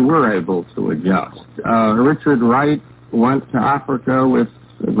ones who were able to adjust. Richard Wright went to Africa with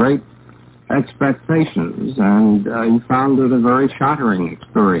great expectations, and he found it a very shattering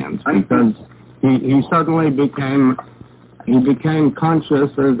experience because he suddenly became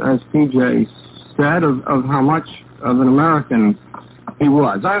conscious, as PJ said, of how much of an American he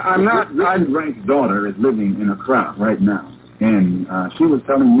was. Richard Wright's daughter is living in Accra right now, and she was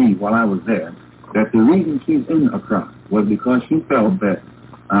telling me while I was there that the reason she's in Accra was because she felt that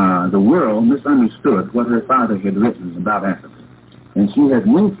the world misunderstood what her father had written about Africa. And she had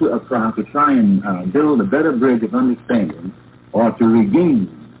moved to Accra to try and build a better bridge of understanding or to regain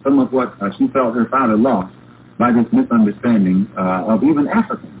some of what she felt her father lost by this misunderstanding of even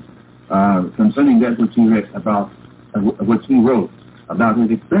Africans concerning that which he read about, what he wrote about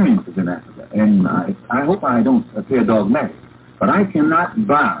his experiences in Africa. And I hope I don't appear dogmatic, but I cannot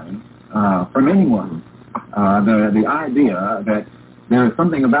buy from anyone the idea that there is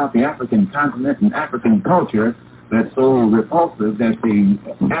something about the African continent and African culture that's so repulsive that the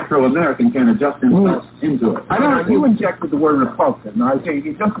Afro-American can adjust himself into it. You injected the word repulsive. Now, just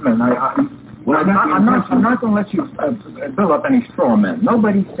a minute. I'm not going to let you build up any straw men.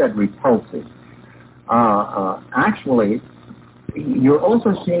 Nobody said repulsive. Actually, you're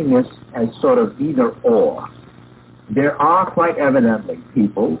also seeing this as sort of either or. There are quite evidently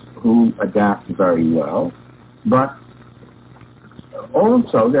people who adapt very well, but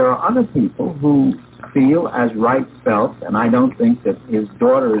also there are other people who feel as Wright felt, and I don't think that his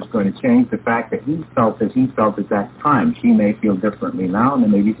daughter is going to change the fact that he felt as he felt at that time. She may feel differently now, and there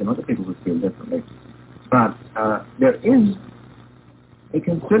may be some other people who feel differently. But there is a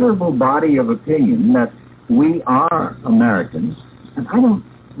considerable body of opinion that we are Americans, and I don't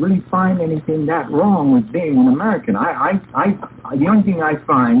really find anything that wrong with being an American. The only thing I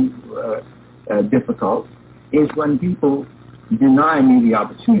find difficult is when people deny me the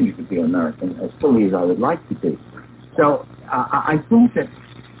opportunity to be an American as fully as I would like to be. So I think that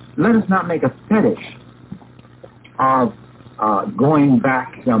let us not make a fetish of going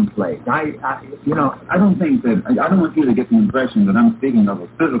back someplace. I don't think that, I don't want you to get the impression that I'm speaking of a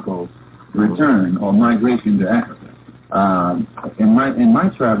physical return or migration to Africa. In my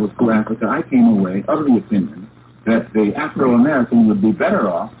travels to Africa, I came away of the opinion that the Afro-American would be better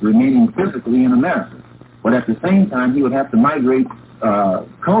off remaining physically in America. But at the same time, he would have to migrate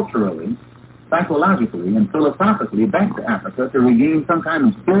culturally, psychologically, and philosophically back to Africa to regain some kind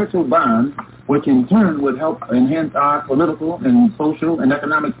of spiritual bond, which in turn would help enhance our political and social and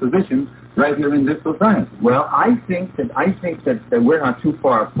economic position right here in this society. Well, I think that we're not too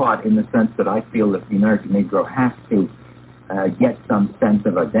far apart in the sense that I feel that the American Negro has to get some sense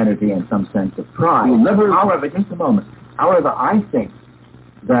of identity and some sense of pride. However, just a moment. However, I think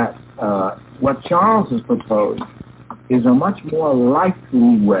that what Charles has proposed is a much more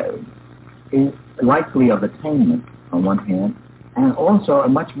likely way, likely of attainment on one hand, and also a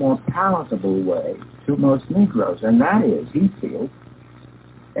much more palatable way to most Negroes. And that is, he feels,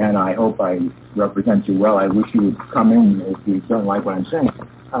 and I hope I represent you well, I wish you would come in if you don't like what I'm saying,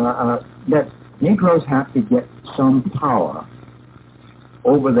 that Negroes have to get some power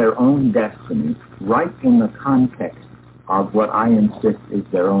over their own destiny right in the context of what I insist is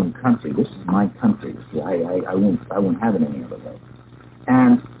their own country. This is my country. See, I won't have it any other way.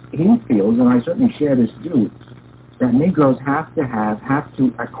 And he feels, and I certainly share this view, that Negroes have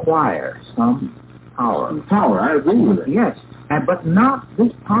to acquire some power. Some power, I agree with it. Yes, but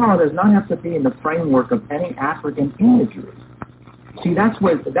this power does not have to be in the framework of any African imagery. See, that's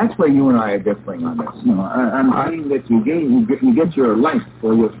where you and I are differing on this. No, I'm saying that you get your life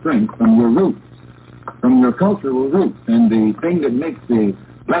or your strength from your roots, from your cultural roots. And the thing that makes the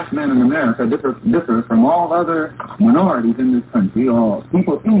black man in America differ from all other minorities in this country or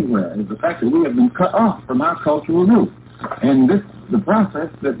people anywhere is the fact that we have been cut off from our cultural roots. And the process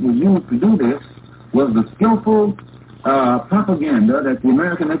that was used to do this was the skillful propaganda that the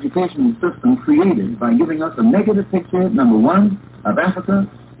American educational system created by giving us a negative picture, number one, of Africa,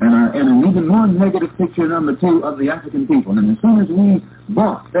 and an even more negative picture, number two, of the African people. And as soon as we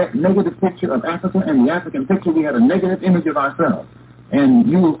bought that negative picture of Africa and the African picture, we had a negative image of ourselves. And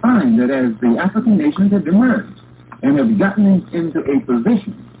you will find that as the African nations have emerged and have gotten into a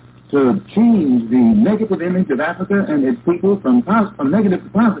position to change the negative image of Africa and its people from negative to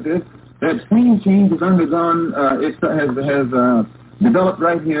positive, that same change has undergone, has developed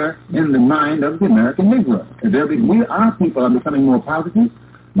right here in the mind of the American Negro. Our people are becoming more positive,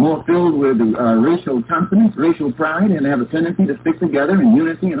 more filled with racial confidence, racial pride, and have a tendency to stick together in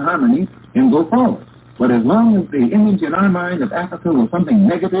unity and harmony and go forward. But as long as the image in our mind of Africa was something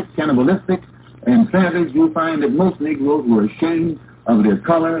negative, cannibalistic, and savage, you'll find that most Negroes were ashamed of their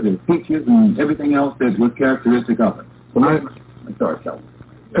color, their features, and everything else that was characteristic of it. I'm sorry, Kelly.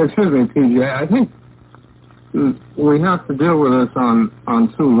 Excuse me, PJ. I think we have to deal with this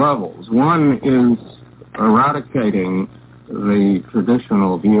on two levels. One is eradicating the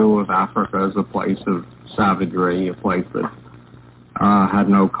traditional view of Africa as a place of savagery, a place that had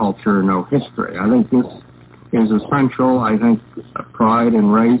no culture, no history. I think this is essential. I think pride in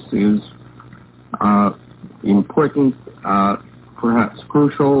race is important, perhaps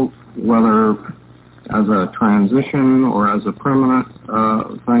crucial, whether as a transition or as a permanent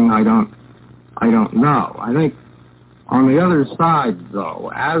thing, I don't know. I think on the other side,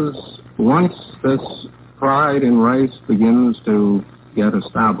 though, once this pride in race begins to get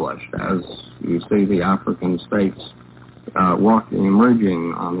established, as you see the African states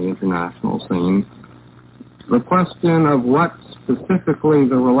emerging on the international scene, the question of what specifically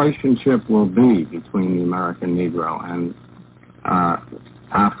the relationship will be between the American Negro and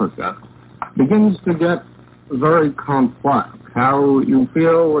Africa begins to get very complex. How you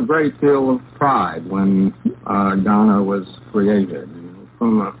feel a great deal of pride when Ghana was created,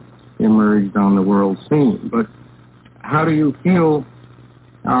 Nkrumah emerged on the world scene. But how do you feel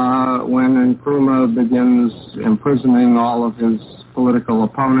when Nkrumah begins imprisoning all of his political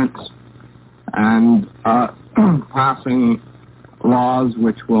opponents and passing laws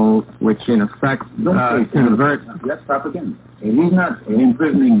which in effect convert? Let's stop again. He's not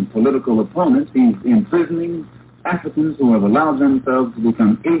imprisoning political opponents. He's imprisoning Africans who have allowed themselves to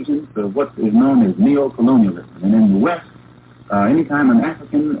become agents of what is known as neo-colonialism. And in the West, anytime an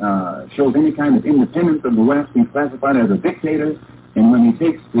African shows any kind of independence of the West, he's classified as a dictator. And when he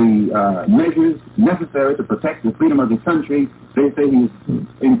takes the measures necessary to protect the freedom of the country, they say he's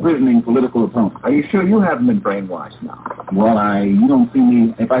imprisoning political opponents. Are you sure you haven't been brainwashed now? Well, you don't see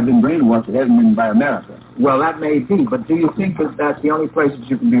me. If I've been brainwashed, it hasn't been by America. Well, that may be, but do you think that that's the only place that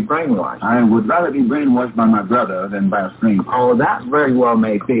you can be brainwashed? I would rather be brainwashed by my brother than by a stranger. Oh, that very well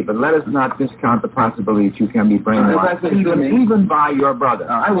may be, but let us not discount the possibility that you can be brainwashed, even by your brother.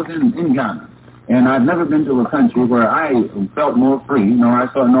 I was in Ghana. And I've never been to a country where I felt more free, where I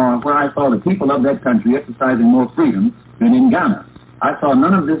saw the people of that country exercising more freedom than in Ghana. I saw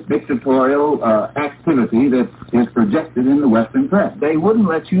none of this dictatorial activity that is projected in the Western press. They wouldn't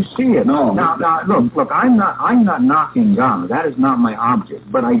let you see it. No. Now, look. I'm not knocking Ghana. That is not my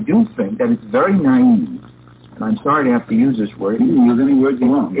object. But I do think that it's very naive, and I'm sorry to have to use this word. You can use any word you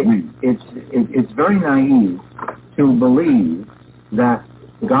want. It's very naive to believe that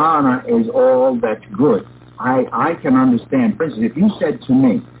Ghana is all that's good. I can understand. For instance, if you said to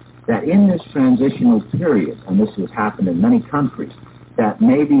me that in this transitional period, and this has happened in many countries, that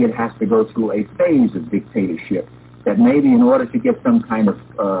maybe it has to go through a phase of dictatorship, that maybe in order to get some kind of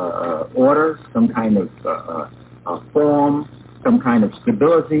order, some kind of form, some kind of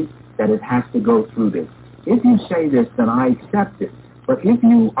stability, that it has to go through this. If you say this, then I accept it. But if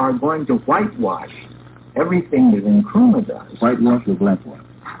you are going to whitewash everything that Nkrumah does... Whitewash or blackwash?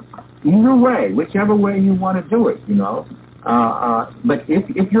 Either way, whichever way you want to do it, But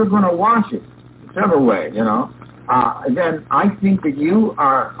if you're going to wash it, whichever way, then I think that you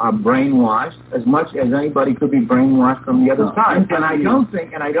are brainwashed as much as anybody could be brainwashed from the other side. And I don't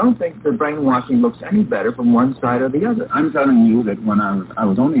think the brainwashing looks any better from one side or the other. I'm telling you that when I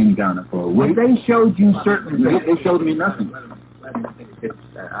was only in Ghana for a week. Well, they showed you certain things. They showed me nothing.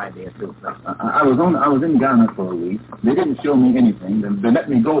 Idea too. I was in Ghana for a week. They didn't show me anything. They let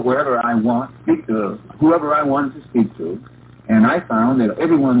me go wherever I want, speak to whoever I wanted to speak to, and I found that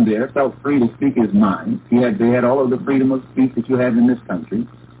everyone there felt free to speak his mind. They had all of the freedom of speech that you have in this country.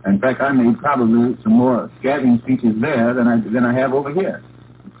 In fact, I made probably some more scathing speeches there than I have over here.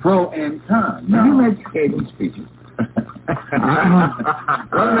 Pro and con. Now, you made scathing speeches.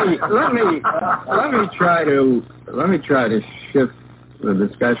 Let me try to shift the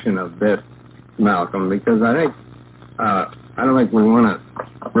discussion a bit, Malcolm, because I don't think we want to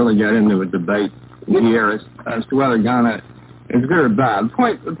really get into a debate here as to whether Ghana is good or bad.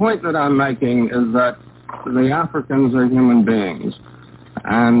 The point that I'm making is that the Africans are human beings,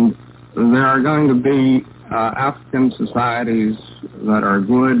 and there are going to be African societies that are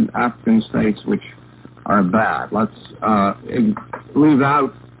good, African states which are bad. Let's leave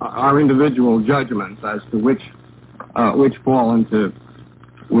out our individual judgments as to which fall into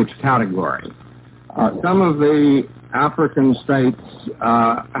which category. Some of the African states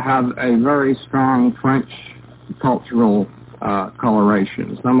have a very strong French cultural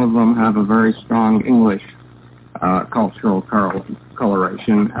coloration. Some of them have a very strong English cultural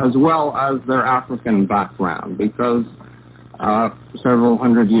coloration, as well as their African background, because several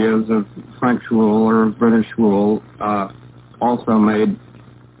hundred years of French rule or British rule also made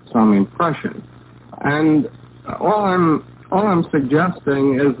some impression. And all I'm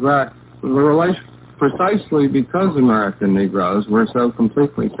suggesting is that the relation, precisely because American Negroes were so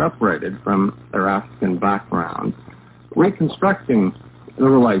completely separated from their African background, reconstructing the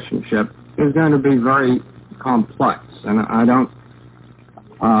relationship is going to be very complex, and I don't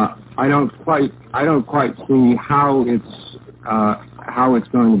quite see how it's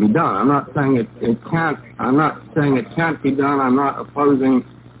going to be done. I'm not saying it can't be done. I'm not opposing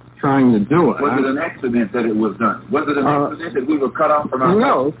trying to do it. Was it an accident that it was done? Was it an accident that we were cut off from our?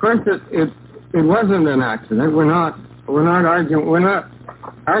 No, of course it wasn't an accident. We're not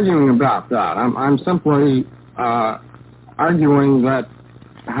arguing about that. I'm simply arguing that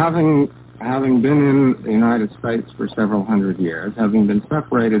having been in the United States for several hundred years, having been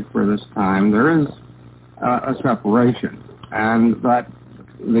separated for this time, there is a separation, and that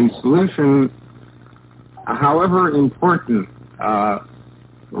the solution, however important,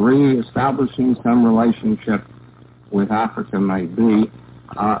 re-establishing some relationship with Africa may be,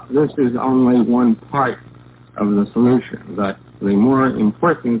 this is only one part of the solution. That the more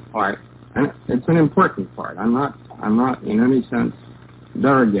important part, and it's an important part, I'm not in any sense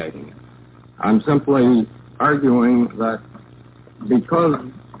derogating it. I'm simply arguing that because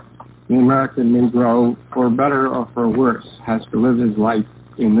the American Negro, for better or for worse, has to live his life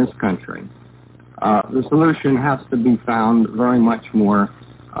in this country, the solution has to be found very much more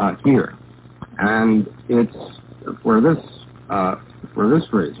here. And it's for this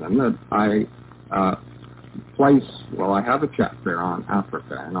reason that I I have a chapter on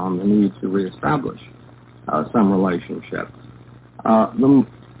Africa and on the need to reestablish some relationship.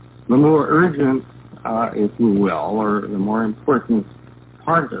 The more urgent, if you will, or the more important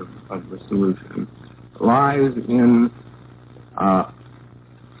part of the solution lies in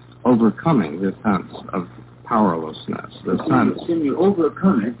overcoming the sense of powerlessness. Can you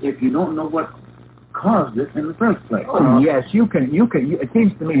overcome it if you don't know what caused it in the first place? Oh, yes, you can. It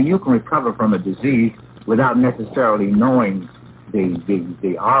seems to me you can recover from a disease without necessarily knowing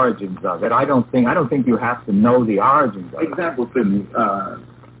the origins of it. I don't think you have to know the origins of it. Example, Sidney.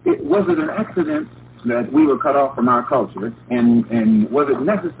 Was it an accident that we were cut off from our culture, and was it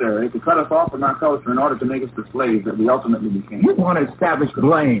necessary to cut us off from our culture in order to make us the slaves that we ultimately became? You want to establish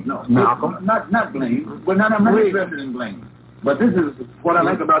blame, no, Malcolm. Not blame. I'm not interested in blame. But this is what I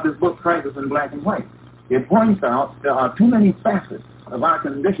like about this book, Crisis in Black and White. It points out there are too many facets of our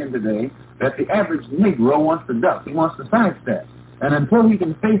condition today that the average Negro wants to duck. He wants to sidestep. And until we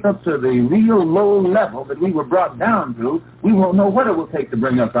can face up to the real low level that we were brought down to, we won't know what it will take to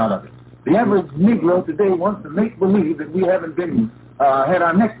bring us out of it. The average Negro today wants to make believe that we haven't been had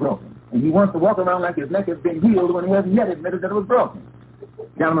our neck broken. And he wants to walk around like his neck has been healed when he hasn't yet admitted that it was broken.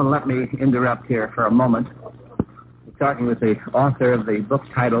 Gentlemen, let me interrupt here for a moment. We're talking with the author of the book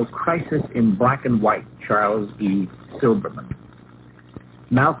titled Crisis in Black and White, Charles E. Silberman.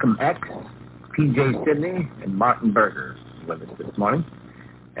 Malcolm X, P.J. Sidney, and Martin Berger with us this morning.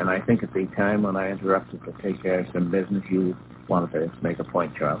 And I think at the time when I interrupted to take care of some business, you wanted to make a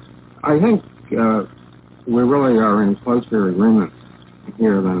point, Charles. I think we really are in closer agreement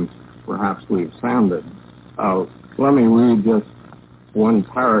here than perhaps we've sounded. Let me read just one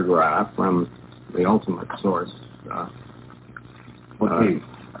paragraph from the ultimate source.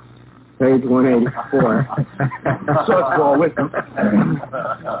 Page 184. Source go with them.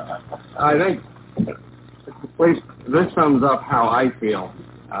 I think at least this sums up how I feel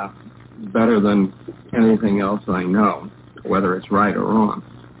better than anything else I know, whether it's right or wrong.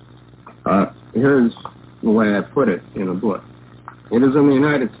 Here's the way I put it in a book. It is in the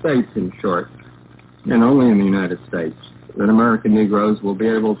United States, in short, and only in the United States, that American Negroes will be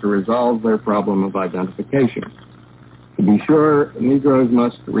able to resolve their problem of identification. To be sure, Negroes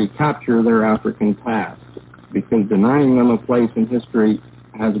must recapture their African past, because denying them a place in history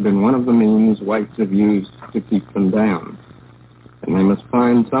has been one of the means whites have used to keep them down. And they must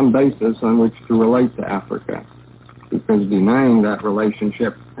find some basis on which to relate to Africa, because denying that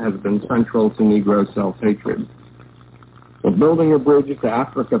relationship has been central to Negro self-hatred. But building a bridge to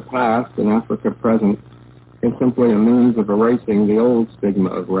Africa past and Africa present is simply a means of erasing the old stigma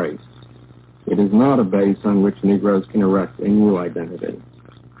of race. It is not a base on which Negroes can erect a new identity.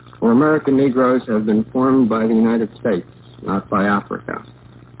 For American Negroes have been formed by the United States, not by Africa.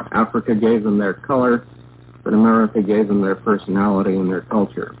 Africa gave them their color, but America gave them their personality and their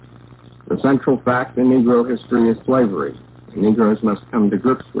culture. The central fact in Negro history is slavery. Negroes must come to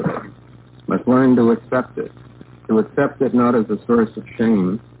grips with it, must learn to accept it not as a source of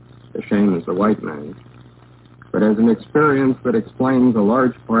shame, the shame is the white man, but as an experience that explains a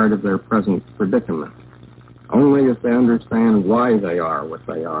large part of their present predicament. Only if they understand why they are what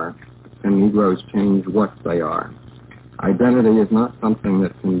they are can Negroes change what they are. Identity is not something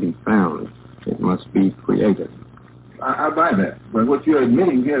that can be found. It must be created. I buy that. But what you're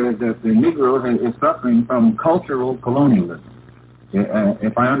admitting here is that the Negro is suffering from cultural colonialism.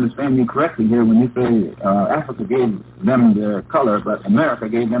 If I understand you correctly here, when you say Africa gave them their color, but America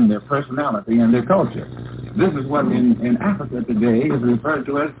gave them their personality and their culture. This is what in Africa today is referred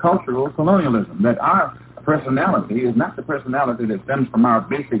to as cultural colonialism, that our personality is not the personality that stems from our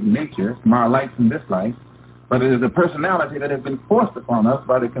basic nature, from our likes and dislikes, but it is a personality that has been forced upon us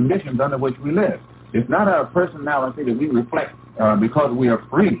by the conditions under which we live. It's not a personality that we reflect because we are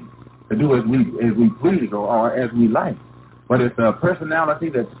free to do as we please or as we like, but it's a personality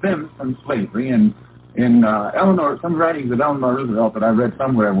that stems from slavery. And in some writings of Eleanor Roosevelt that I read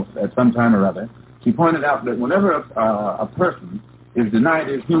somewhere at some time or other, she pointed out that whenever a person is denied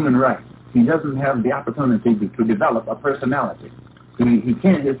his human rights, he doesn't have the opportunity to develop a personality. He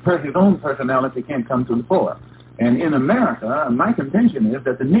can't. His own personality can't come to the fore. And in America, my contention is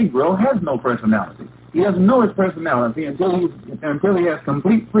that the Negro has no personality. He doesn't know his personality until he has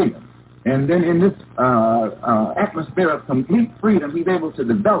complete freedom. And then in this atmosphere of complete freedom, he's able to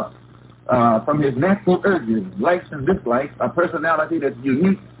develop from his natural urges, likes and dislikes, a personality that's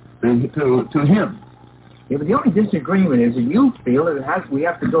unique to him. Yeah, but the only disagreement is that you feel that we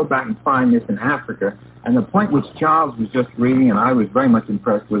have to go back and find this in Africa. And the point which Charles was just reading, and I was very much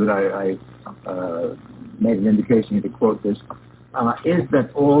impressed with it, I made an indication to quote this, is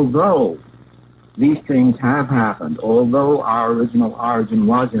that although these things have happened, although our original origin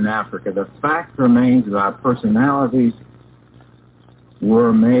was in Africa, the fact remains that our personalities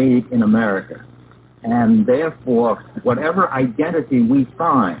were made in America. And therefore, whatever identity we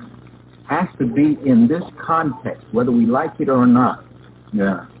find has to be in this context, whether we like it or not.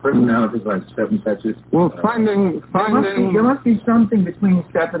 Yeah, personalities like Stephen Fetchit. Well, finding there must be something between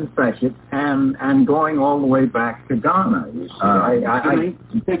Stephen Fetchit and going all the way back to Ghana. You see,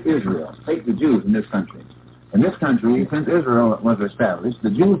 you take Israel, take the Jews in this country. In this country, since Israel was established,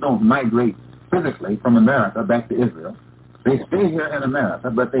 the Jews don't migrate physically from America back to Israel. They stay here in America,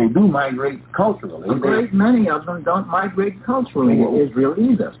 but they do migrate culturally. A great many of them don't migrate culturally to Israel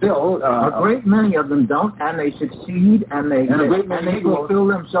either. Still, a great many of them don't, and they succeed, and they fulfill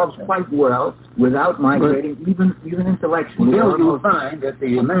themselves quite well without migrating, even intellectually. Still, you'll find that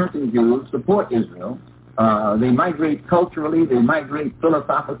the American Jews support Israel. They migrate culturally, they migrate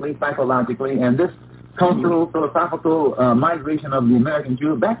philosophically, psychologically, and this cultural, philosophical migration of the American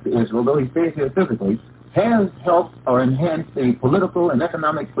Jew back to Israel, though he stays here physically, has helped or enhanced the political and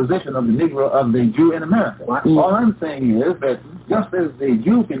economic position of the Negro, of the Jew in America. All I'm saying is that just as the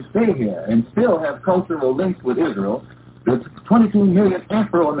Jew can stay here and still have cultural links with Israel, the 22 million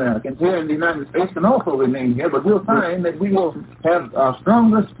Afro-Americans here in the United States can also remain here, but we'll find that we will have a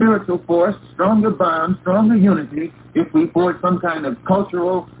stronger spiritual force, stronger bonds, stronger unity if we forge some kind of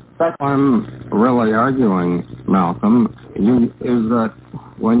cultural... I'm really arguing, Malcolm, is that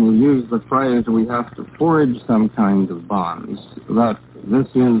when you use the phrase we have to forge some kind of bonds, that this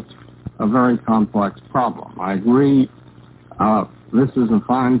is a very complex problem. I agree this is a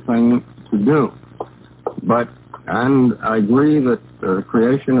fine thing to do, and I agree that the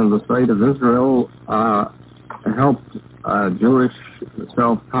creation of the State of Israel helped Jewish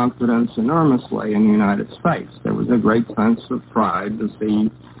self-confidence enormously in the United States. There was a great sense of pride to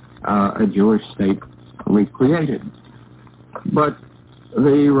see a Jewish state recreated. But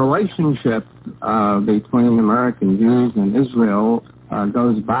the relationship between American Jews and Israel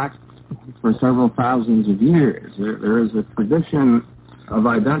goes back for several thousands of years. There is a tradition of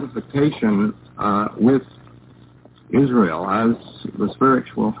identification with Israel as the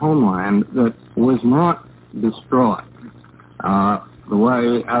spiritual homeland that was not destroyed the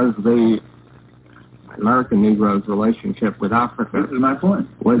way as the American Negro's relationship with Africa. This is my point.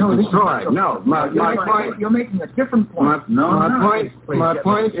 Was destroyed. No, my point. You're making a different point. My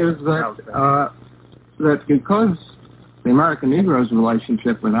point is that that because the American Negro's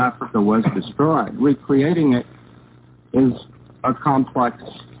relationship with Africa was destroyed, recreating it is a complex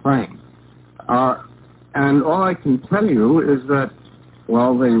thing. And all I can tell you is that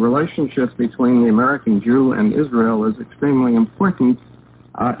while the relationship between the American Jew and Israel is extremely important,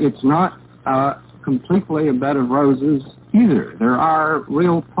 it's not completely a bed of roses either. There are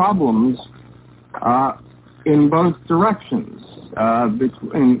real problems in both directions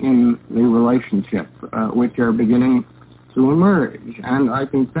in the relationship, which are beginning to emerge. And I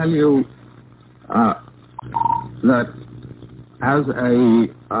can tell you that as a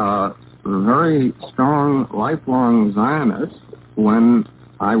very strong, lifelong Zionist, when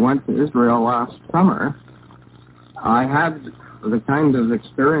I went to Israel last summer, I had the kind of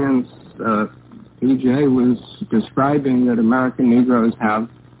experience PJ was describing that American Negroes have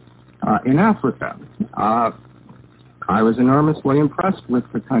in Africa. I was enormously impressed with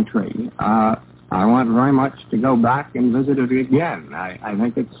the country. I want very much to go back and visit it again. I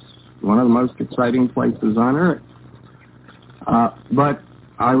think it's one of the most exciting places on earth. But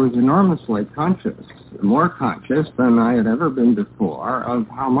I was enormously conscious, more conscious than I had ever been before, of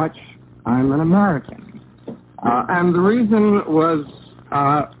how much I'm an American. And the reason was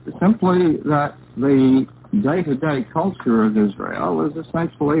simply that the day-to-day culture of Israel is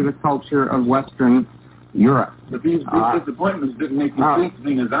essentially the culture of Western Europe. But these disappointments didn't make you think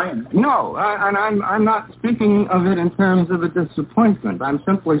being a Zionist. No, and I'm not speaking of it in terms of a disappointment. I'm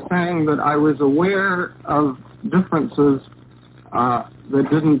simply saying that I was aware of differences that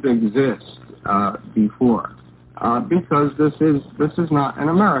didn't exist before, because this is not an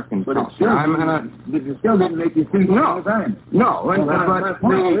American culture. It still didn't make you think being a Zionist. No, but the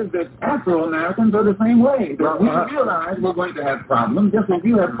point is that Afro-Americans are the same way. But we realize we're going to have problems, just as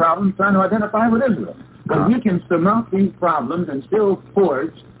you have problems trying to identify with Israel. But we can surmount these problems and still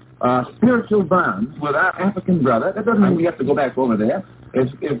forge spiritual bonds with our African brother. That doesn't mean we have to go back over there.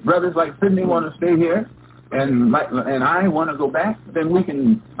 If brothers like Sidney want to stay here, and I want to go back, then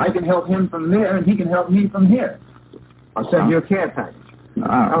I can help him from there, and he can help me from here. I'll send you a care package.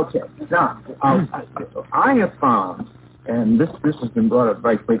 Okay. Now, I have found, and this has been brought up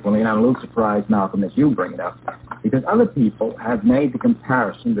very frequently, and I'm a little surprised, Malcolm, that you bring it up, because other people have made the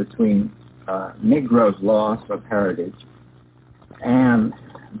comparison between Negroes' loss of heritage and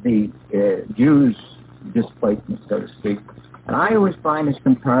the Jews' displacement, so to speak. And I always find this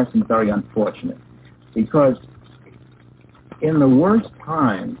comparison very unfortunate, because in the worst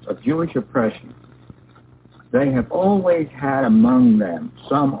times of Jewish oppression, they have always had among them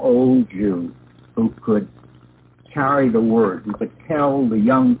some old Jew who could carry the word, who could tell the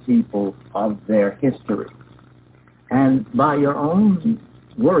young people of their history. And by your own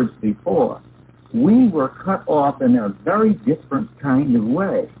words before, we were cut off in a very different kind of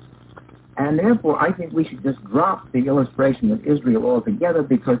way. And therefore, I think we should just drop the illustration of Israel altogether,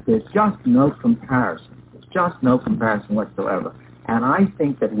 because there's just no comparison. There's just no comparison whatsoever. And I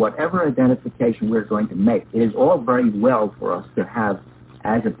think that whatever identification we're going to make, it is all very well for us to have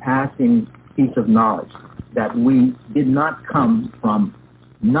as a passing piece of knowledge that we did not come from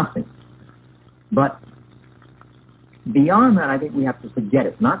nothing. But beyond that, I think we have to forget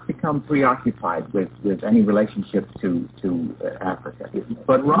it, not become preoccupied with any relationship to Africa,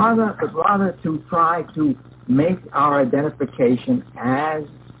 but rather to try to make our identification as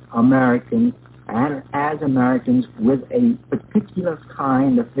Americans and as Americans with a particular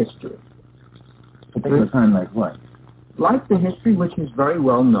kind of history. Particular kind like what? Like the history which is very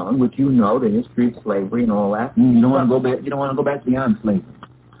well known, which you know, the history of slavery and all that. You don't want to go back. You don't want to go back beyond slavery.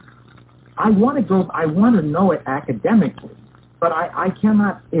 I want to know it academically, but I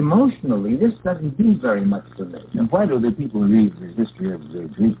cannot emotionally. This doesn't do very much to me. And why do the people read the history of the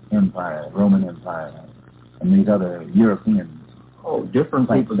Greek Empire, Roman Empire, and these other European? Oh, different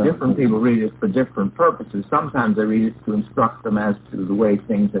people read it for different purposes. Sometimes they read it to instruct them as to the way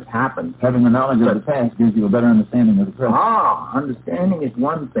things have happened. Having a knowledge of the past gives you a better understanding of the present. Understanding is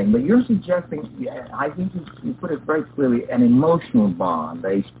one thing, but you're suggesting, I think you put it very clearly, an emotional bond,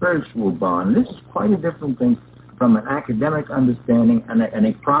 a spiritual bond. This is quite a different thing from an academic understanding and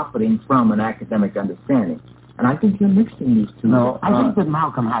a profiting from an academic understanding. And I think you're mixing these two. No, I think that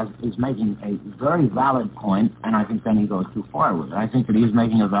Malcolm is making a very valid point, and I think then he goes too far with it. I think that he's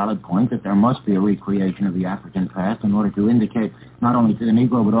making a valid point that there must be a recreation of the African past in order to indicate not only to the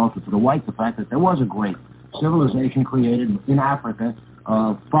Negro but also to the white the fact that there was a great civilization created in Africa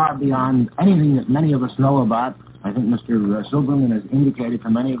far beyond anything that many of us know about. I think Mr. Silberman has indicated to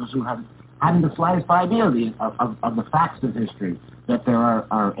many of us who haven't the slightest idea of the facts of history, that there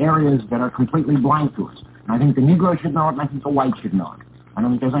are areas that are completely blank to us. And I think the Negro should know it, and I think the white should know it. I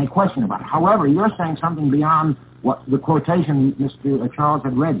don't think there's any question about it. However, you're saying something beyond what the quotation Mr. Charles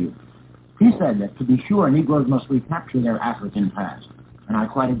had read you. He said that, to be sure, Negroes must recapture their African past. And I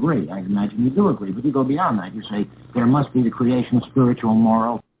quite agree. I imagine you do agree. But you go beyond that. You say there must be the creation of spiritual,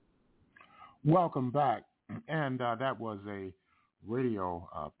 moral. Welcome back. And that was a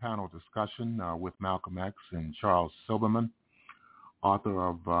radio panel discussion with Malcolm X and Charles Silberman, author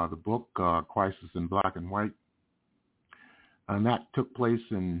of the book Crisis in Black and White. And that took place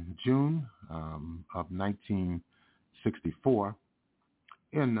in June of 1964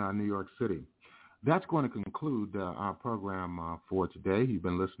 in New York City. That's going to conclude our program for today. You've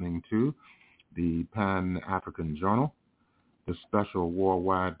been listening to the Pan-African Journal, the special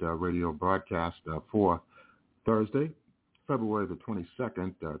worldwide radio broadcast for Thursday, February the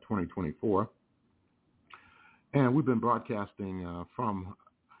 22nd, 2024. And we've been broadcasting from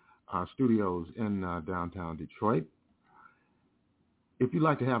our studios in downtown Detroit. If you'd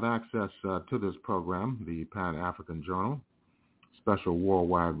like to have access to this program, the Pan-African Journal, special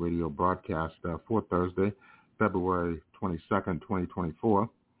worldwide radio broadcast for Thursday, February 22nd, 2024,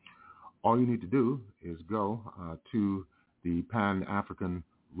 all you need to do is go to the Pan-African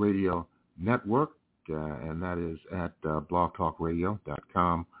Radio Network, and that is at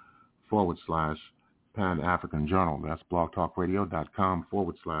blogtalkradio.com/Pan-African Journal. That's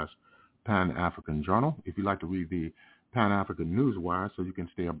blogtalkradio.com/Pan-African Journal. If you'd like to read the Pan-African Newswire so you can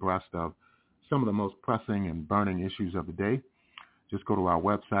stay abreast of some of the most pressing and burning issues of the day, just go to our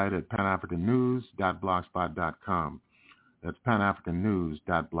website at panafricannews.blogspot.com. That's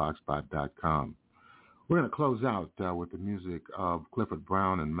panafricannews.blogspot.com. We're going to close out with the music of Clifford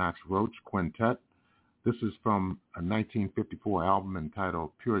Brown and Max Roach Quintet. This is from a 1954 album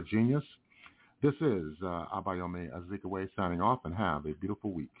entitled Pure Genius. This is Abayomi Azikiwe signing off, and have a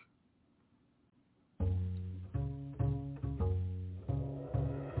beautiful week.